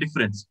that is the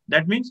difference.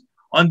 That means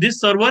on this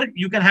server,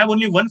 you can have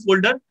only one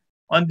folder.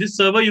 On this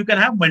server, you can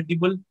have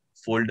multiple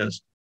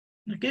folders.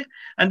 Okay.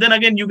 And then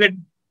again, you get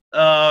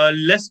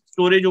less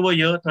storage over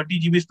here, 30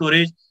 GB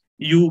storage.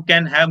 You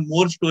can have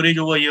more storage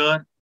over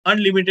here.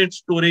 Unlimited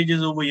storage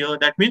is over here.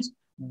 That means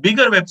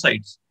bigger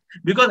websites.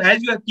 Because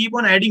as you keep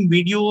on adding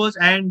videos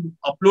and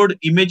upload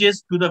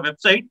images to the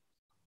website,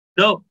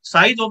 the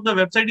size of the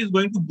website is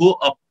going to go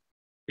up.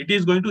 It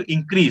is going to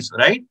increase,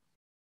 right?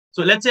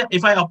 So let's say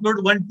if I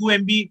upload 2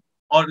 MB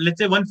or let's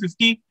say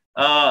 150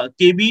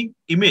 KB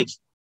image,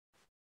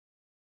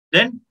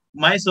 then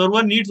my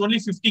server needs only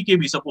 50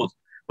 KB, suppose.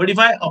 But if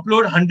I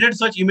upload 100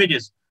 such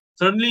images,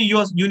 suddenly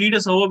you need a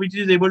server which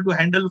is able to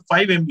handle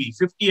 5 MB,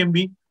 50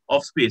 MB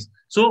of space.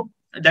 So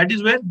that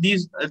is where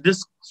this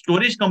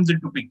storage comes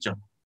into picture.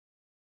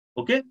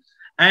 Okay.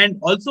 And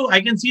also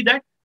I can see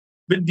that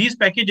with these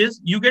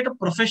packages, you get a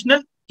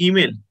professional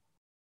email.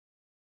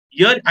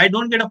 Here, I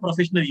don't get a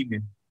professional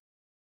email.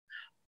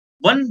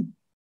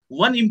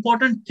 One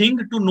important thing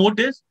to note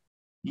is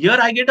here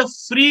I get a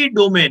free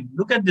domain.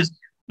 Look at this.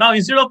 Now,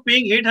 instead of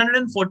paying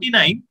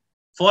 849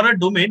 for a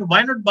domain,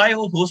 why not buy a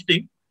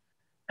hosting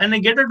and I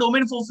get a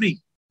domain for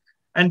free?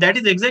 And that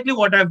is exactly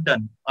what I've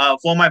done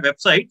for my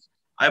website.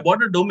 I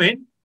bought a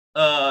domain.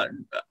 I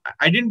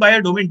didn't buy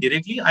a domain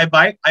directly. I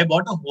bought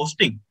a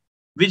hosting,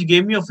 which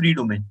gave me a free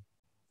domain.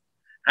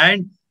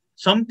 And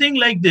something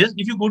like this,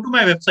 if you go to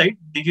my website,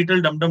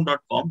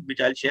 digitaldumdum.com, which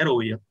I'll share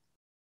over here,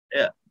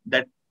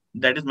 that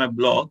is my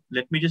blog.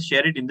 Let me just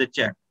share it in the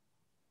chat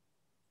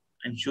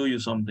and show you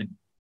something.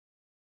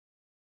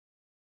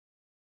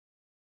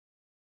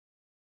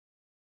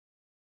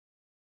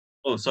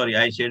 Oh, sorry,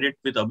 I shared it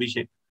with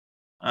Abhishek.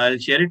 I'll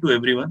share it to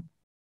everyone.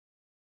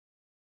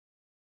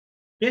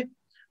 Okay.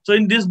 So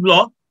in this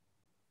blog,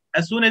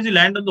 as soon as you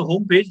land on the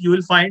home page, you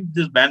will find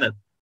this banner,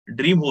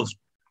 DreamHost.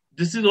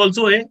 This is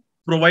also a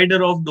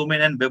provider of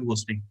domain and web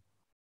hosting.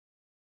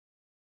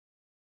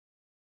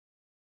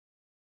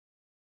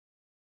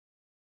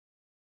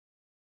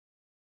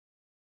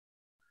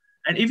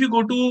 And if you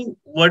go to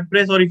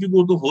WordPress or if you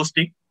go to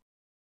hosting,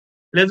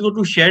 let's go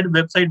to shared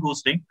website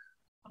hosting.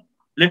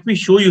 Let me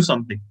show you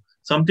something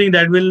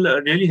that will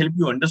really help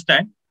you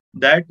understand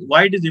that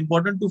why it is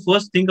important to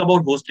first think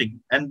about hosting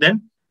and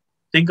then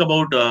think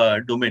about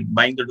domain,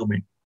 buying the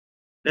domain.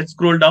 Let's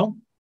scroll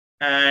down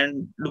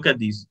and look at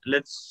these.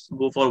 Let's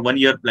go for 1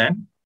 year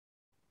plan.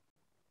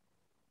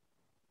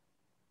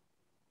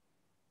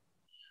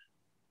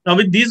 Now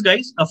with these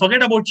guys,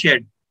 forget about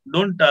shared.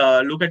 Don't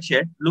look at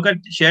shared. Look at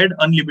shared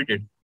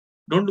unlimited.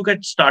 Don't look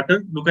at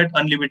starter. Look at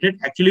unlimited.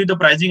 Actually, the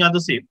pricing are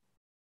the same.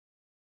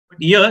 But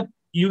here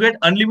you get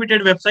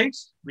unlimited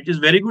websites, which is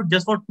very good,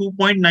 just for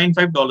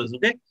 $2.95.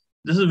 Okay,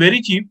 this is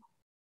very cheap.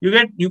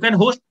 You can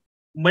host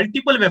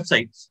multiple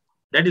websites.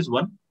 That is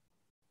one.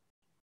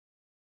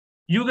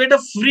 You get a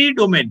free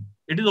domain.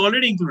 It is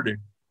already included.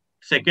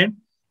 Second,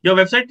 your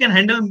website can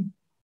handle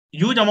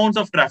huge amounts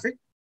of traffic,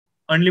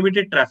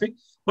 unlimited traffic.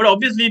 But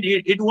obviously,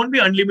 it won't be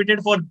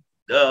unlimited for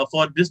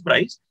this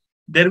price.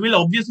 There will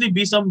obviously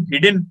be some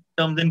hidden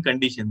terms and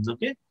conditions.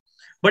 Okay,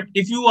 but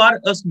if you are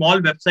a small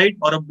website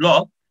or a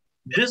blog,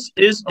 this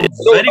is a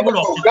very good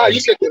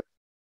option.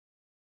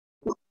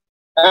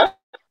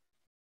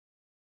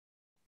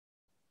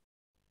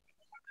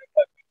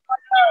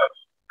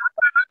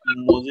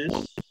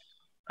 Moses,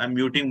 I'm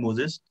muting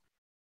Moses.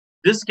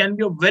 This can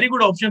be a very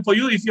good option for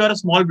you if you are a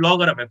small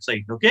blog or a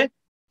website. Okay,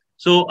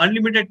 so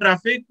unlimited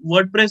traffic,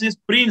 WordPress is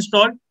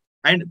pre-installed,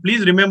 and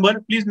please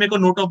remember, please make a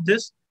note of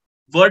this.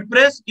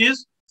 WordPress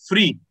is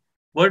free.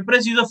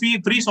 WordPress is a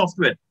free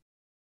software.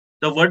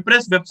 The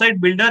WordPress website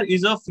builder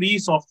is a free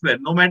software.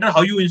 No matter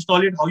how you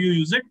install it, how you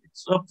use it,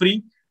 it's a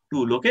free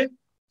tool. Okay,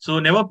 so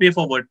never pay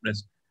for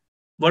WordPress.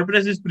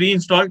 WordPress is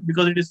pre-installed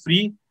because it is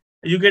free.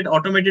 You get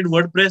automated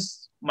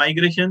WordPress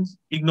migrations.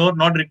 Ignore,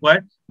 not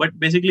required. But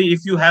basically,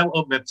 if you have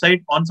a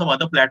website on some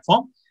other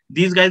platform,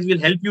 these guys will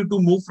help you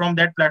to move from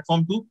that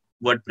platform to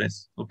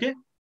WordPress. Okay.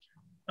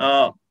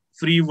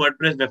 Free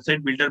WordPress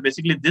website builder.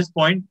 Basically, this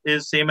point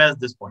is same as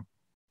this point.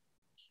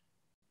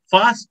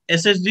 fast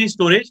SSD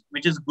storage,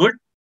 which is good,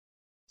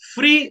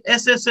 free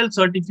SSL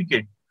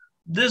certificate.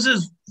 This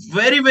is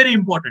very, very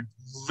important.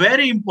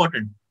 Very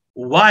important.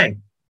 Why?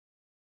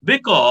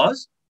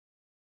 Because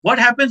what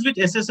happens with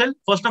SSL?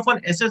 First of all,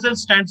 SSL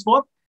stands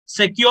for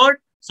Secured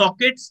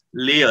Sockets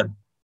Layer.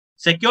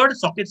 Secured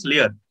Sockets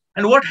Layer.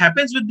 And what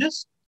happens with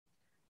this?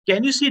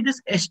 Can you see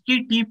this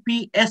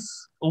HTTPS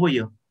over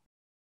here?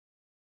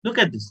 Look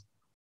at this.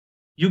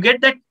 You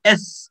get that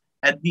S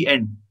at the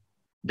end.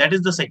 That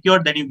is the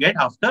secure that you get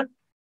after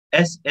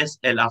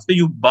SSL, after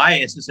you buy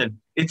SSL.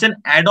 It's an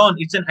add-on,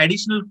 it's an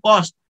additional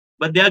cost,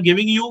 but they are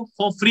giving you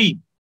for free,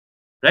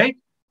 right?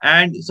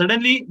 And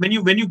suddenly when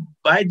you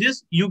buy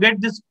this, you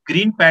get this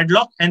green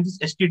padlock and this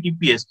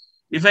HTTPS.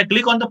 If I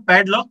click on the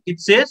padlock,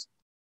 it says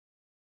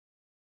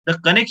the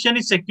connection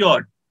is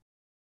secured.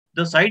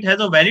 The site has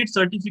a valid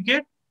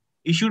certificate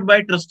issued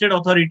by trusted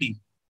authority.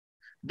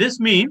 This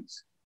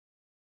means,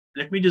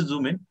 let me just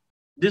zoom in.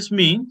 This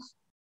means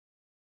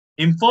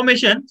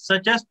information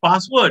such as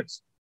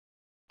passwords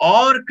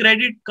or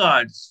credit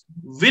cards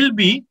will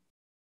be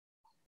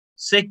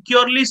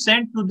securely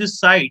sent to this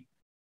site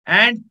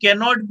and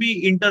cannot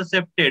be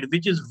intercepted,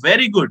 which is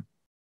very good,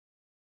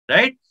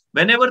 right?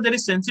 Whenever there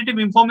is sensitive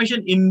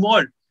information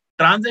involved,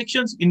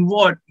 transactions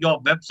involved,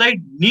 your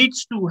website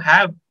needs to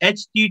have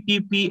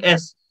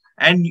HTTPS,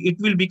 and it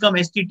will become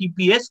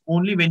HTTPS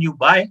only when you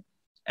buy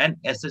an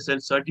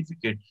SSL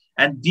certificate.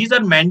 And these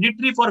are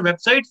mandatory for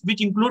websites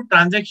which include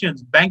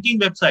transactions, banking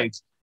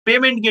websites,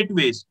 payment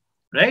gateways,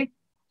 right?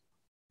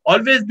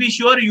 Always be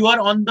sure you are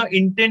on the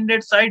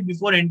intended site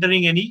before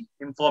entering any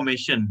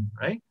information,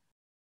 right?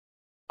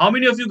 How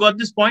many of you got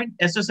this point?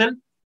 SSL,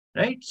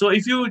 right? So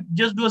if you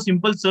just do a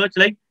simple search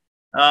like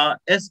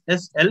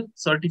SSL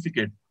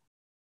certificate,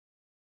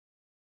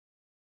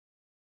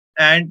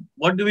 and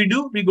what do?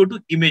 We go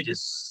to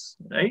images,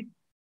 right?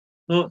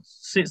 So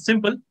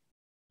simple.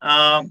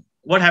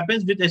 What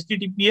happens with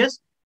HTTPS?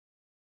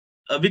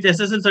 With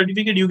SSL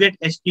certificate, you get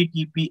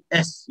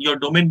HTTPS. Your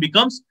domain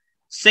becomes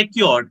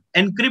secured,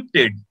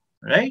 encrypted,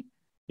 right?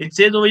 It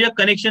says over here,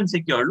 connection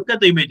secured. Look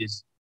at the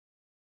images.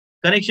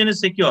 Connection is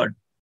secured.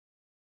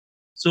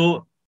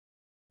 So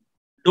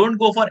don't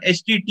go for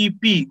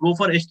HTTP, go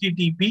for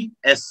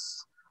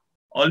HTTPS.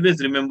 Always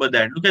remember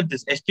that. Look at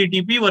this,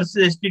 HTTP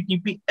versus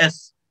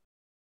HTTPS.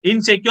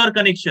 Insecure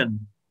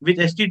connection. With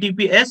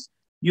HTTPS,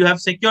 you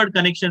have secured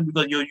connection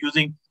because you're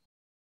using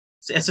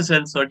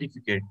SSL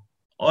certificate.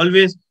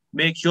 Always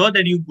make sure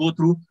that you go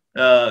through,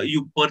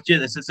 you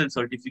purchase SSL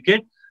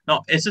certificate.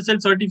 Now,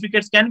 SSL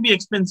certificates can be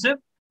expensive,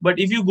 but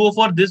if you go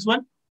for this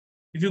one,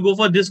 if you go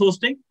for this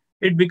hosting,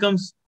 it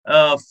becomes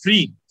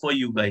free for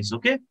you guys,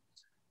 okay?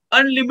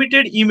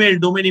 Unlimited email,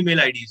 domain email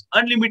IDs,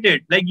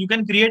 unlimited. Like you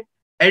can create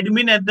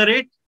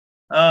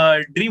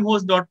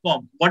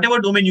admin@dreamhost.com, whatever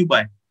domain you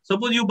buy.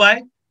 Suppose you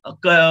buy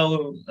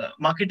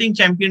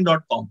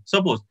marketingchampion.com,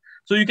 suppose.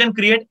 So you can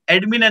create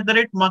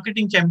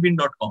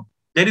admin@marketingchampion.com.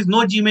 There is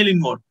no Gmail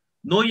involved,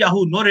 no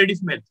Yahoo, no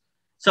Rediffmail.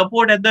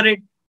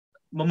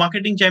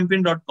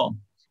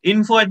 Support@marketingchampion.com,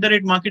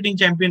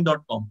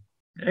 info@marketingchampion.com,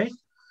 right?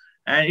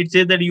 And it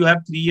says that you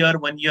have 3-year,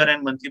 1-year,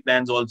 and monthly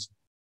plans also.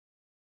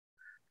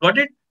 Got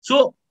it?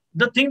 So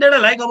the thing that I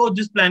like about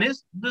this plan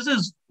is this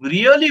is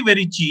really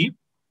very cheap.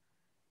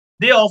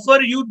 They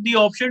offer you the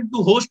option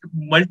to host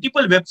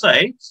multiple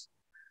websites.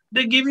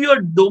 They give you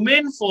a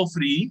domain for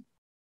free.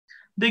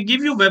 They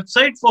give you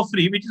website for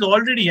free, which is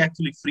already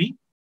actually free.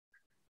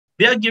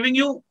 They are giving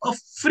you a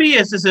free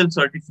SSL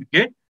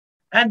certificate,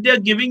 and they are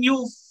giving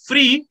you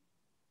free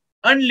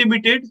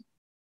unlimited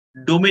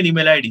domain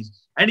email IDs.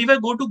 And if I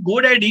go to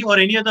GoDaddy or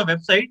any other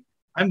website,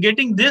 I'm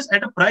getting this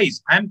at a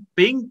price. I'm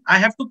paying, I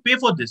have to pay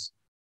for this.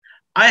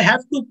 I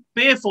have to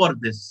pay for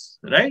this,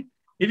 right?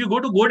 If you go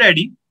to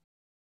GoDaddy,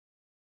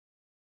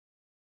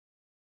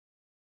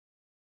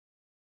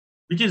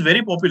 which is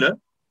very popular,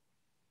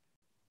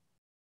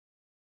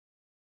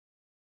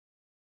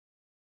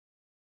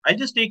 I'll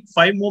just take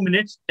 5 more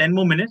minutes, 10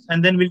 more minutes,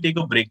 and then we'll take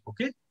a break,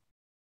 okay?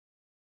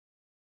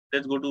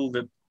 Let's go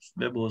to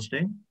web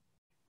hosting.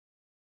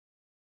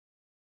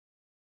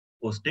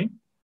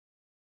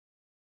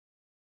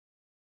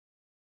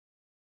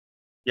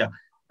 Yeah.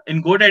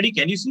 In GoDaddy,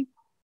 can you see?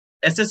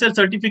 SSL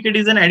certificate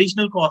is an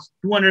additional cost,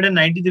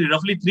 293,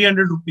 roughly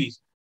 300 rupees,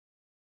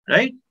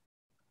 right?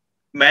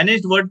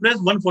 Managed WordPress,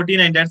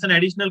 149, that's an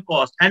additional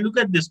cost. And look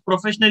at this,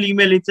 professional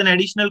email, it's an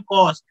additional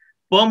cost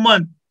per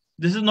month.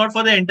 This is not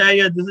for the entire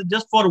year, this is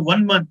just for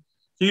 1 month.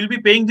 So you'll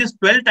be paying this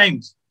 12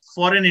 times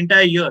for an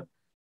entire year.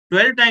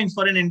 12 times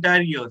for an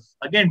entire year.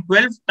 Again,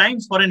 12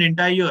 times for an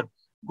entire year.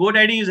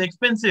 GoDaddy is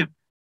expensive.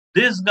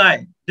 This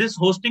guy, this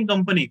hosting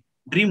company,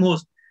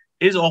 DreamHost,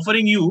 is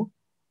offering you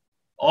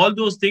all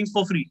those things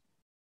for free,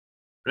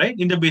 right?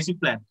 In the basic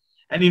plan.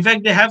 And in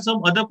fact, they have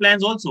some other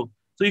plans also.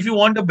 So if you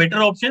want a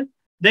better option,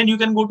 then you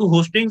can go to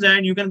hostings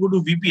and you can go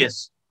to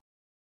VPS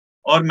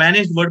or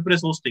managed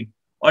WordPress hosting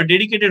or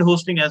dedicated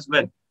hosting as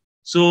well.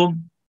 So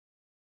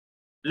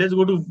let's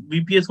go to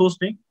VPS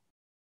hosting.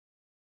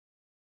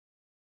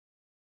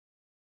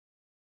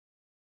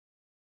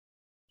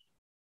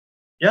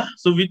 Yeah.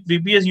 So with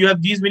VPS, you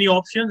have these many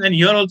options, and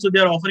here also they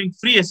are offering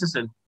free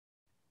SSL,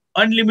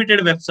 unlimited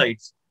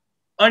websites,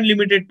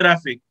 unlimited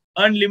traffic,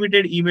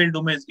 unlimited email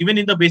domains, even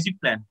in the basic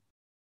plan,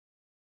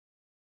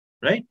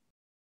 right?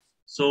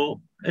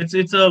 So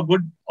it's a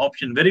good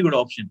option, very good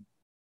option.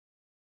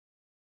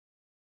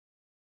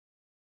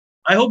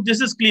 I hope this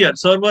is clear.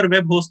 Server,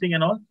 web hosting,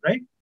 and all,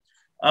 right?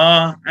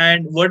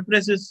 And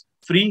WordPress is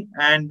free,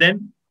 and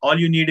then all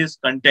you need is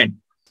content.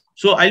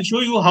 So I'll show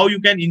you how you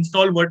can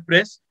install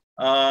WordPress.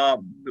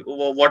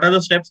 What are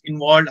the steps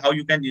involved? How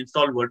you can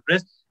install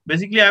WordPress?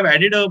 Basically, I've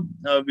added a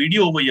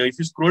video over here. If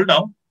you scroll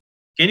down,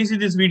 can you see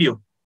this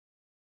video?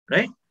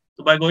 Right.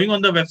 So by going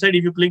on the website,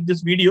 if you click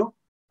this video,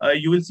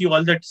 you will see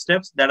all the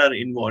steps that are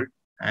involved,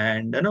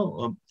 and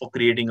for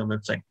creating a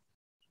website.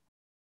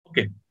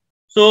 Okay.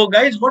 So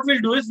guys, what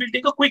we'll do is we'll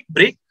take a quick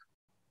break.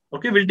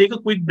 Okay, we'll take a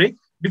quick break.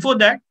 Before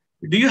that,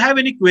 do you have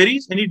any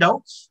queries, any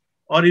doubts,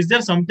 or is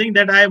there something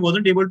that I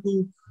wasn't able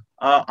to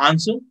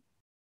answer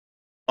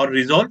or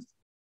resolve?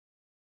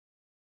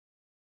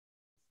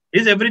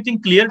 Is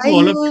everything clear to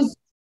all of you?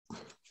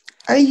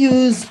 I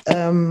use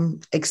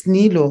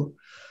Exnilo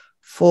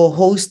for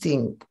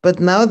hosting, but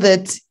now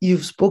that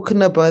you've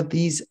spoken about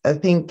these, I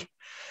think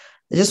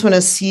I just want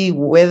to see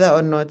whether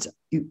or not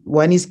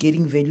one is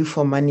getting value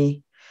for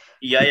money.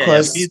 Yeah.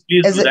 Please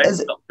do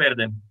that. Compare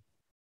them.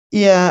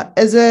 Yeah,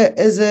 as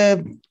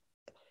a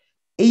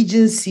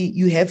agency,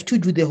 you have to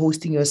do the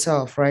hosting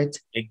yourself, right?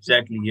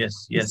 Exactly.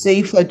 Yes. It's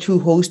safer to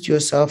host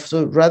yourself.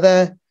 So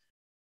rather,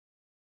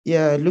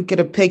 look at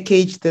a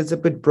package that's a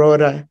bit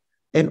broader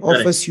and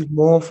offers you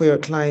more for your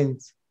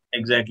clients.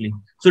 Exactly.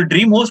 So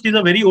DreamHost is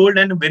a very old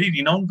and very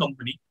renowned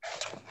company,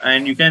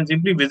 and you can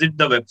simply visit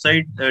the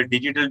website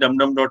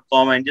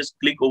digitaldumdum.com and just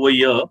click over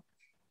here.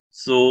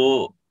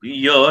 So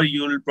here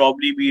you will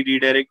probably be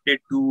redirected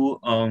to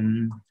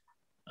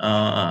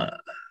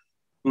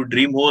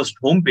DreamHost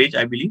homepage,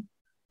 I believe,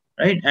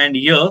 right? And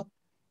here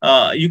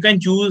you can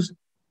choose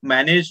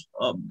managed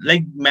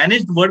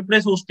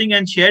WordPress hosting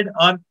and shared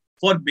are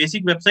for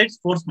basic websites,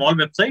 for small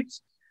websites.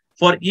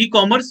 For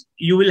e-commerce,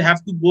 you will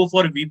have to go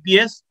for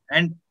VPS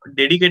and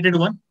dedicated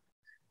one,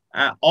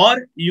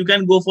 or you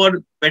can go for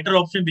better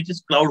option, which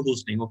is cloud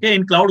hosting. Okay,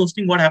 in cloud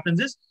hosting, what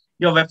happens is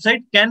your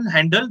website can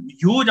handle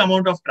huge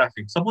amount of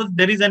traffic. Suppose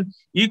there is an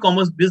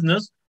e-commerce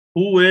business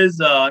who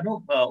is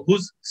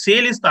whose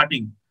sale is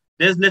starting.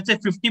 There's, let's say,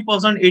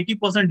 50%,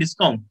 80%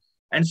 discount,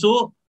 and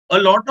so a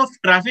lot of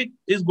traffic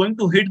is going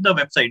to hit the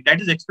website.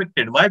 That is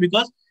expected. Why?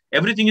 Because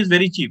everything is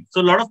very cheap. So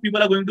a lot of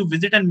people are going to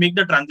visit and make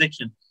the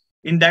transaction.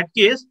 In that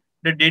case,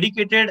 the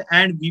dedicated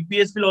and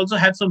VPS will also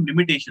have some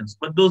limitations,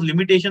 but those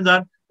limitations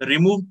are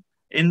removed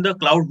in the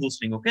cloud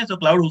hosting. Okay, so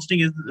cloud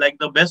hosting is like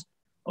the best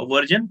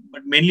version,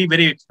 but mainly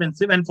very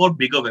expensive and for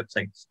bigger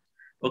websites.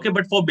 Okay,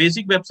 but for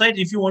basic websites,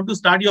 if you want to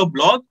start your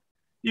blog,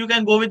 you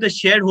can go with the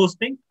shared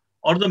hosting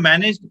or the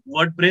managed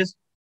WordPress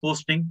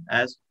hosting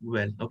as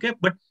well. Okay,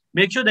 but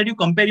make sure that you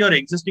compare your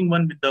existing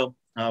one with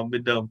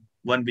the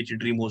one which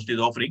DreamHost is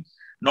offering,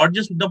 not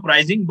just the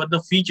pricing, but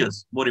the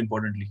features more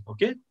importantly.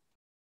 Okay.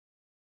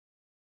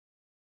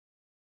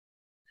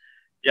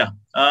 Yeah.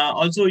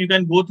 Also, you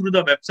can go through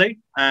the website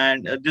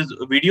and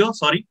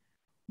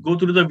go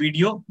through the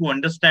video to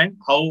understand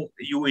how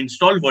you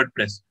install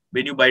WordPress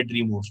when you buy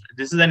DreamHost.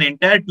 This is an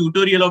entire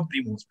tutorial of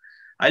DreamHost.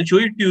 I'll show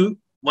it to you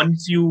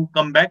once you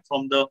come back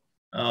from the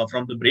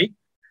break.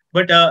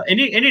 But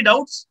any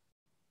doubts?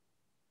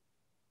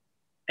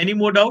 Any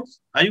more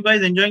doubts? Are you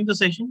guys enjoying the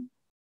session?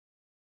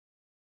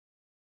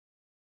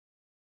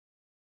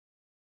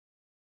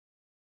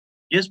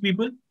 Yes,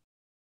 people?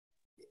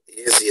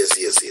 Yes. We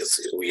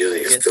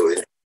are still in.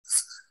 Okay,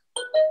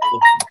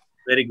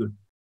 very good.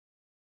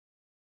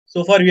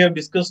 So far, we have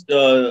discussed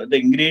the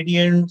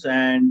ingredients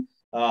and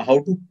how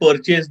to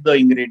purchase the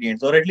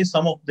ingredients, or at least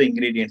some of the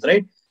ingredients,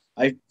 right?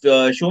 I've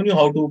shown you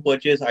how to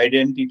purchase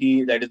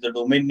identity, that is the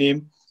domain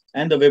name,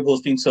 and the web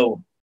hosting server.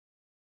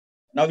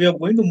 Now we are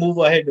going to move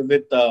ahead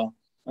with the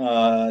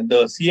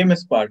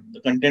CMS part,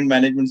 the content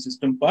management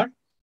system part,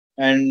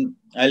 and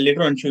I'll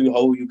later on show you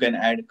how you can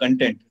add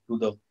content to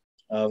the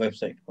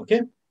website.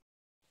 Okay.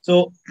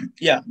 So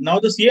yeah, now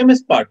the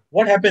CMS part,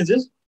 what happens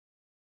is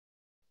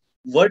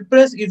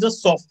WordPress is a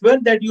software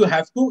that you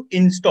have to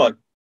install.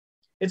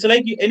 It's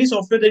like any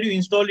software that you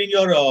install in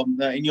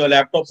your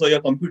laptops or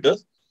your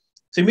computers.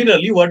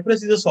 Similarly,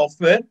 WordPress is a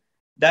software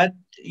that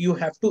you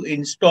have to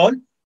install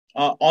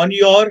on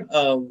your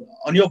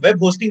web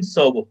hosting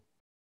server.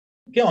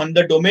 Okay, on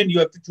the domain you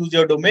have to choose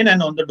your domain,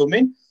 and on the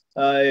domain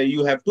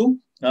you have to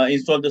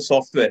install the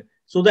software.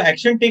 So the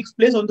action takes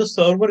place on the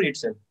server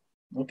itself.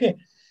 Okay.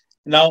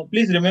 Now,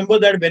 please remember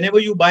that whenever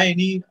you buy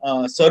any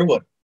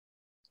server,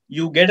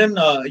 you get an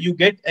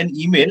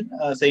email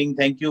saying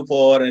thank you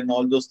for and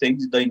all those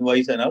things, the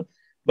invoice and all.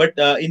 But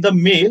in the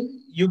mail,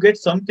 you get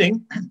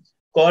something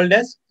called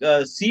as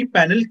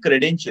cPanel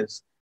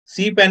credentials.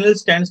 cPanel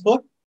stands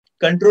for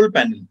control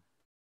panel.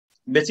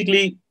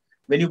 Basically,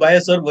 when you buy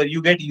a server,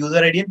 you get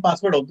user ID and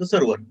password of the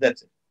server.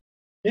 That's it.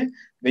 Okay?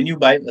 When you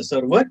buy a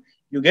server,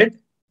 you get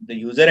the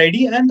user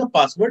ID and the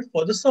password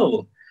for the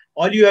server.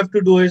 All you have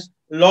to do is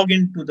log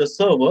into the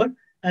server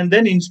and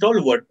then install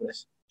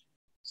WordPress.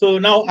 So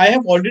now I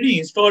have already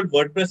installed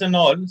WordPress and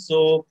all,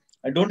 so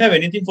I don't have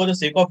anything for the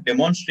sake of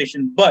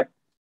demonstration, but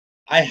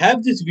I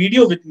have this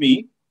video with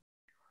me.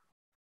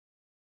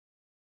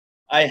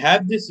 I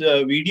have this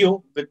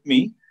video with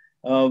me,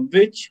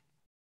 which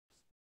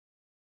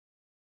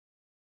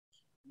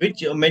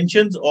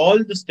mentions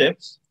all the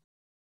steps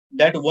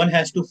that one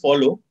has to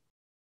follow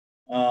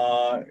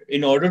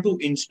in order to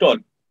install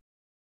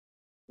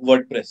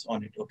WordPress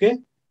on it. Okay,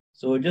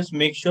 so just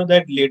make sure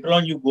that later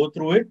on you go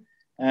through it,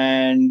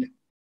 and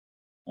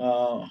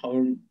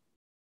how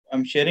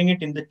I'm sharing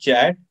it in the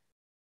chat.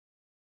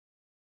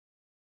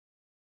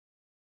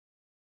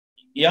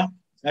 Yeah,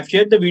 I've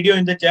shared the video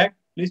in the chat.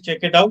 Please check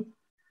it out.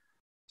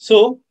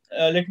 So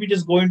let me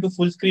just go into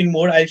full screen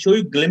mode. I'll show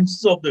you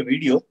glimpses of the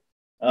video.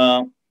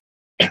 Uh,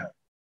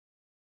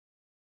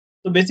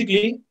 so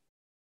basically,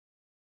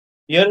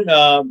 here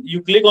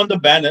you click on the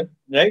banner,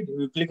 right?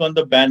 You click on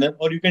the banner,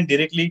 or you can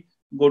directly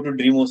go to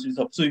DreamHost. It's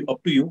up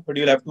to you, but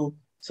you'll have to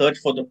search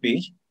for the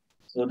page.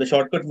 So the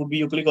shortcut would be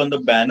you click on the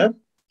banner,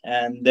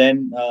 and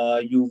then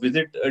you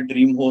visit a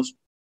DreamHost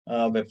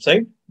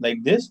website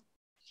like this,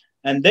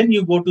 and then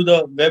you go to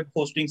the web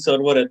hosting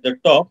server at the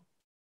top,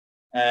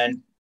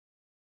 and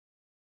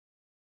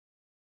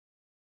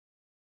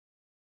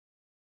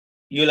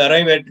you'll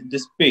arrive at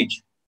this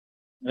page,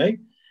 right?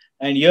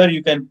 And here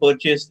you can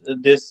purchase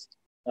this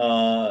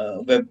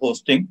web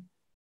hosting.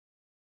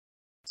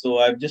 So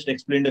I've just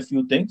explained a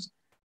few things,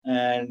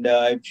 and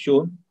I've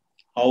shown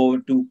how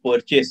to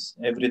purchase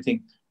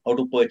everything, how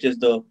to purchase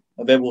the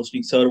web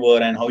hosting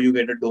server, and how you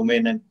get a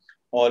domain and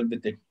all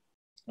with it,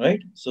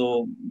 right?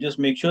 So just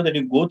make sure that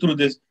you go through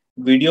this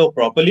video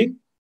properly.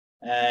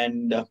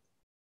 And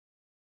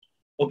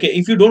okay,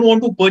 if you don't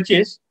want to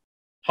purchase,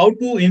 how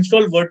to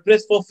install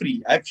WordPress for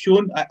free, I'll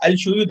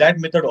show you that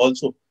method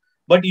also.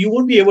 But you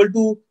won't be able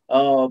to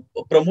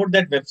promote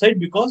that website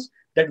because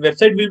that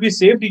website will be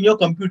saved in your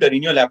computer,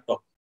 in your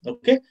laptop.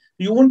 Okay,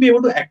 you won't be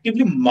able to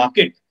actively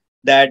market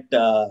that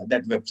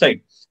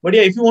website. But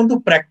yeah, if you want to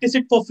practice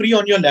it for free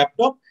on your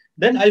laptop,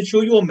 then I'll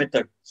show you a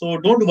method. So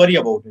don't worry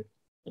about it.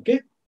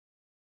 Okay.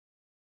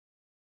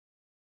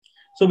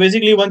 So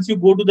basically, once you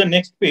go to the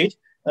next page,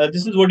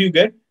 this is what you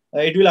get.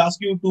 It will ask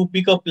you to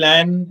pick a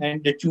plan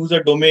and choose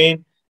a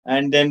domain,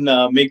 and then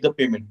make the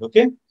payment.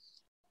 Okay.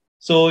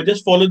 So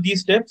just follow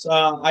these steps.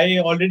 I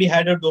already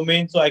had a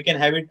domain, so I can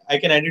have it. I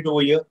can add it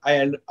over here.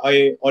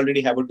 I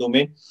already have a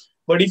domain.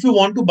 But if you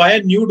want to buy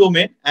a new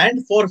domain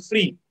and for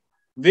free,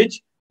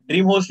 which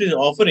DreamHost is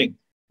offering,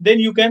 then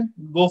you can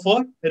go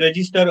for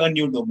register a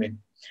new domain.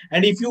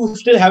 And if you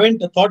still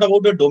haven't thought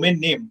about a domain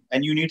name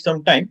and you need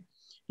some time,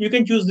 you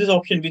can choose this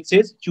option which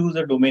says choose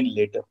a domain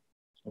later.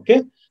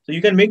 Okay. So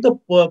you can make the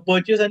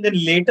purchase, and then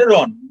later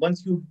on,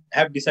 once you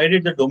have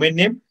decided the domain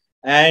name,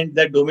 and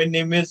that domain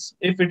name is,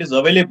 if it is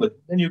available,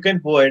 then you can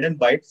go ahead and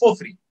buy it for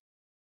free.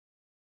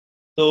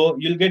 So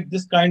you'll get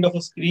this kind of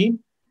a screen,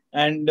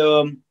 and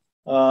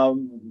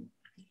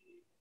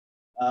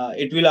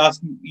it will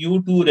ask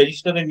you to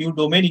register a new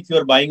domain if you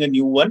are buying a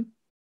new one.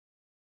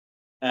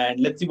 And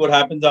let's see what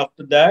happens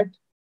after that.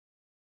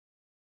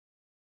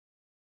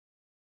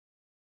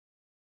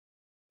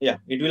 Yeah,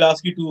 it will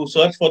ask you to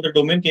search for the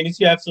domain. Can you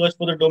see I've searched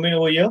for the domain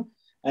over here?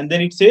 And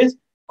then it says,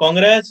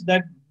 congrats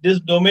that this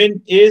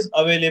domain is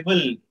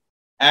available.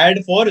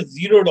 Add for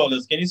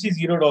 $0. Can you see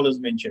 $0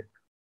 mentioned?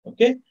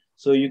 Okay,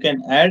 so you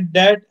can add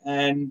that,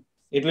 and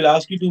it will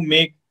ask you to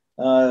make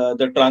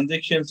the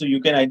transaction. So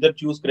you can either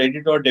choose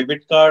credit or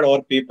debit card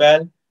or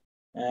PayPal,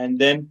 and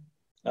then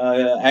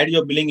add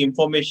your billing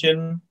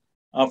information.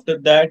 After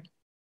that,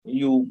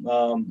 you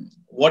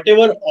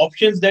whatever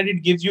options that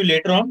it gives you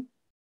later on,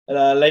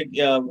 like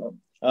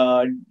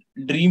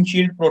Dream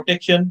Shield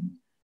protection,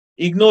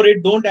 ignore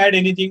it. Don't add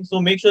anything.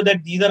 So make sure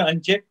that these are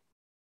unchecked.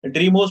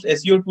 DreamHost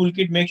SEO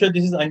toolkit, make sure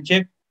this is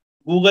unchecked.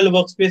 Google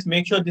Workspace,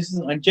 make sure this is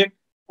unchecked.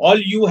 All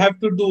you have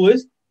to do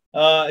is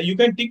you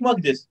can tick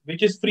mark this,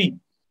 which is free.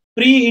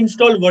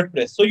 Pre-install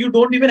WordPress. So you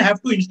don't even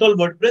have to install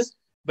WordPress.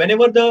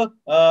 Whenever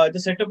the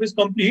setup is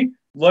complete,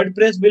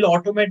 WordPress will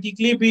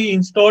automatically be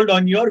installed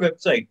on your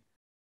website.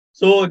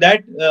 So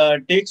that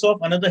takes off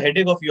another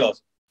headache of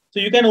yours. So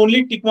you can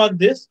only tick mark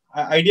this.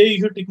 Ideally, you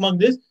should tick mark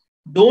this.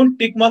 Don't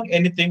tick mark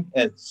anything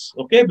else.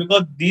 Okay,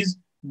 because these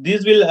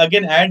will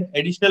again add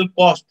additional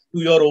cost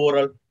to your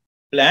overall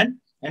plan.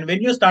 And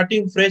when you're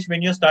starting fresh,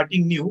 when you're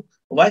starting new,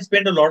 why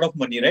spend a lot of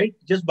money, right?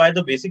 Just buy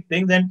the basic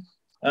things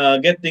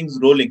and get things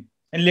rolling.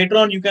 And later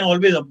on, you can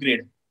always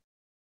upgrade.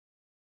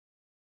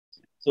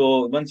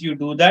 So once you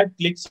do that,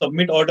 click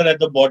submit order at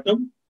the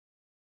bottom.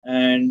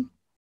 And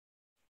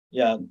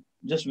yeah,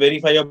 just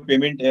verify your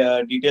payment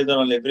details and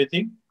all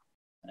everything.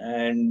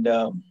 And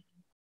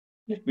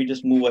let me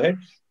just move ahead.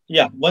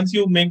 Yeah, once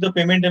you make the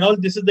payment and all,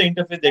 this is the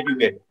interface that you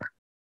get.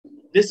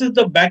 This is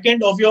the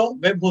backend of your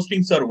web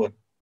hosting server.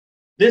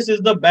 This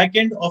is the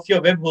backend of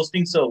your web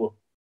hosting server.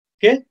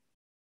 Okay.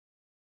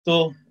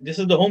 So this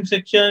is the home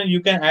section.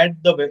 You can add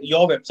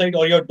your website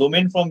or your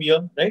domain from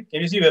here, right?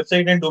 Can you see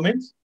website and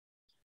domains?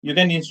 You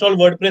can install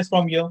WordPress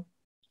from here.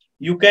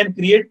 You can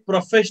create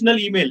professional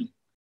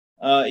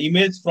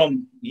emails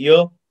from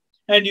here,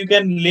 and you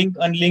can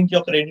unlink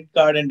your credit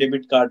card and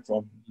debit card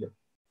from here.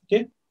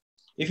 Okay.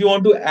 If you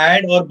want to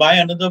add or buy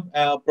another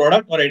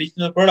product or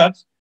additional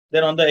products,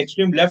 then on the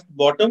extreme left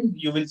bottom,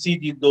 you will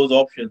see those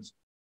options.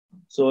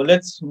 So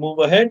let's move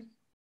ahead.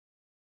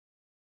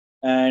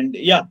 And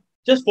yeah,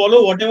 just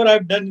follow whatever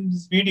I've done in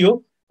this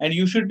video, and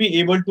you should be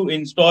able to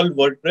install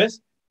WordPress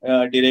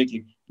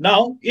directly.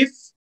 Now, if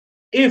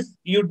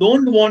you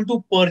don't want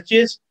to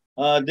purchase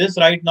this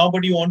right now,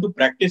 but you want to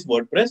practice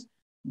WordPress,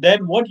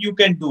 then what you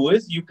can do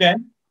is you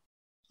can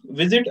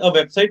visit a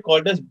website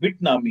called as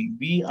Bitnami,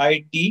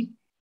 Bitnami.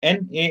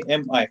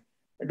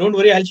 Don't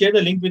worry, I'll share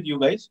the link with you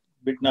guys,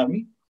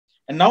 Bitnami.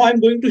 And now I'm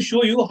going to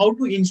show you how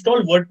to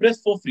install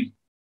WordPress for free.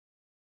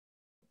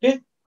 Okay.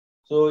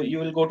 So you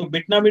will go to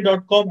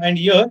bitnami.com, and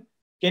here,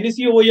 can you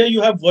see over here,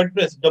 you have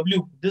WordPress,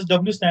 W. This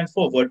W stands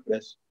for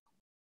WordPress.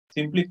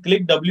 Simply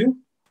click W,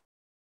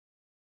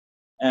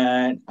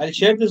 and I'll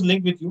share this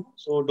link with you.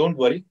 So don't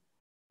worry.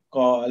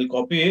 I'll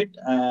copy it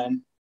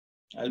and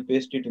I'll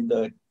paste it in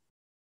the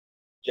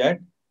chat.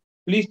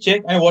 Please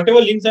check, and whatever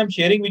links I'm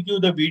sharing with you,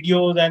 the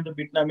videos and the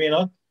Bitnami and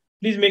all,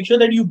 please make sure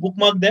that you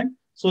bookmark them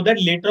so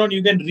that later on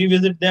you can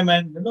revisit them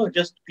and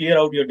just clear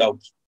out your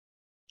doubts.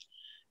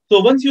 So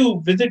once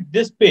you visit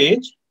this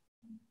page,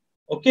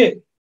 okay,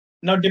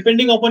 now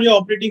depending upon your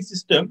operating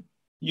system,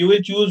 you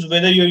will choose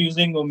whether you're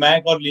using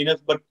Mac or Linux,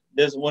 but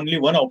there's only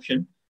one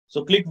option.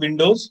 So click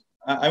Windows.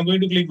 I'm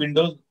going to click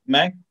Windows,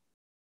 Mac.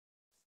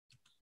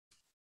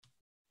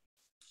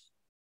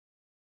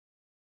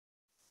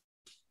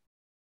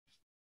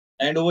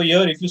 And over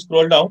here, if you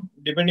scroll down,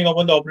 depending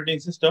upon the operating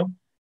system,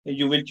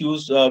 you will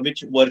choose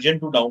which version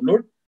to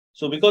download.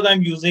 So because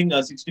I'm using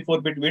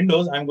 64-bit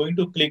Windows, I'm going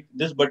to click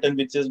this button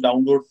which says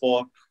download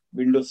for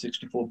Windows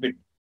 64-bit.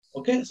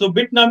 Okay, so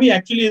Bitnami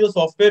actually is a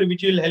software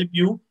which will help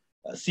you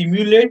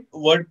simulate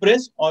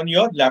WordPress on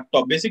your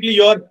laptop. Basically,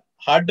 your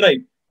hard drive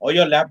or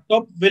your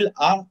laptop will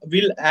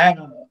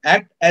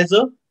act as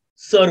a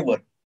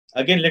server.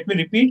 Again, let me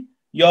repeat,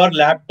 your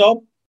laptop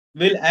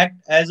will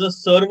act as a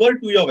server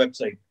to your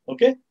website.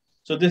 Okay,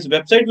 so this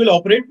website will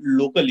operate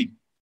locally.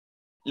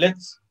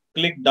 Let's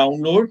click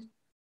download.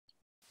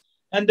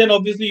 And then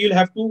obviously you'll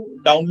have to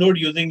download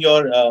using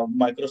your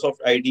Microsoft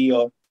ID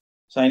or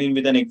sign in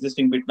with an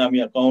existing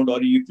Bitnami account. Or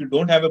if you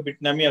don't have a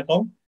Bitnami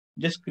account,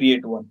 just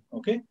create one.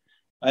 Okay.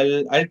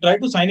 I'll try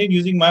to sign in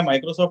using my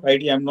Microsoft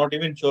ID. I'm not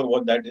even sure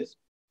what that is.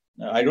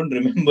 I don't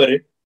remember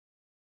it.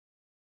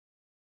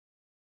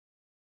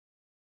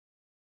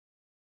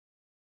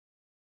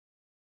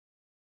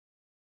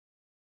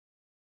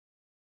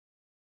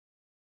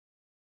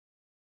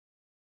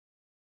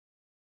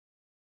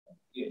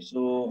 Okay,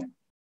 so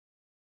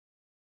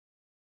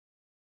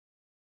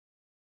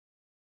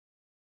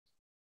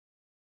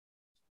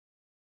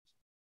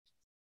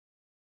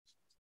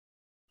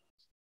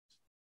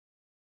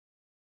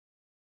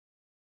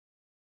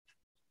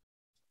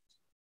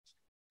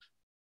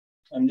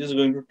I'm just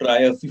going to try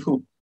a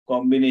few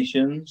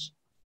combinations.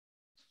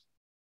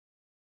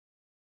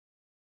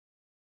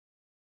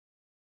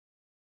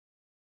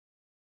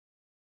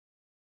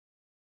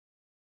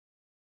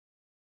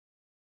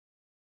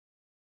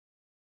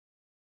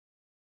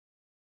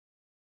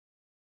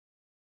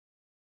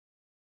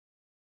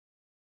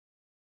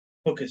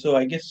 Okay, so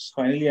I guess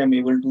finally I'm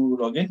able to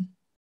log in.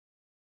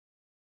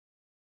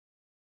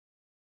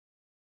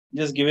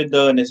 Just give it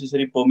the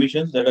necessary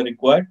permissions that are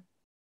required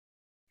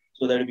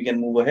so that we can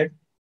move ahead.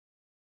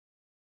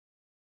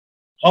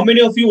 How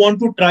many of you want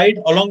to try it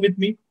along with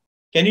me?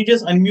 Can you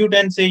just unmute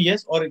and say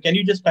yes, or can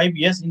you just type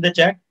yes in the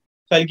chat?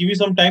 So I'll give you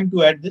some time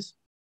to add this.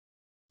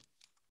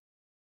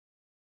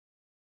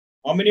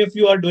 How many of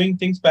you are doing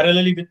things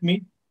parallelly with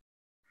me?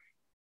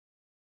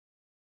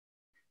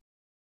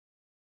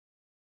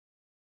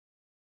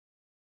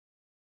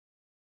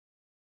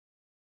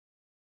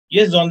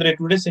 Yes, Andre,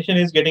 today's session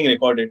is getting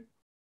recorded.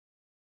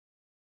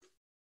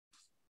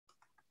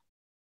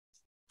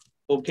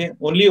 Okay,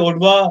 only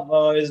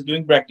Odva is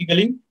doing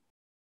practically.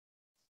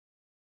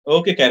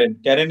 Okay, Karen.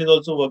 Karen is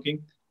also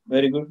working.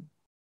 Very good.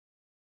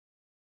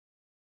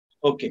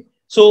 Okay,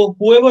 so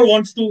whoever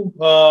wants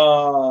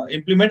to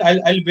implement,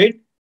 I'll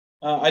wait.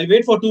 I'll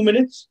wait for 2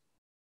 minutes.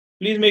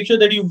 Please make sure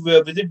that you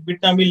visit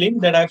Bitnami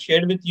link that I've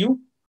shared with you.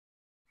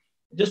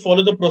 Just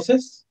follow the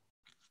process.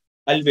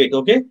 I'll wait.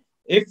 Okay.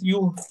 If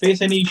you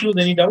face any issues,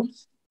 any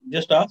doubts,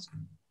 just ask.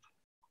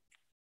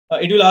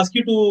 It will ask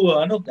you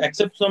to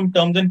accept some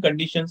terms and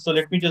conditions. So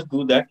let me just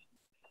do that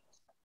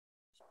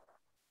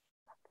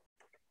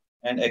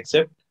and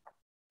accept.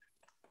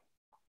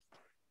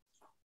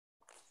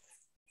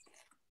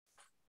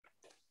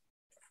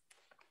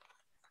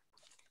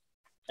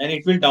 And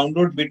it will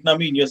download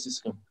Bitnami in your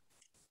system.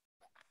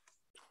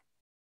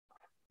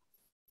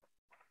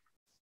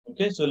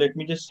 Okay, so let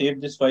me just save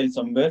this file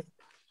somewhere.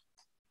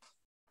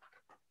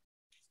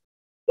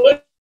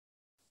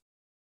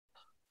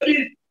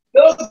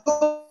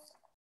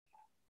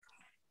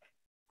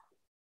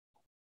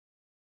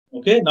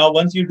 Okay, now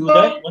once you do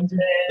that, once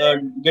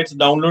it gets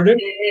downloaded,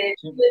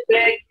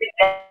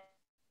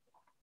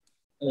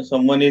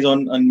 someone is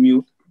on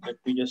unmute. Let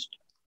me just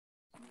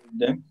mute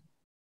them.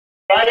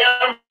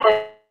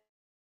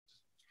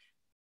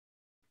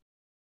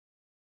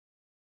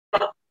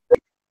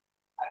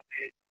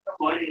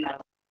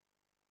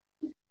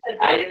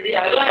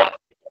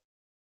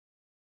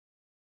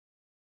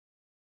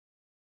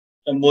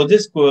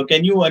 Moses,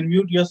 can you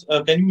unmute your?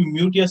 Can you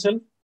mute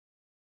yourself?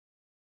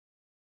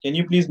 Can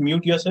you please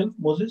mute yourself,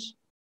 Moses?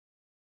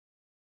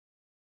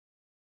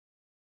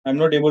 I'm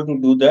not able to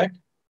do that.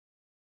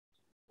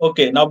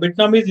 Okay, now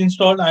Bitnami is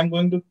installed. I'm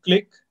going to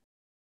click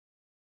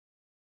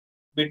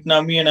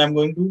Bitnami and I'm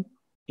going to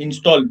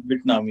install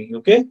Bitnami.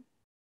 Okay,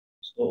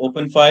 so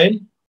open file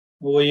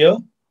over here.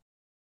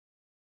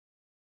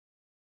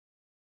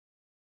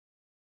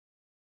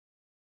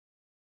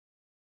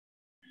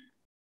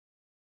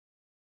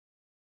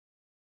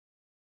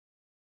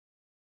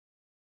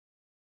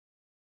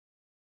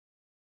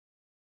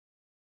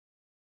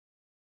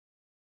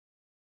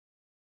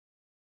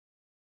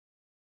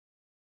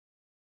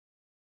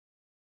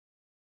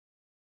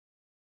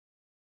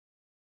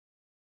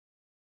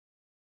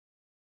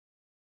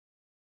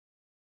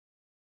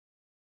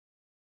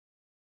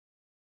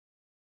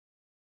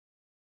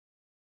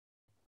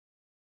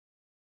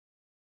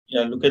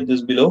 Yeah, look at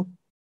this below.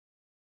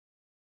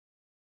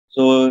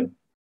 So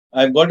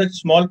I've got a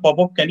small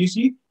pop-up. Can you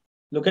see?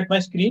 Look at my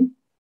screen.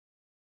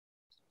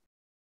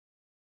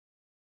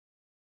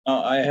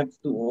 I have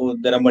to. Oh,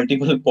 there are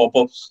multiple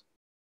pop-ups.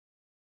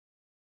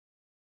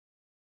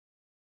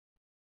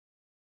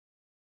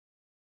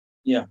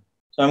 Yeah.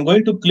 So I'm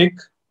going to click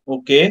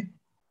OK.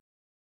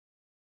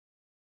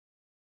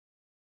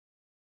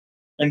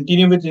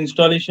 Continue with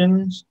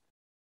installations.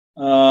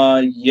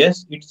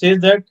 Yes, it says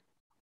that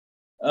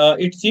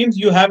it seems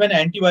you have an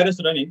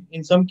antivirus running.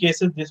 In some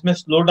cases, this may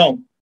slow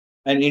down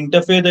and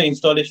interfere the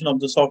installation of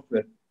the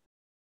software.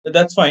 So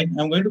that's fine.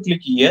 I'm going to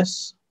click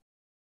yes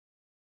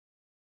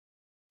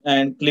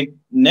and click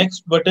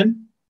next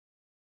button.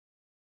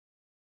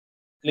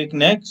 Click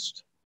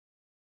next.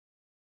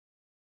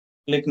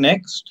 Click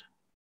next.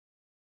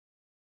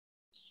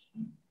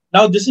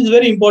 Now this is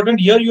very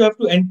important. Here you have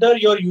to enter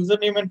your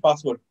username and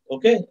password.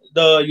 Okay,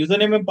 the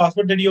username and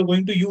password that you're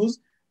going to use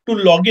to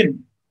log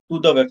in to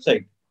the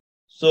website.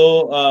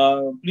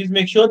 So please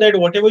make sure that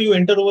whatever you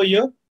enter over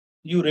here,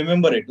 you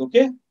remember it.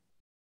 Okay.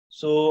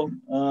 So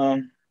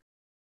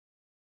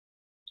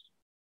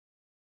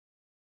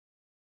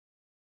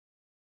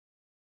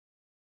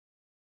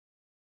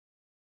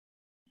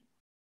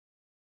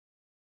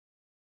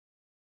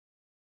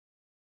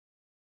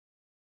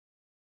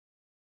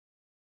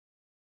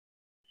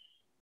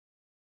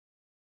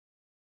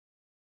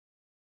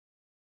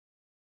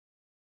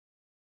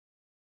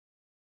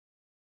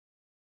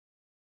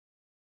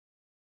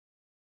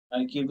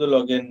I'll keep the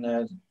login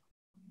as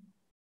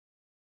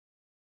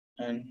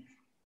and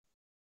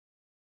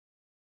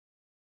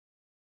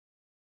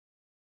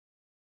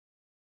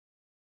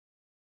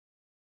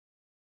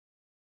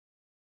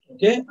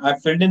okay, I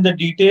filled in the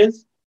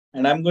details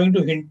and I'm going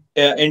to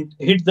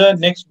hit the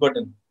next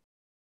button.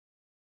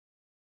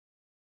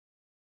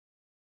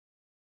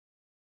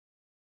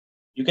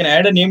 You can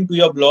add a name to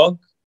your blog.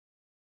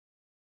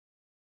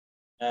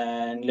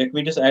 And let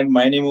me just add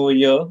my name over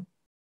here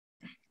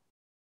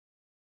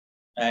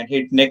and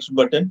hit next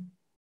button.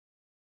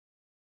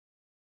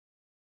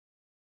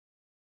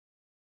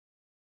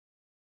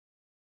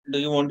 Do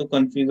you want to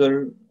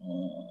configure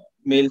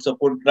mail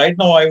support? Right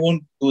now, I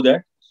won't do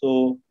that.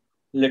 So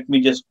let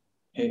me just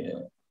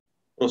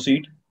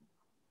proceed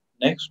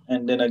next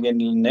and then again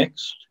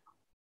next.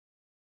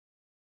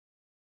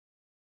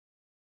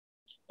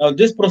 Now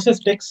this process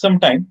takes some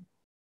time.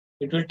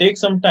 It will take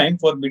some time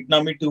for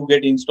Bitnami to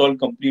get installed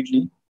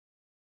completely.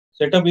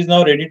 Setup is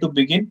now ready to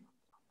begin.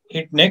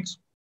 Hit next.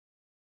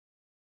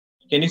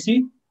 Can you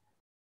see?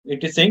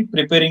 It is saying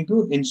preparing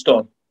to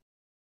install.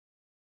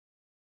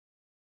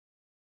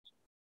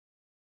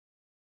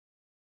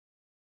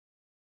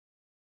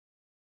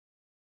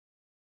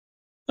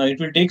 Now it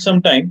will take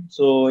some time.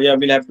 So yeah,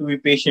 we'll have to be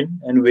patient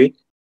and wait.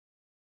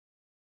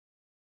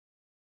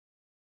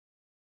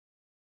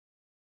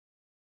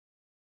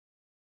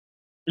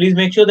 Please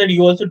make sure that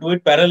you also do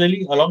it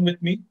parallelly along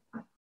with me.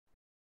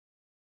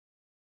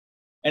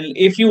 And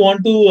if you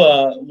want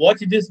to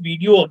watch this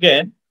video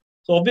again,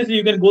 so obviously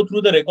you can go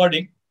through the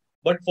recording.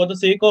 But for the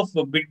sake of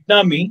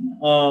Bitnami,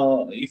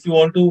 if you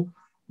want to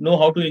know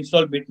how to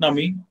install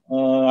Bitnami,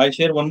 I'll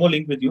share one more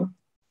link with you.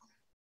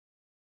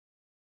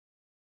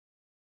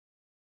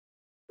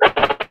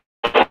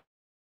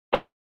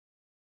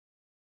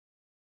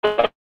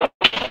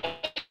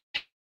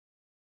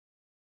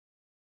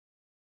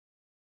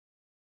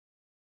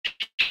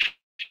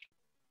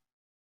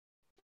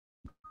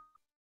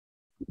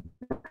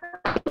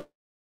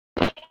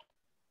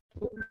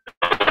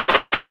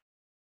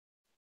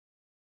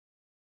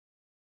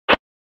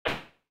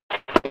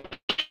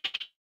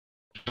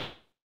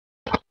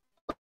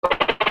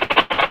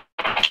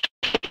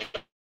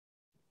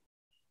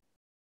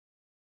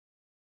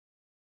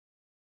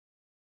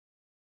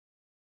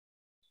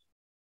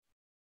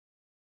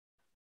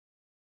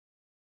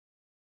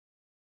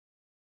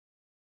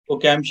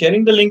 Okay, I'm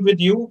sharing the link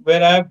with you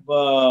where I've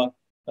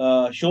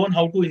shown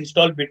how to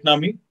install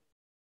Bitnami.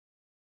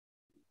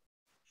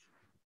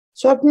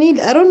 So Apneet,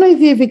 I don't know if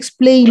you've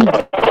explained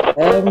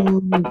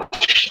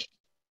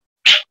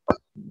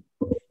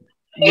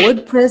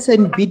WordPress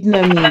and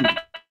Bitnami.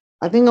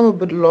 I think I'm a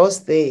bit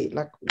lost there.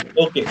 Like,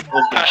 okay. So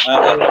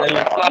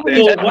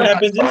what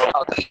happens is,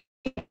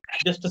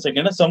 just a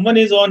second. Someone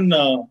is on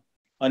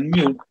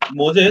unmute.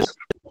 Moses.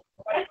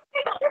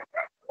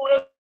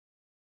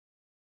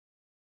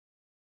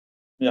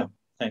 Yeah,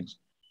 thanks.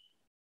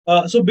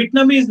 So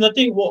Bitnami is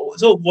nothing.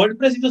 So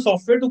WordPress is a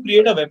software to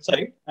create a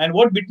website, and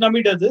what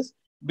Bitnami does is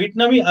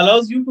Bitnami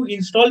allows you to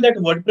install that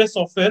WordPress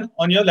software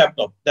on your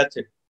laptop. That's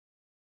it.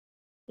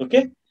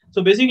 Okay.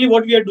 So basically,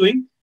 what we are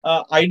doing,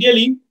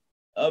 ideally,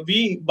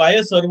 we buy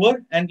a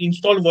server and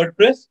install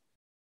WordPress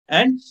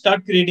and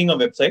start creating a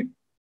website.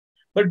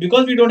 But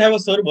because we don't have a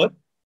server,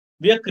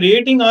 we are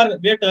turning our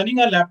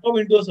laptop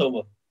into a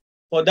server.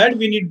 For that,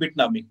 we need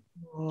Bitnami.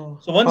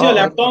 So once your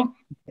laptop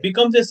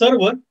becomes a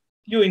server,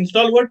 you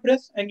install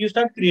WordPress and you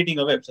start creating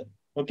a website.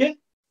 Okay.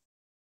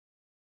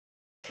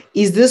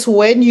 Is this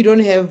when you don't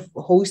have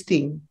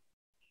hosting?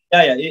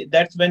 Yeah.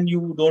 That's when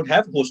you don't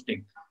have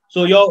hosting.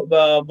 So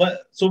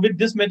so with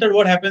this method,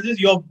 what happens is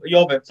your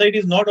website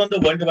is not on the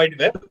World Wide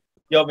Web.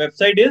 Your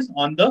website is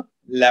on the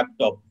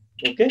laptop.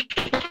 Okay.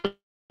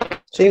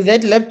 So if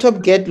that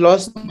laptop get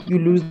lost, you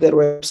lose the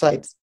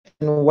website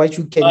and what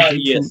you can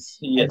do to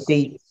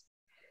update.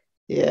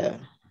 Yeah.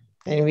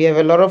 And we have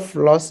a lot of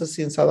losses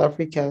in South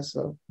Africa.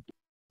 So.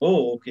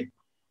 Oh, okay.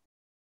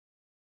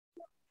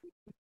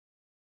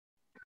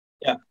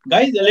 Yeah,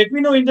 guys, let me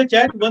know in the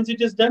chat once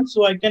it is done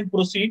so I can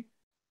proceed.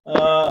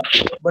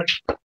 But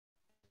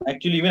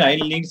actually, even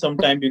I'll need some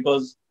time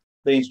because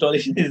the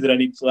installation is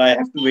running, so I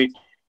have to wait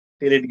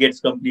till it gets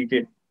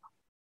completed.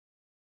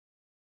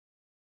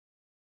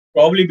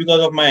 Probably because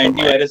of my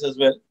antivirus as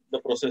well, the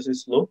process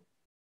is slow.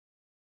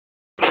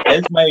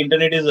 Else, my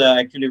internet is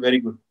actually very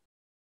good.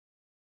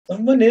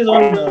 Someone is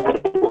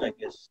on, I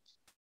guess.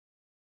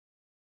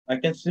 I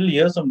can still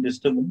hear some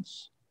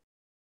disturbance.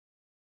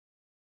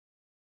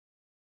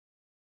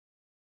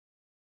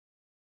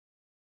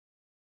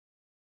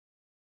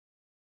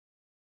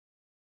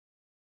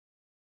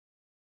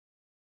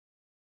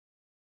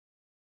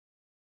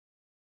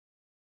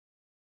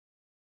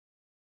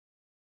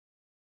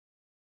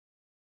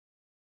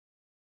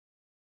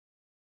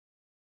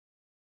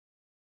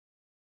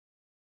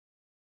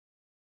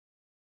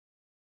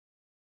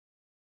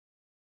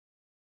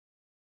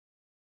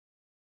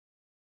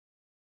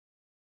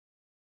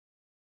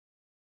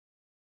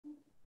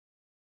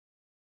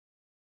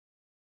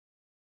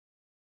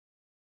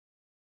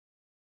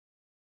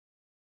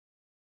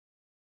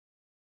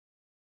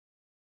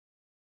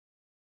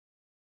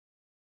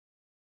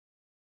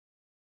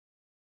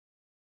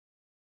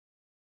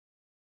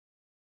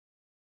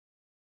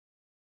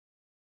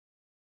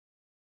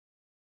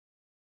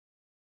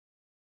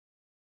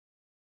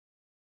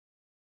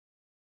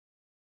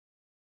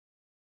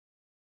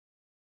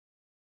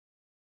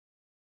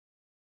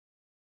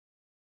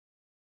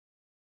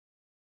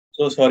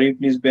 So sorry,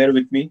 please bear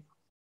with me.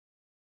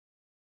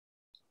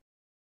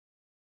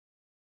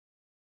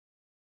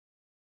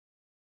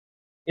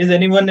 Is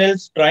anyone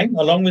else trying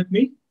along with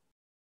me?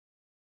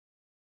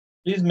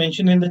 Please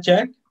mention in the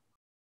chat.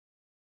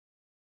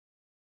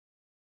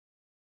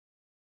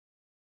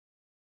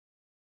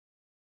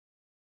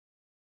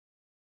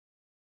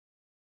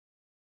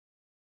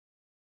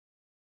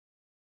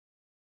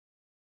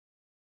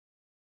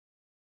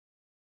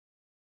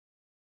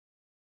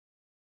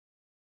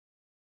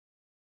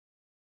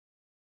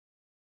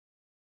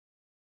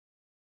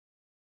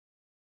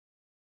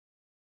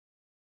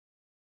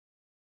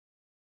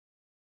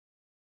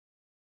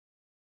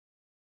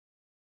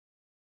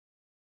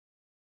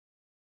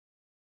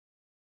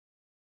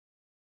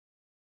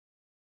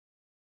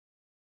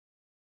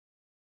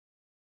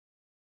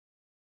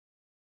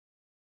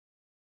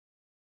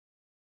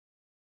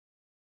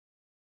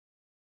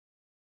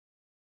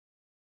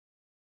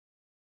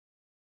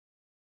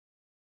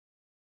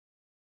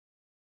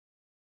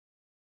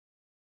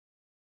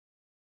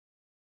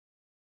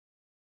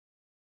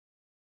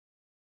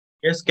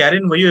 Yes,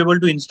 Karen, were you able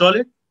to install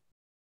it?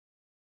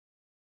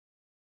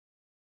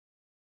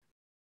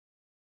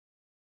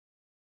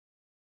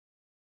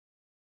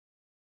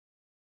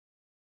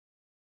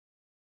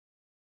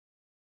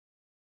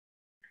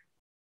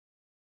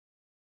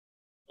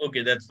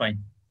 Okay, that's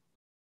fine.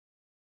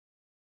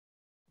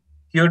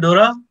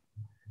 Theodora,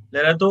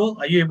 Lerato,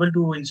 are you able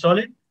to install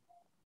it?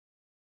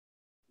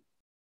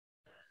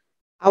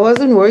 I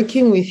wasn't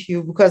working with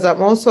you because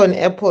I'm also on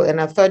Apple and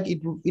I thought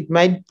it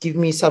might give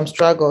me some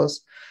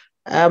struggles.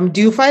 Do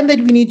you find that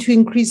we need to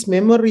increase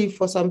memory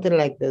for something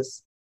like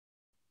this?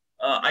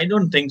 I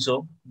don't think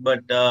so, but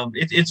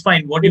it's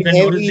fine. What you can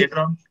do is later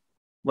on,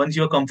 once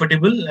you're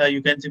comfortable,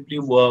 you can simply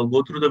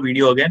go through the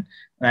video again.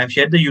 I've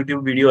shared the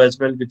YouTube video as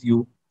well with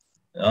you.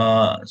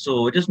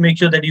 So just make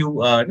sure that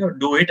you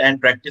do it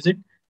and practice it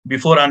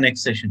before our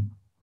next session.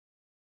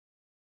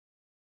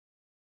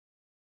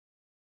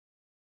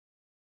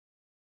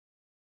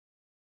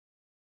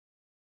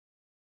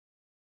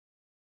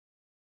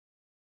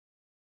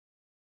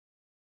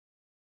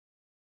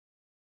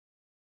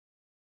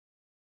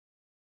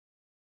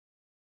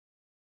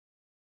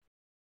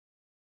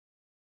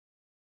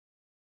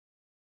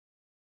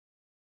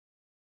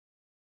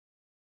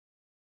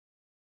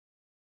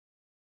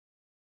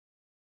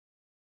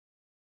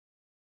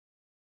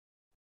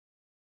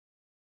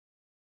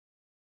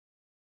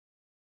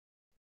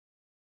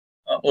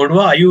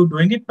 Odwa, are you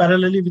doing it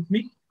parallelly with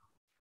me?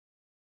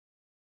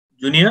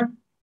 Junior?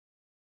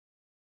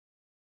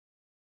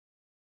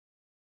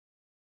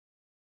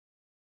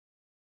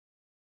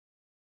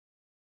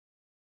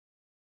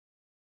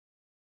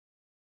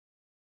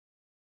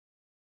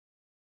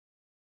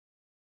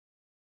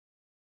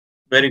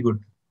 Very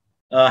good.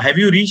 Have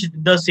you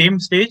reached the same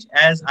stage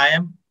as I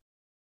am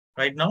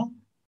right now?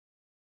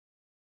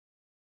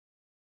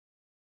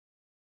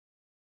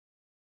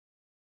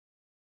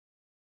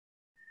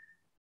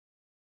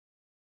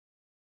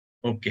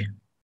 Okay.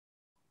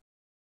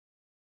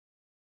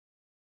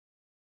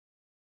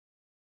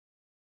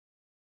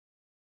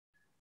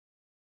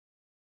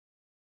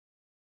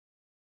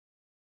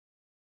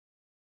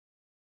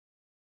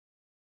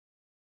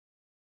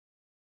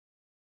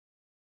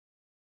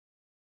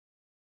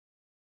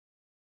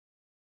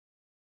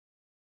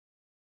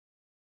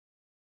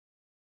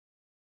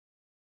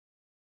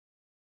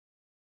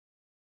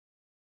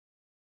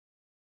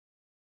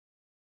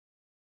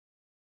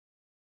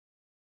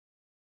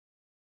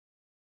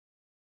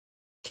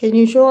 Can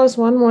you show us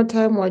one more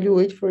time while you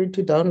wait for it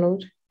to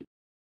download?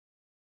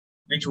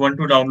 Which one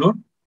to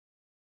download?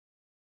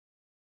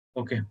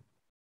 Okay.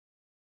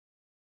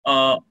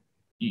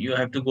 You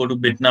have to go to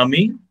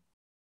Bitnami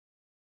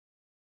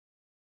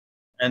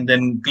and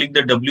then click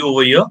the W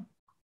over here.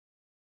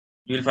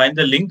 You will find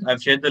the link.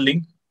 I've shared the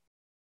link.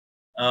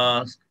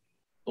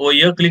 Over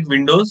here, click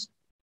Windows.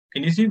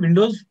 Can you see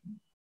Windows?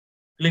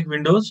 Click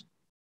Windows.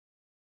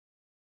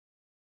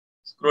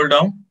 Scroll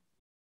down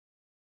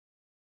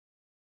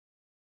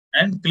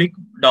and click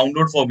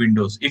Download for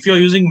Windows. If you're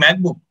using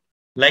MacBook,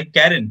 like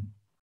Karen,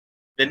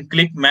 then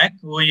click Mac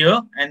over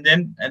here and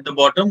then at the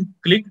bottom,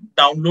 click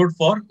Download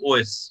for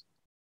OS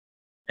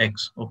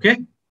X. Okay?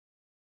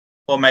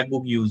 For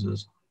MacBook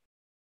users.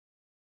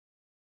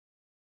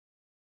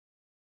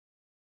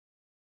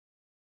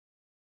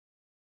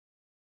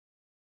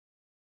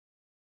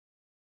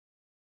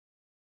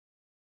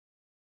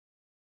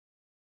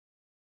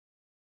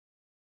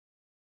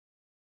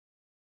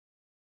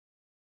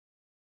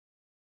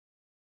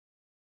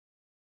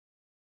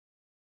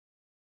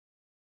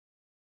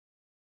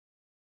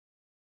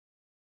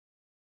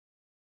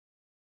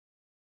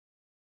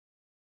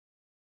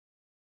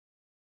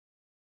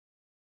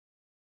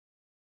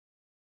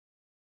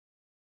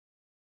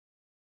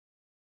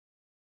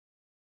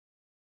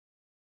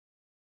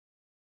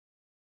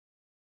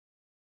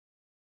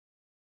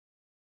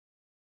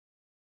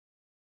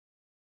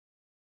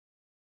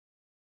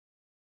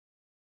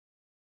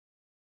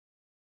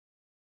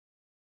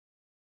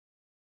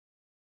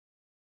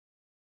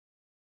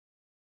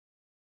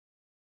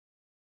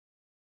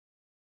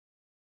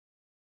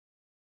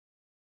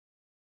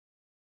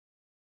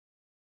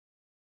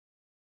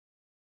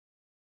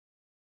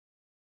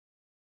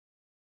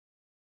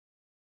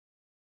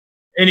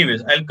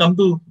 Anyways, I'll come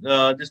to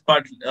this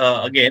part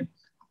again.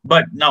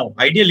 But now,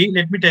 ideally,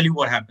 let me tell you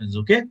what happens.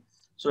 Okay.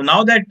 So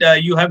now that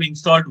you have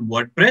installed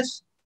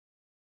WordPress,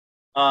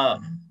 uh,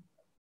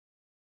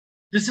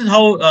 this is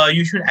how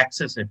you should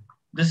access it.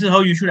 This is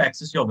how you should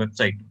access your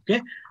website. Okay.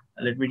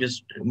 Let me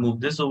just move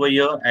this over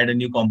here, add a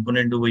new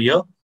component over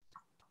here.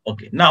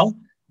 Okay. Now,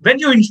 when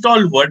you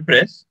install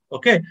WordPress,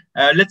 okay,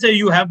 let's say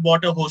you have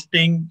bought a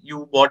hosting,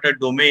 you bought a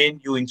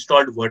domain, you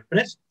installed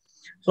WordPress.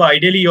 So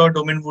ideally, your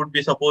domain would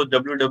be suppose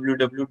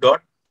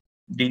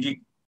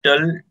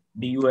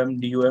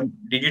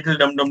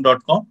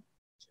digitaldumdum.com.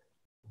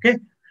 Okay.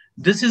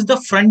 This is the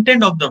front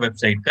end of the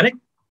website, correct?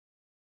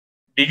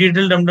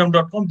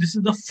 Digitaldumdum.com. This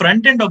is the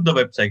front end of the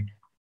website.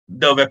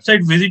 The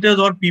website visitors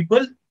or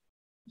people,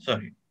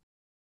 sorry.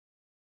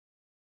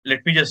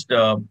 Let me just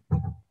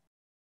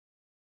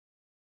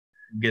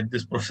get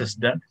this process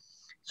done.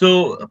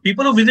 So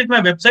people who visit my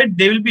website,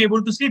 they will be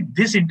able to see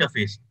this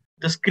interface,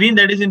 the screen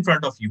that is in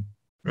front of you,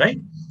 right?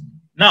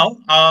 Now,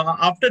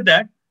 after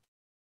that,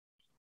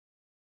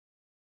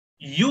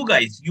 you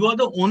guys, you are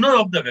the owner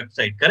of the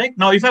website, correct?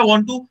 Now, if I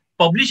want to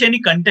publish any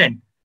content,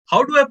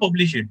 how do I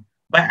publish it?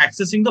 By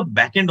accessing the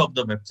backend of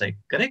the website,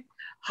 correct?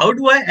 How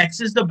do I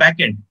access the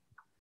backend?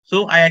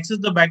 So I access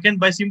the backend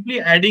by simply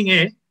adding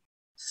a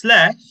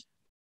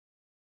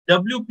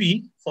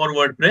 /WP for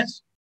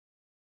WordPress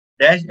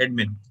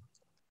 -admin.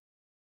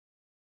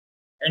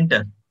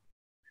 Enter.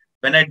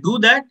 When I do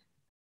that,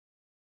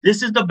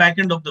 this is the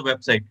backend of the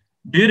website.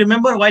 Do you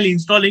remember while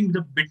installing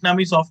the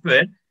Bitnami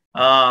software,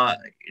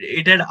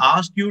 it had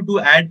asked you to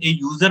add a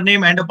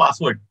username and a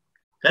password,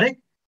 correct?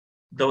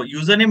 The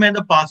username and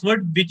the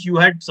password which you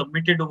had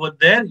submitted over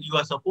there, you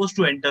are supposed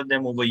to enter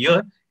them over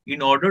here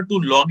in order to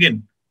log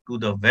in to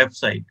the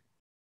website.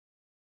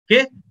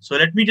 Okay, so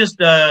let me just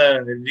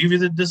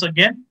revisit this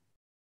again.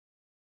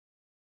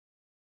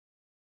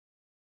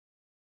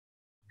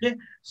 Okay,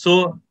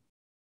 so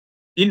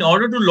in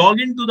order to log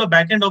into the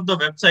backend of the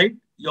website,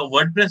 your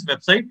WordPress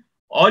website,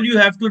 all you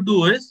have to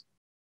do is,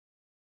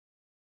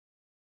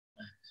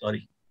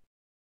 sorry.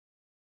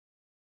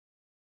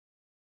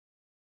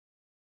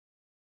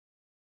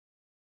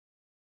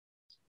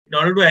 In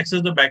order to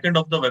access the backend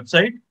of the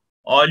website,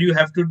 all you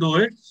have to do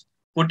is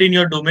put in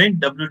your domain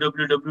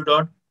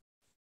www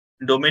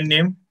domain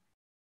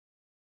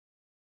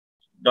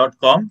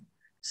name.com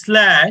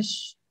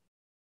slash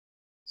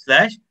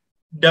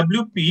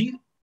WP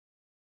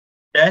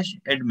dash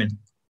admin.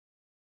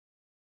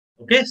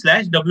 Okay,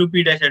 slash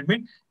WP dash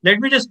admin. Let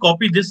me just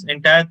copy this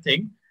entire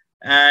thing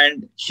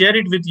and share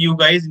it with you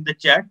guys in the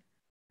chat.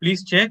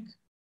 Please check.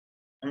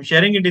 I'm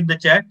sharing it in the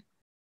chat.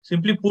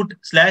 Simply put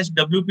slash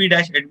WP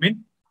dash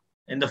admin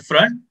in the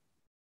front.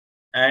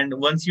 And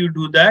once you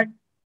do that,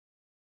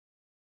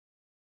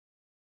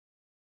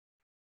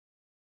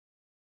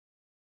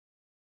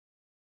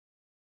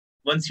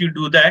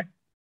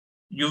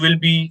 you will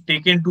be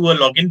taken to a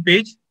login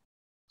page.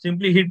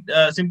 Simply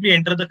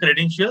enter the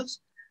credentials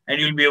and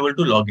you'll be able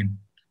to log in.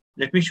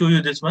 Let me show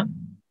you this one.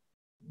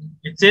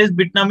 It says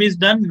Bitnami is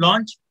done,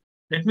 launch.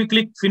 Let me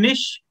click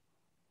finish.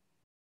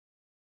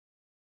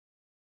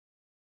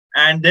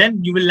 And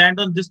then you will land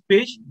on this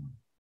page.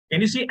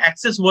 Can you see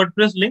access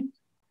WordPress link?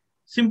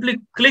 Simply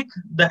click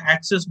the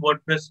access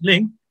WordPress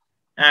link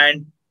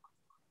and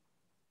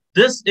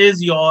this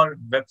is your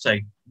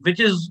website, which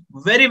is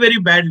very, very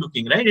bad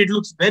looking, right? It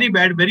looks very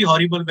bad, very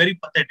horrible, very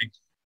pathetic.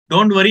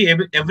 Don't worry,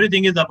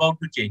 everything is about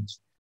to change.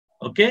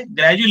 Okay,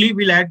 gradually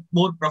we'll add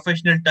more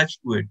professional touch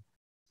to it.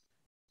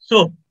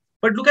 So,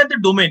 but look at the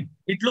domain.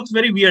 It looks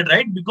very weird,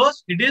 right?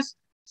 Because it is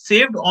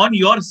saved on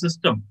your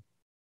system.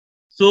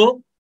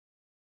 So,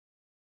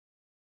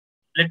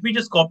 let me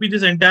just copy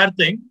this entire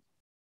thing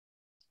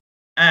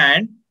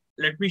and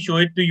let me show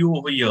it to you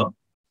over here.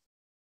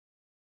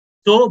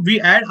 So we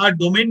add our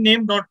domain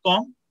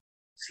name.com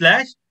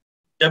slash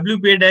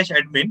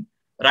WP-admin.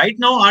 Right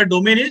now our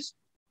domain is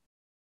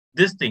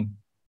this thing,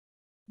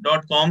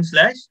 .com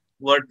slash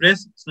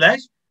WordPress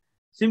slash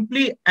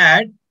simply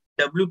add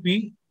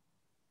WP-admin.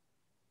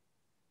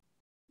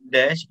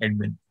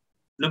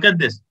 Look at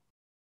this.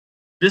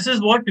 This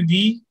is what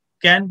we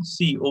can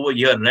see over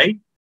here, right?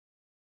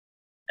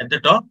 At the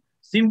top,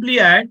 simply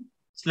add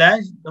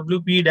slash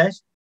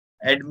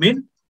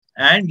WP-admin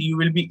and you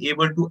will be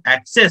able to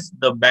access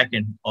the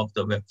backend of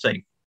the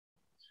website.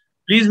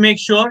 Please make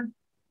sure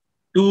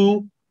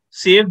to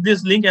save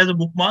this link as a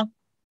bookmark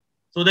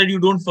so that you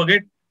don't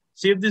forget.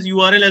 Save this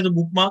URL as a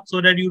bookmark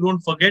so that you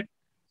don't forget.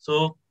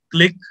 So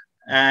click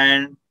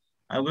and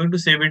I'm going to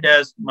save it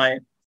as my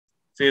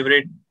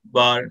favorite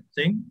bar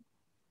thing.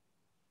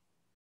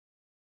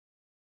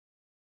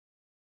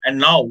 And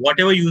now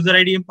whatever user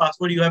ID and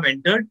password you have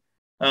entered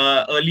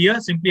earlier,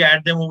 simply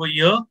add them over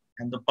here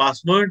and the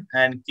password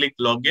and click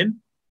login.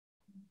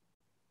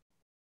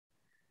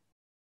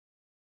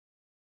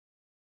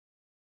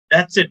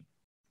 That's it.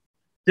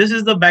 This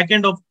is the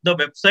backend of the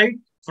website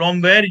from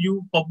where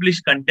you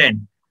publish content.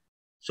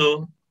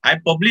 So I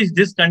publish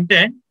this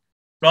content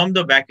from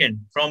the backend,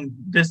 from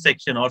this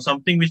section or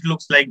something which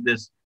looks like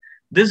this.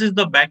 This is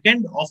the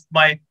backend of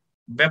my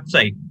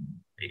website.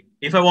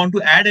 If I want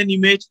to add an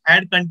image,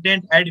 add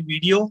content, add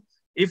video,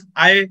 if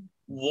I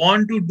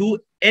want to do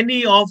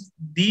any of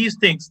these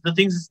things, the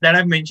things that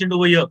I've mentioned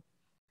over here,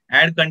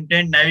 add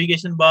content,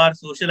 navigation bar,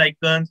 social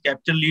icons,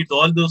 capture leads,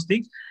 all those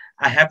things,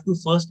 I have to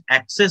first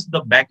access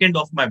the backend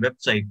of my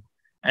website.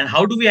 And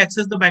how do we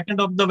access the backend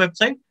of the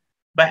website?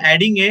 By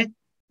adding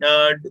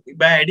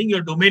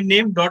your domain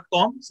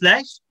name.com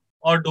slash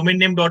or domain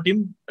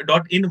name.in,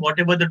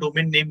 whatever the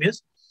domain name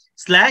is,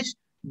 slash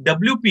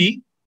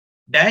WP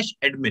dash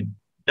admin.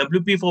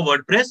 WP for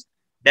WordPress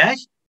dash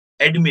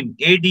admin,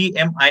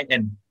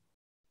 ADMIN.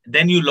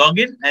 Then you log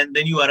in and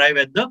then you arrive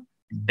at the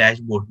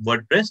dashboard,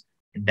 WordPress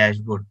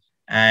dashboard.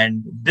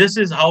 And this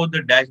is how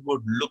the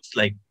dashboard looks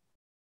like.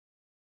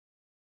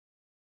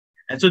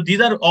 And so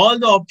these are all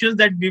the options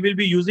that we will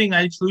be using.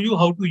 I'll show you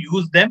how to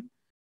use them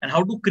and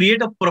how to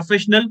create a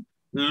professional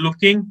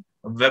looking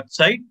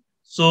website.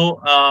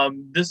 So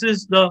this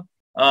is the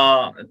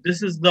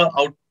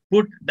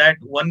output that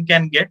one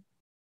can get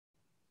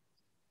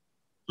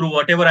through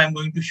whatever I'm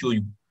going to show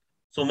you.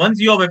 So once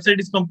your website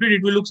is complete,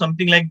 it will look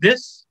something like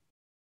this.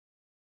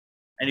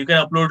 And you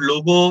can upload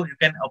logo, you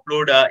can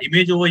upload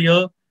image over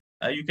here.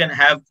 You can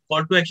have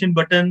call to action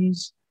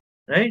buttons,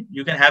 right?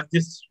 You can have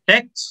this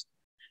text.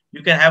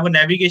 You can have a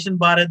navigation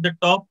bar at the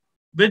top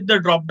with the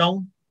drop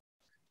down.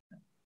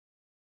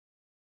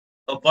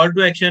 A call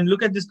to action.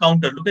 Look at this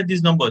counter. Look at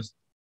these numbers.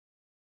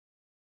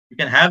 You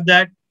can have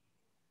that.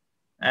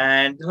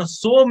 And there are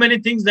so many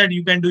things that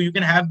you can do. You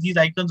can have these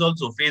icons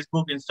also.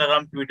 Facebook,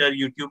 Instagram, Twitter,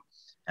 YouTube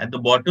at the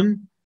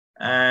bottom.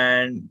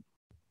 And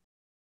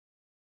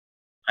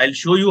I'll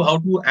show you how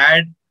to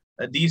add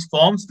these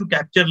forms to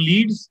capture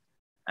leads.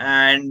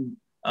 And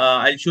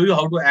I'll show you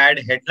how to add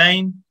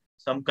headline,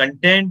 some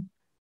content.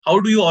 How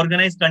do you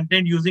organize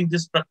content using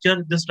this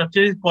structure? This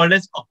structure is called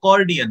as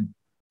accordion.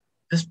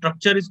 This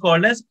structure is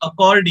called as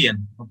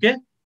accordion. Okay.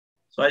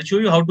 So I'll show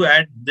you how to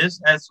add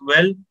this as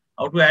well,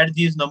 how to add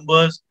these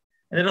numbers.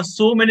 And there are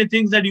so many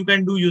things that you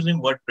can do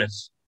using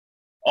WordPress.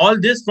 All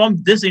this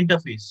from this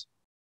interface.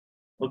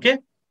 Okay.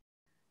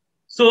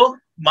 So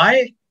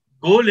my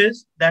goal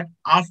is that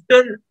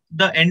after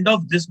the end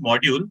of this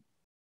module,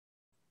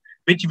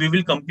 which we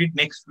will complete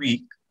next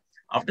week,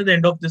 after the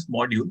end of this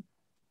module,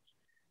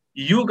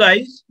 you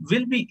guys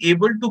will be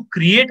able to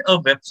create a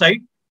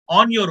website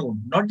on your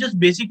own, not just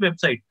basic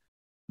website,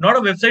 not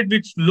a website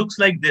which looks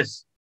like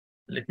this.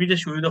 Let me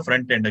just show you the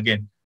front end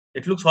again.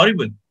 It looks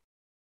horrible.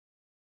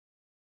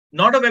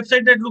 Not a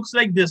website that looks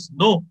like this,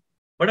 no,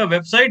 but a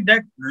website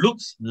that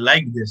looks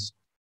like this.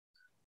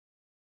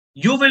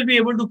 You will be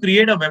able to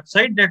create a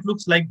website that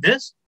looks like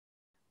this.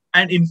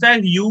 And in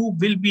fact, you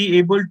will be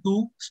able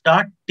to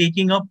start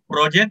taking up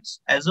projects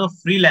as a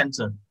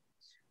freelancer.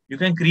 You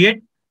can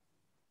create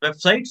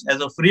websites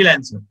as a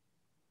freelancer,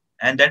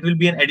 and that will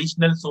be an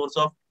additional source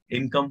of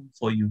income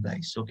for you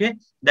guys. Okay.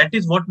 That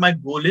is what my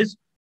goal is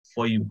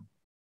for you.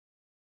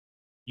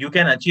 You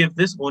can achieve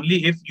this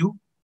only if you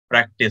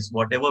practice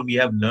whatever we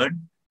have learned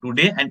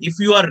today. And if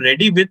you are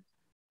ready with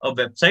a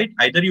website,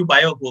 either you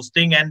buy a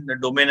hosting and a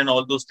domain and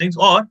all those things,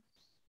 or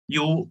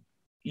you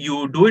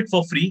do it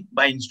for free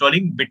by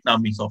installing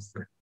Bitnami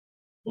software.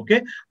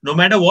 Okay. No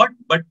matter what,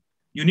 but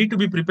you need to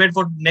be prepared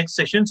for next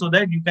session so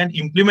that you can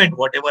implement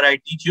whatever I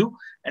teach you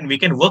and we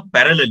can work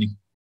parallelly.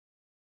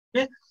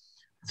 Okay.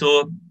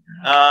 So,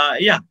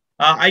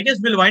 I guess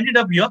we'll wind it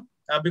up here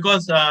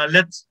because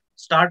let's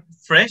start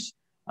fresh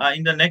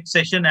in the next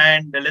session,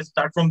 and let's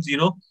start from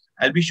zero.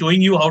 I'll be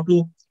showing you how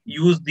to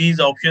use these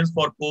options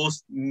for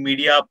posts,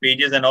 media,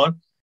 pages and all,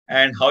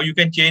 and how you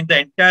can change the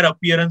entire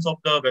appearance of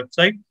the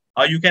website,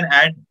 how you can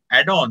add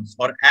add-ons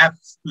or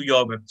apps to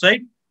your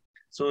website.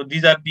 So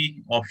these are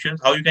the options,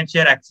 how you can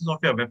share access of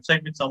your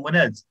website with someone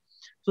else.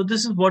 So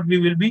this is what we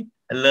will be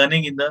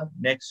learning in the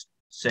next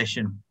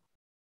session.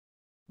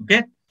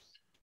 Okay.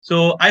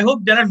 So I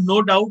hope there are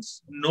no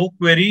doubts, no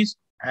queries,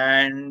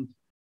 and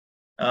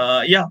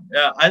are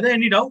there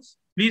any doubts?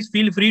 Please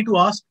feel free to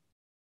ask.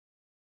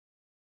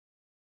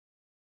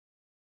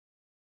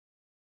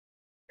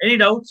 Any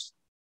doubts?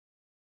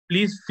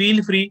 Please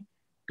feel free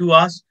to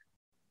ask.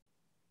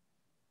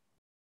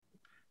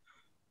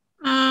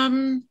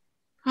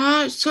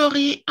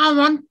 Sorry, I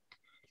want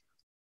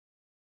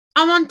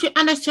to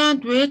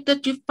understand where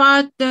did you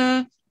find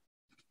the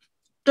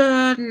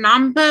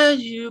number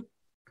you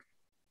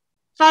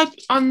type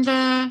on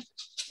the.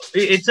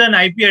 It's an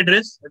IP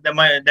address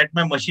that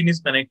my machine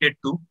is connected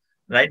to.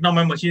 Right now,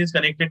 my machine is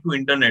connected to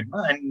internet,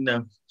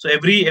 and so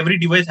every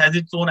device has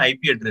its own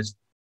IP address.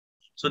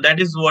 So that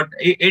is what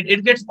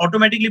it gets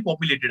automatically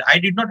populated. I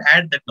did not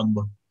add that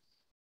number.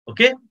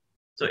 Okay,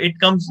 so it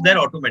comes there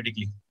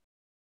automatically.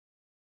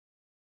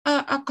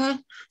 Okay,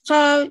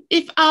 so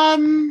if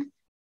I'm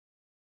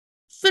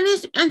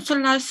finished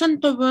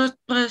installation to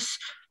WordPress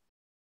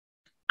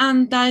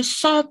and I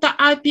saw the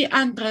IP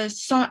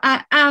address, so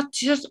I add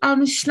just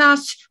on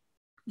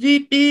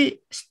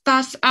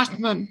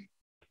 /vp/admin.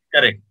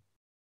 Correct.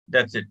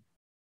 That's it.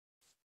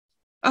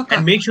 Okay.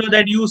 And make sure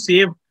that you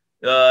save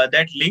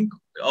that link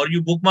or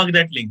you bookmark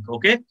that link.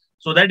 Okay,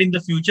 so that in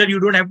the future you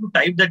don't have to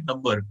type that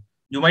number.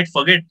 You might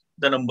forget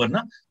the number,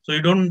 na? So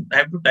you don't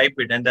have to type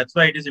it, and that's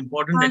why it is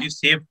important that you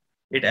save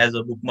it as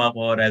a bookmark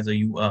or as a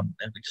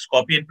just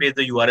copy and paste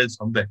the URL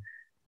somewhere.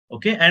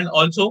 Okay, and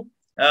also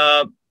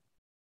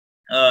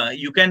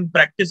you can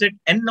practice it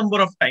n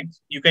number of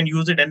times. You can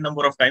use it n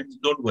number of times.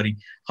 Don't worry.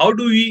 How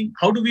do we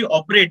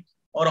operate,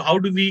 or how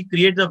do we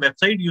create the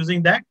website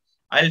using that?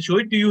 I'll show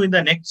it to you in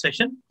the next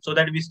session so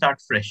that we start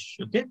fresh.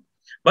 Okay,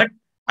 but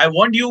I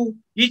want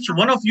each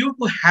one of you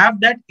to have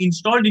that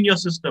installed in your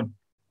system,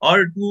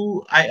 or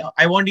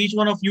I want each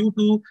one of you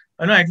to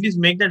at least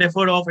make that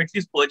effort of at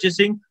least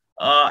purchasing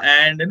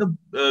and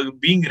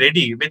being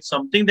ready with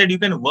something that you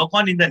can work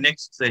on in the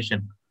next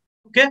session.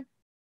 Okay,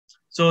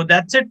 so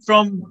that's it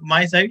from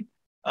my side.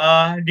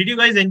 Did you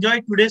guys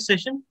enjoy today's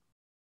session?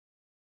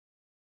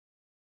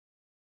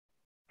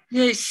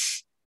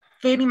 Yes,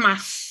 very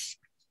much.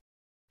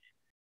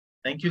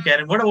 Thank you,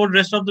 Karen. What about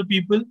rest of the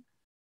people?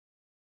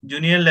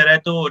 Junior,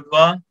 Lerato,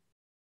 Udva,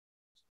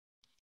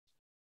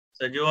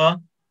 Sajua,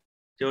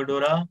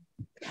 Theodora.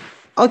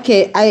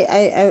 Okay,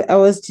 I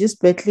was just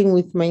battling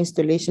with my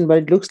installation, but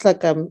it looks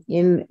like I'm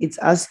in. It's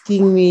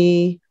asking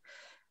me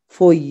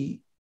for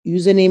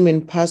username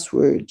and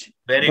password.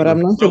 Very but good.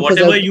 I'm not so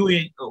sure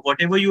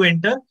whatever you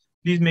enter,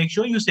 please make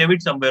sure you save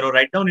it somewhere or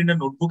write down in a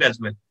notebook as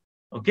well.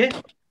 Okay.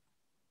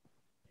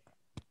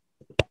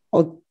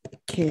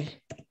 Okay.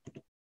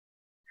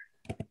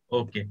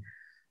 Okay.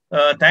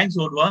 Thanks,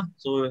 Odwa.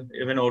 So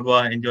even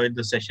Odwa enjoyed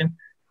the session.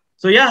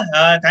 So yeah,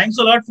 thanks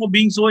a lot for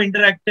being so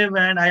interactive.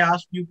 And I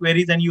asked you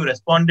queries and you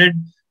responded.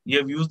 You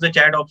have used the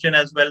chat option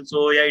as well.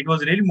 So yeah, it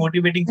was really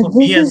motivating for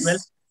me as well.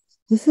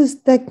 This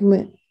is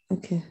Techman.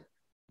 Okay.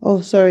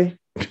 Oh, sorry.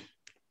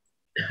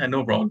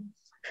 No problem.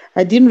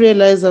 I didn't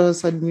realize I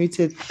was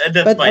unmuted.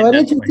 But I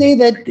wanted to say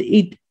that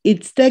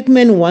it's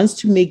Techman wants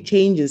to make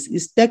changes.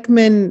 Is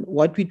Techman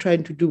what we're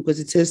trying to do? Because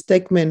it says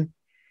Techman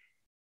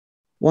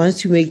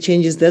wants to make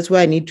changes. That's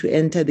why I need to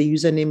enter the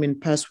username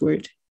and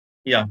password.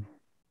 Yeah.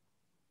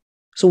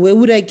 So where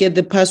would I get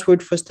the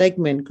password for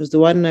Techman? Because the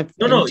one I've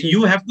No,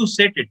 you have to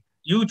set it.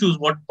 You choose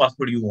what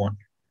password you want.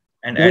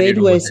 And where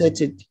do I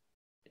set it?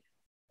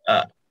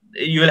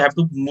 You will have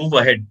to move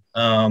ahead.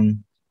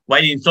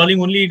 While installing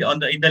only in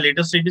the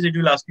later stages, it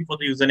will ask you for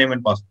the username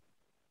and password.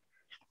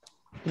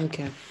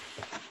 Okay.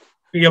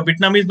 Your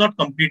Bitnami is not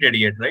completed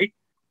yet, right?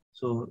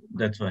 So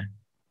that's why.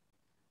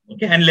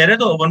 Okay. And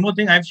Loreto, one more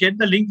thing, I've shared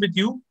the link with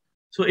you.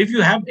 So if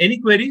you have any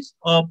queries,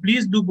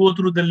 please do go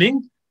through the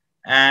link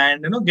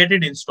and get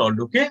it installed.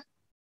 Okay.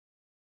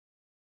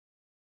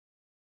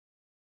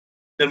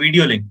 The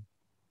video link.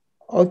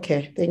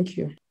 Okay. Thank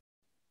you.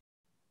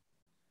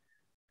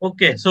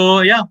 Okay.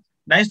 So yeah,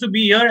 nice to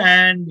be here.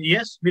 And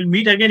yes, we'll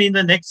meet again in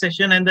the next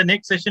session. And the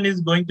next session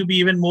is going to be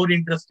even more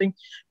interesting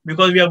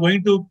because we are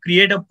going to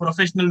create a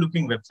professional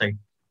looking website,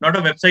 not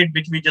a website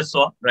which we just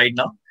saw right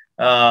now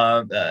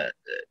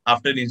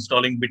after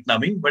installing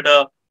Bitnami, but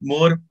a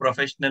more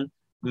professional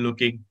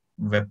looking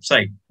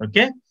website.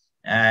 Okay.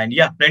 And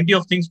yeah, plenty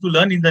of things to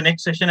learn in the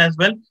next session as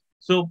well.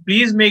 So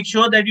please make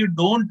sure that you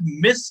don't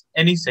miss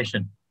any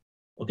session.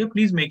 Okay.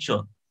 Please make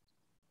sure.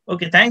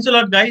 Okay, thanks a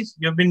lot, guys.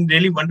 You've been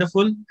really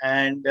wonderful.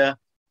 And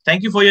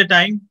thank you for your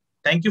time.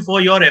 Thank you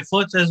for your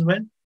efforts as well.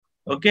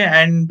 Okay,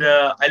 and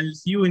I'll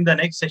see you in the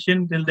next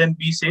session. Till then,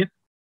 be safe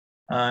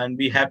and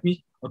be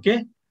happy.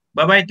 Okay,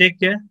 bye bye. Take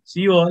care.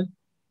 See you all.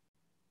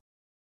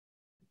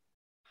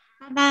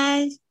 Bye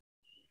bye.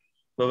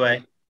 Bye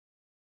bye.